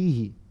للرأي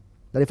فيه.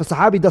 That if a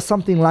Sahabi does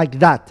something like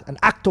that, an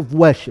act of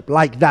worship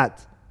like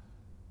that,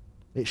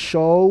 it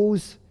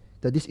shows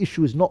that this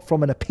issue is not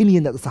from an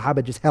opinion that the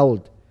Sahaba just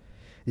held.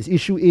 This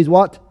issue is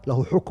what?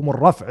 له حكم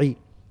الرفع.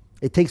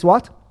 It takes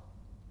what?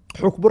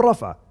 حكم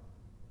الرفع.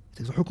 It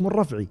takes حكم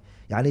الرفع.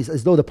 يعني it's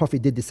as though the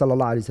Prophet did this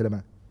sallallahu alayhi wa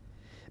sallam.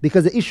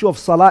 Because the issue of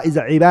salah is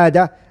a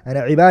ibadah, and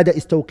a ibadah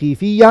is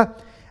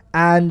tawqifiyya,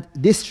 and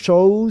this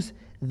shows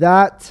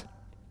that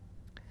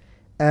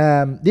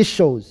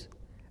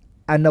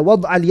أن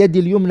وضع اليد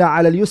اليمنى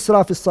على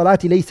اليسرى في الصلاة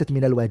ليست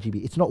من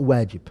الواجب. It's not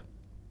wajib.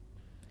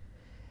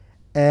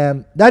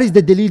 That is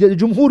the dalil that the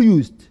Jumhur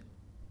used.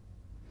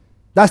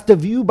 That's the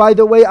view, by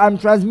the way, I'm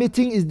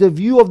transmitting is the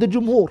view of the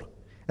Jumhur.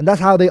 And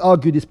that's how they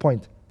argue this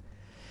point.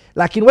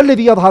 لكن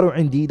والذي يظهر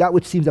عندي, that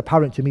which seems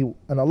apparent to me,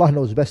 and Allah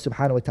knows best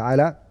subhanahu wa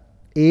ta'ala,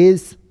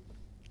 is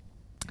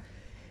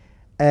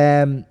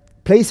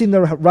placing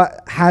the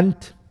right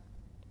hand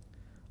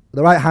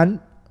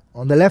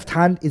on the left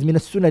hand is min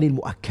as-sunnah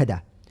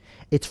al-mu'akkada.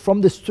 It's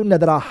from the sunnah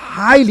that are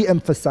highly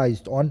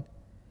emphasized on.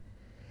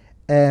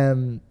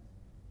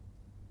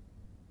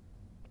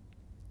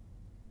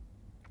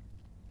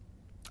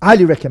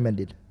 Highly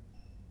recommended.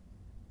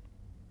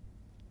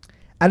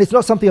 And it's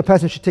not something a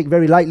person should take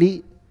very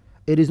lightly.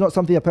 It is not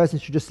something a person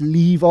should just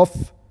leave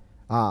off.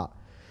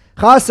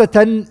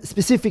 Khasatan,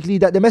 specifically,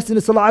 that the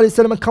Messenger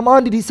ﷺ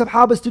commanded his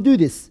Sahabas to do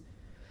this.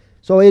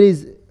 So it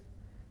is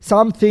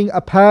something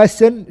a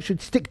person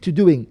should stick to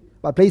doing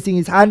by placing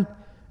his right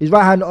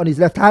hand on his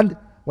left hand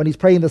when he's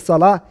praying the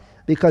salah,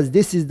 because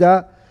this is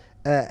the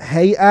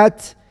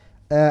hayat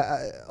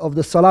of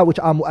the salah which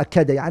are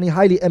mu'akkada, yani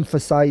highly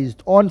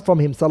emphasized on from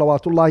him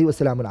salawatullahi wa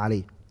salamun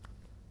alayhi.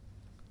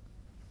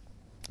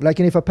 Like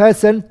if a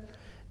person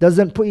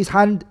doesn't put his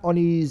hand on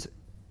his,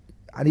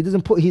 and he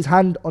doesn't put his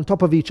hand on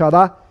top of each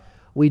other,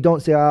 we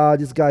don't say,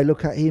 this guy,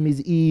 look at him,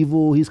 he's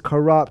evil, he's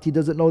corrupt, he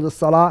doesn't know the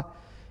salah.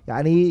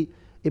 Yani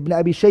Ibn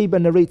Abi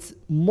Shayba narrates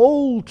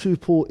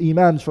multiple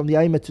imams from the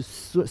Aimah to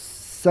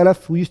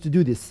Salaf who used to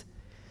do this.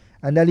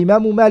 And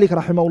Imam Malik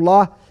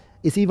rahimahullah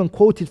is even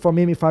quoted from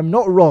him, if I'm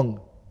not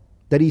wrong,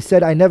 that he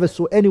said, I never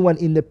saw anyone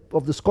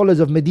of the scholars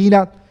of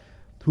Medina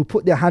who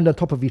put their hand on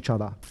top of each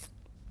other.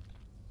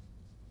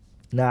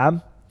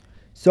 Naam.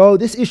 So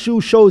this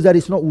issue shows that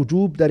it's not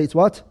wujub, that it's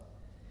what?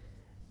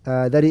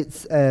 That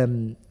it's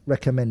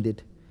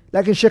recommended.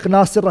 Like in Shaykh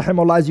Nasir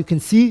rahimahullah, as you can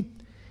see,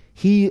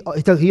 he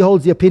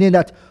holds the opinion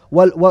that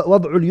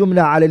وَضْعُ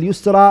الْيُمْنَى عَلَى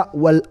الْيُسْرَى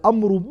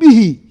وَالْأَمْرُ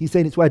بِهِ. He's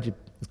saying it's wajib,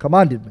 it's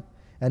commanded.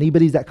 And he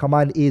believes that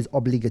command is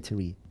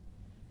obligatory.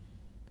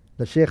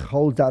 The Shaykh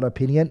holds that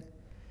opinion,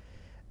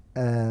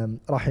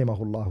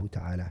 rahimahullah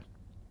ta'ala.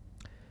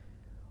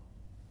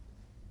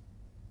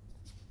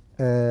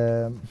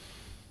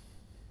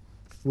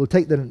 We'll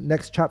take the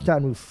next chapter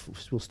and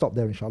we'll stop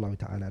there inshallah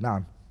ta'ala.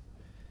 Naam.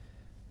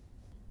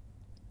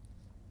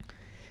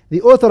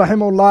 The author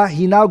rahimahullah,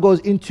 he now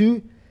goes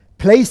into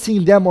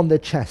placing them on the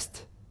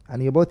chest.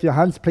 And you both your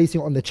hands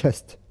placing on the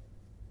chest.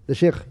 The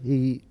Shaykh,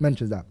 he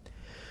mentions that.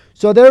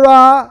 So there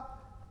are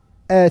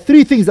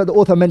three things that the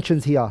author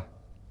mentions here.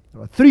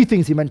 There are three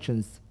things he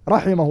mentions.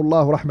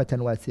 Rahimahullah rahmatan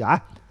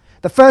wasi'ah.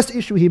 The first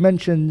issue he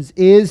mentions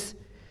is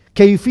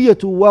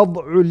كيفية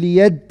وضع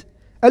اليد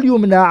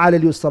اليمنى على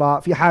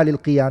اليسرى في حال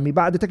القيام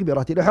بعد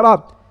تكبيرة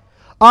الإحرام.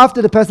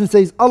 After the person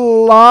says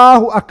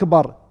Allahu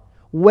Akbar,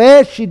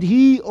 where should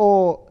he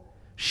or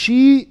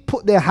she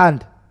put their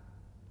hand?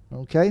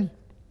 Okay?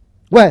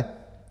 Where?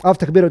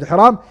 After takbiratul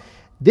ihram.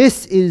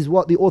 This is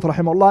what the author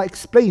rahimahullah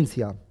explains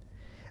here.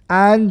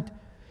 And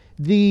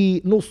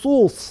the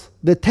nusus,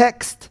 the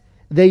text,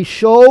 they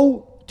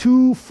show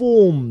two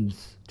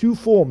ways.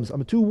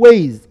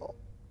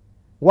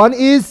 One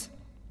is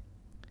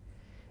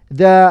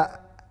the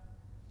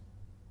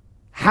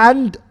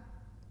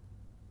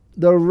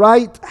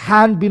right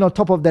hand being on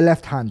top of the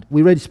left hand.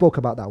 We already spoke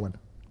about that one.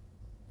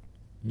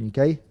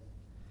 Okay?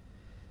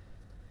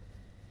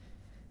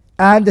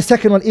 And the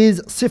second one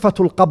is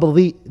sifatul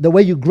qabdi, the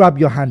way you grab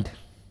your hand.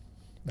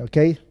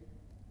 Okay?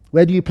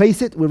 Where do you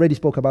place it? We already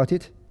spoke about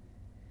it.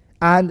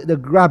 And the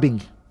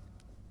grabbing.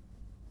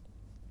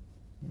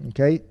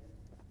 Okay?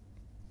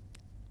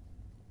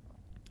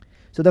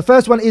 So the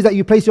first one is that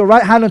you place your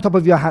right hand on top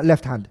of your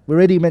left hand. We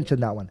already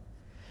mentioned that one.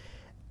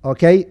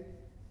 Okay?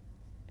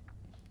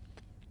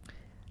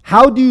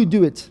 How do you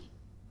do it?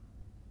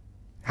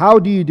 How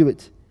do you do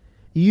it?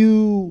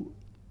 You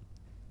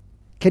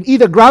can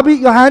either grab it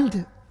your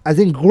hand, as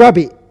in grab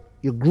it.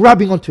 You're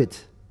grabbing onto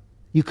it.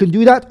 You can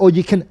do that, or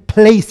you can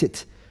place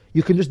it.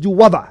 You can just do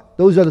wada'.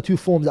 Those are the two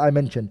forms that I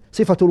mentioned.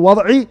 Sifatul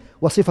wada'i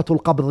wa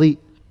sifatul qabdi.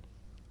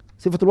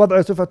 Sifatul wada'i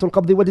wa sifatul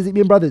qabdi. What does it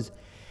mean, brothers?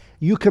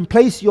 You can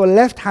place your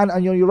left hand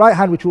and your right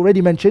hand, which we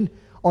already mentioned,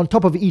 on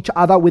top of each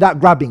other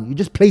without grabbing. You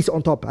just place it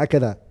on top,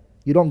 hakada.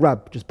 You don't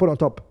grab, just put it on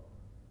top.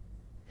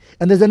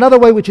 And there's another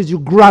way, which is you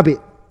grab it,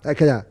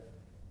 hakada.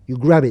 You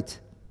grab it.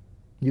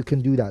 You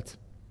can do that.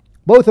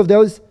 Both of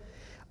those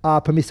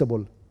are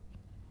permissible.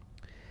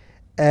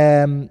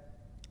 And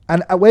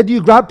where do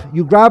you grab?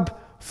 You grab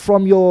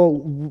from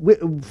your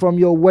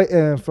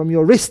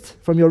wrist.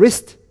 From your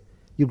wrist,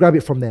 you grab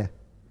it from there.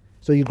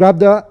 So you grab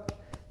the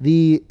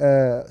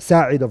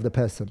sa'id of the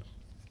person.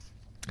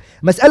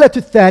 Mas'ala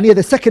الثانية,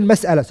 the second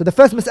mas'ala. So the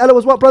first mas'ala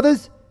was what,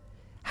 brothers?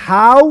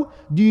 How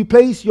do you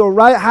place your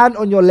right hand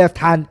on your left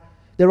hand?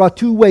 There are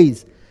two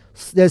ways.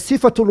 There's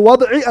sifatul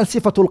wad'i and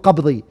sifatul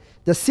qabdi.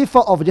 The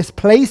sifa of just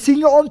placing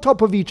it on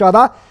top of each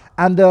other,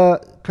 and the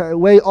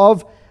way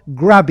of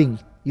grabbing.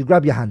 You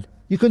grab your hand.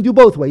 You can do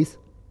both ways.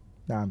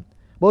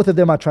 Both of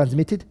them are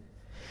transmitted.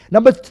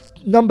 Point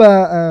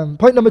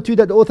number 2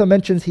 that the author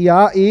mentions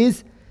here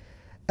is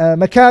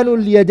مكان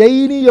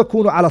اليدين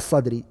يكون على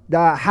الصدر.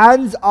 The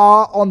hands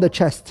are on the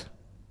chest.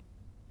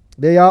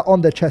 They are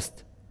on the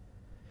chest.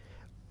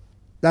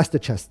 That's the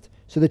chest.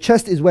 So the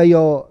chest is where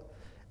your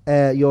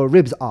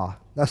ribs are.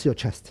 That's your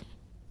chest.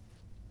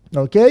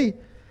 Okay?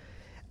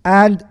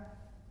 And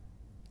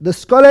the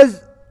scholars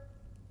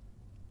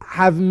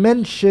have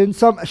mentioned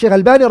Shaik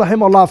Al Albaani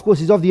rahimahullah, of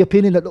course, is of the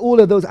opinion that all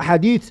of those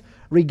hadiths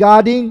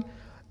regarding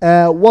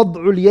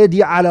وضع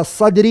اليد على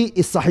الصدر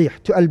is sahih.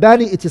 To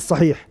Albani it is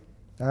sahih.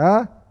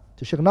 To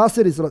Shaykh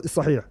Nasir is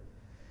sahih.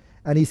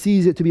 And he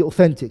sees it to be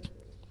authentic.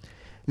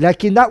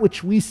 Lakin that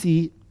which we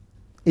see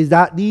is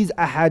that these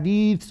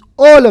ahadiths,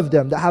 all of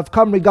them that have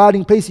come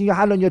regarding placing your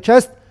hand on your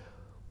chest,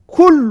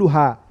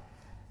 kulluha,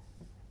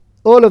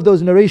 all of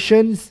those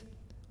narrations,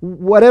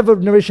 whatever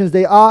narrations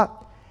they are,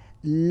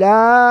 they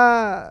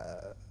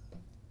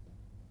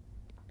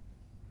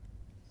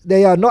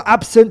are not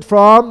absent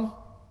from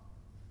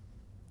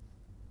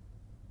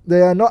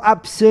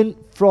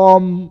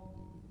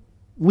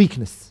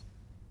weakness.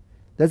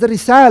 There's a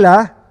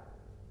risala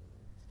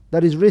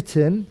that is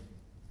written.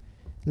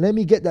 Let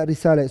me get that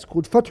risala. It's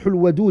called Fathul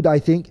Wadud, I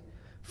think.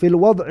 في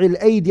الوضع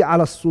الأيدي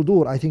على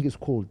الصدور, I think it's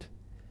called.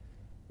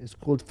 It's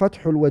called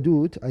Fathul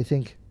Wadud, I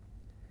think.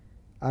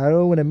 I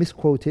don't want to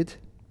misquote it.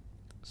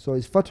 So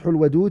it's Fathul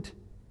Wadud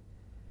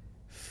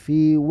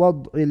في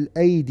وضع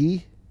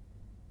الأيدي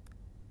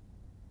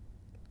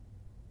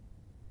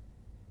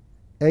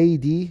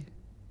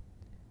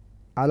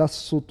على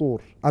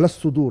الصدور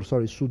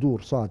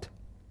صدور صاد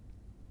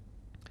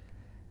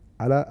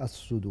على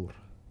الصدور.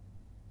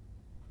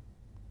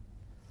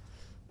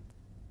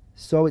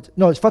 So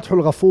it's فتح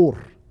الغفور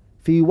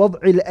في وضع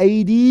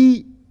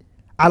الأيدي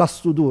على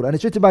الصدور, and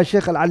it's written by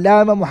Shaik Al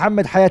Albaani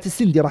Muhammad Hayat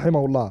Al-Sindi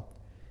rahimahullah.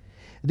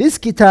 This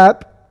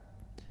kitab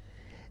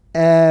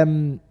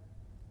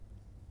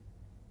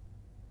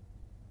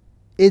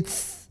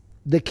it's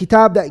the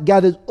kitab that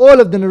gathers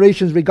all of the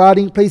narrations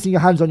regarding placing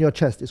your hands on your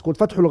chest. It's called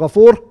Fathul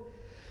Ghafur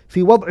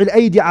fi وضع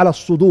الأيدي على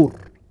الصدور.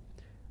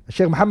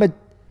 Shaykh Muhammad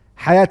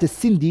Hayat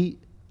al-Sindi,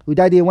 who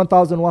died in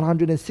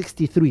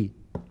 1163.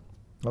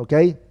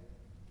 Okay?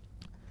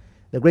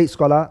 The great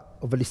scholar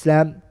of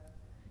Islam,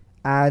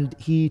 and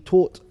he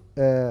taught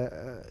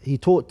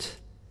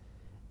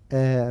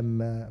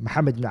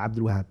Muhammad ibn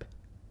Abdul Wahhab.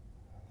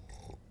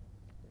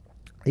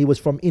 He was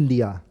from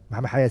India,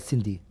 Muhammad Hayat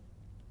al-Sindi.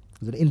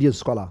 He was an Indian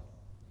scholar,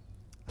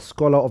 a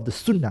scholar of the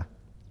Sunnah.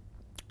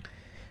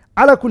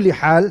 Ala kulli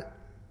hal,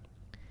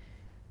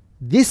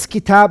 this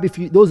kitab, it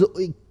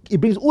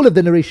brings all of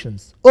the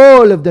narrations.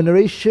 All of the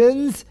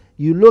narrations,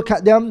 you look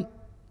at them,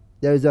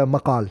 there is a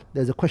maqal,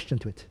 there's a question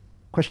to it,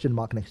 question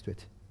mark next to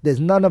it. There's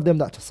none of them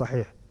that's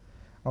sahih.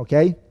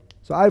 Okay?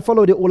 So I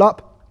followed it all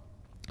up.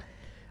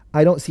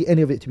 I don't see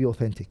any of it to be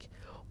authentic.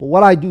 But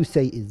what I do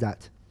say is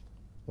that,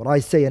 what I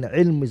say, and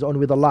ilm is on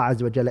with Allah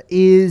Azza wa Jalla,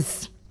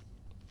 is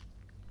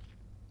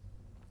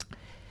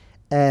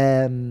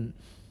it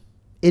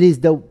is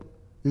the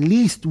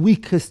least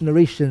weakest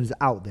narrations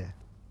out there.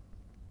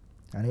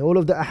 And all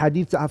of the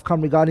hadiths that have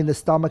come regarding the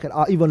stomach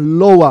are even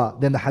lower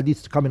than the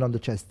hadiths coming on the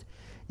chest.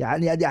 The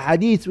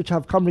hadiths which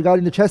have come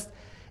regarding the chest,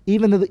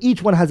 even though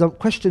each one has a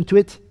question to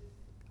it,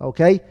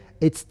 okay,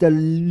 it's the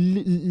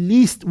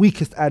least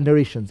weakest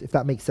narrations, if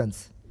that makes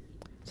sense.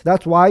 So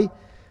that's why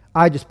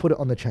I just put it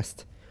on the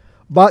chest.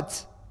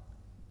 But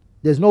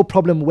there's no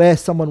problem where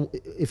someone,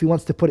 if he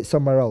wants to put it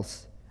somewhere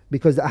else,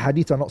 because the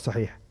hadiths are not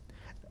sahih.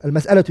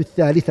 Al-mas'alatu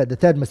al-thalitha, the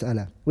third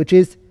mas'ala, which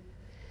is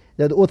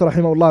that the author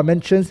rahimahullah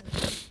mentions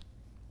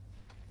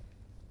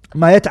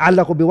ما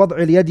يتعلق بوضع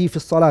اليد في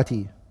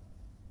الصلاة.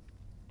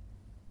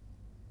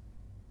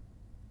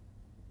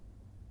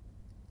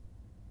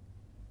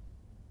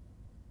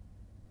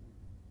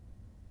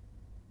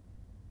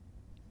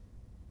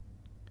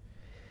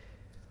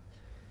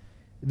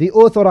 The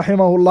author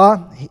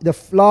rahimahullah, the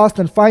last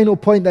and final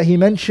point that he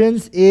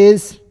mentions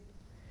is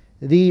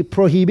the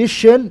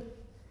prohibition,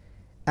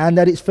 and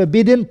that it's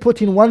forbidden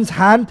putting one's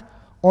hand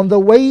on the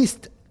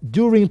waist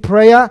during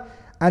prayer,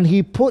 and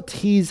he put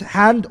his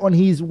hand on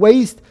his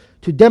waist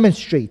to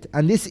demonstrate,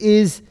 and this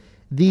is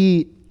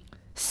the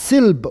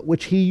silb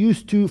which he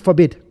used to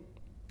forbid.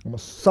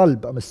 Which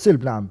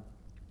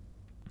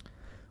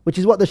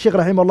is what the Shaykh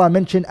rahimahullah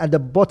mentioned at the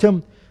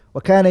bottom,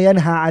 وَكَانَ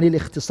يَنْهَى عَنِ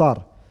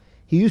الْإِخْتِصَارِ.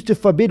 He used to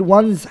forbid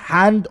one's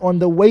hand on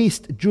the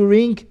waist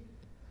during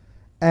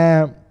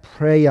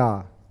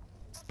prayer.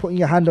 Putting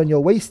your hand on your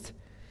waist,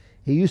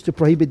 he used to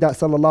prohibit that,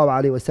 sallallahu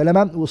alayhi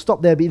wasallam. We'll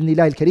stop there, bi'idhnillah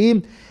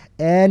al-kareem.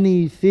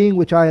 Anything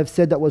which I have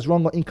said that was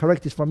wrong or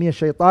incorrect is from me and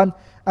shaitan,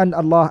 and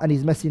Allah and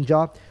His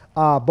Messenger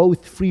are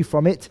both free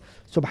from it.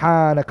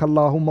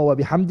 Subhanakallahumma wa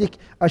bihamdik,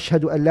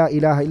 ashhadu an la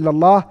ilaha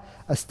illallah,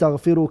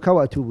 astaghfiruka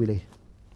wa atubu ilayh.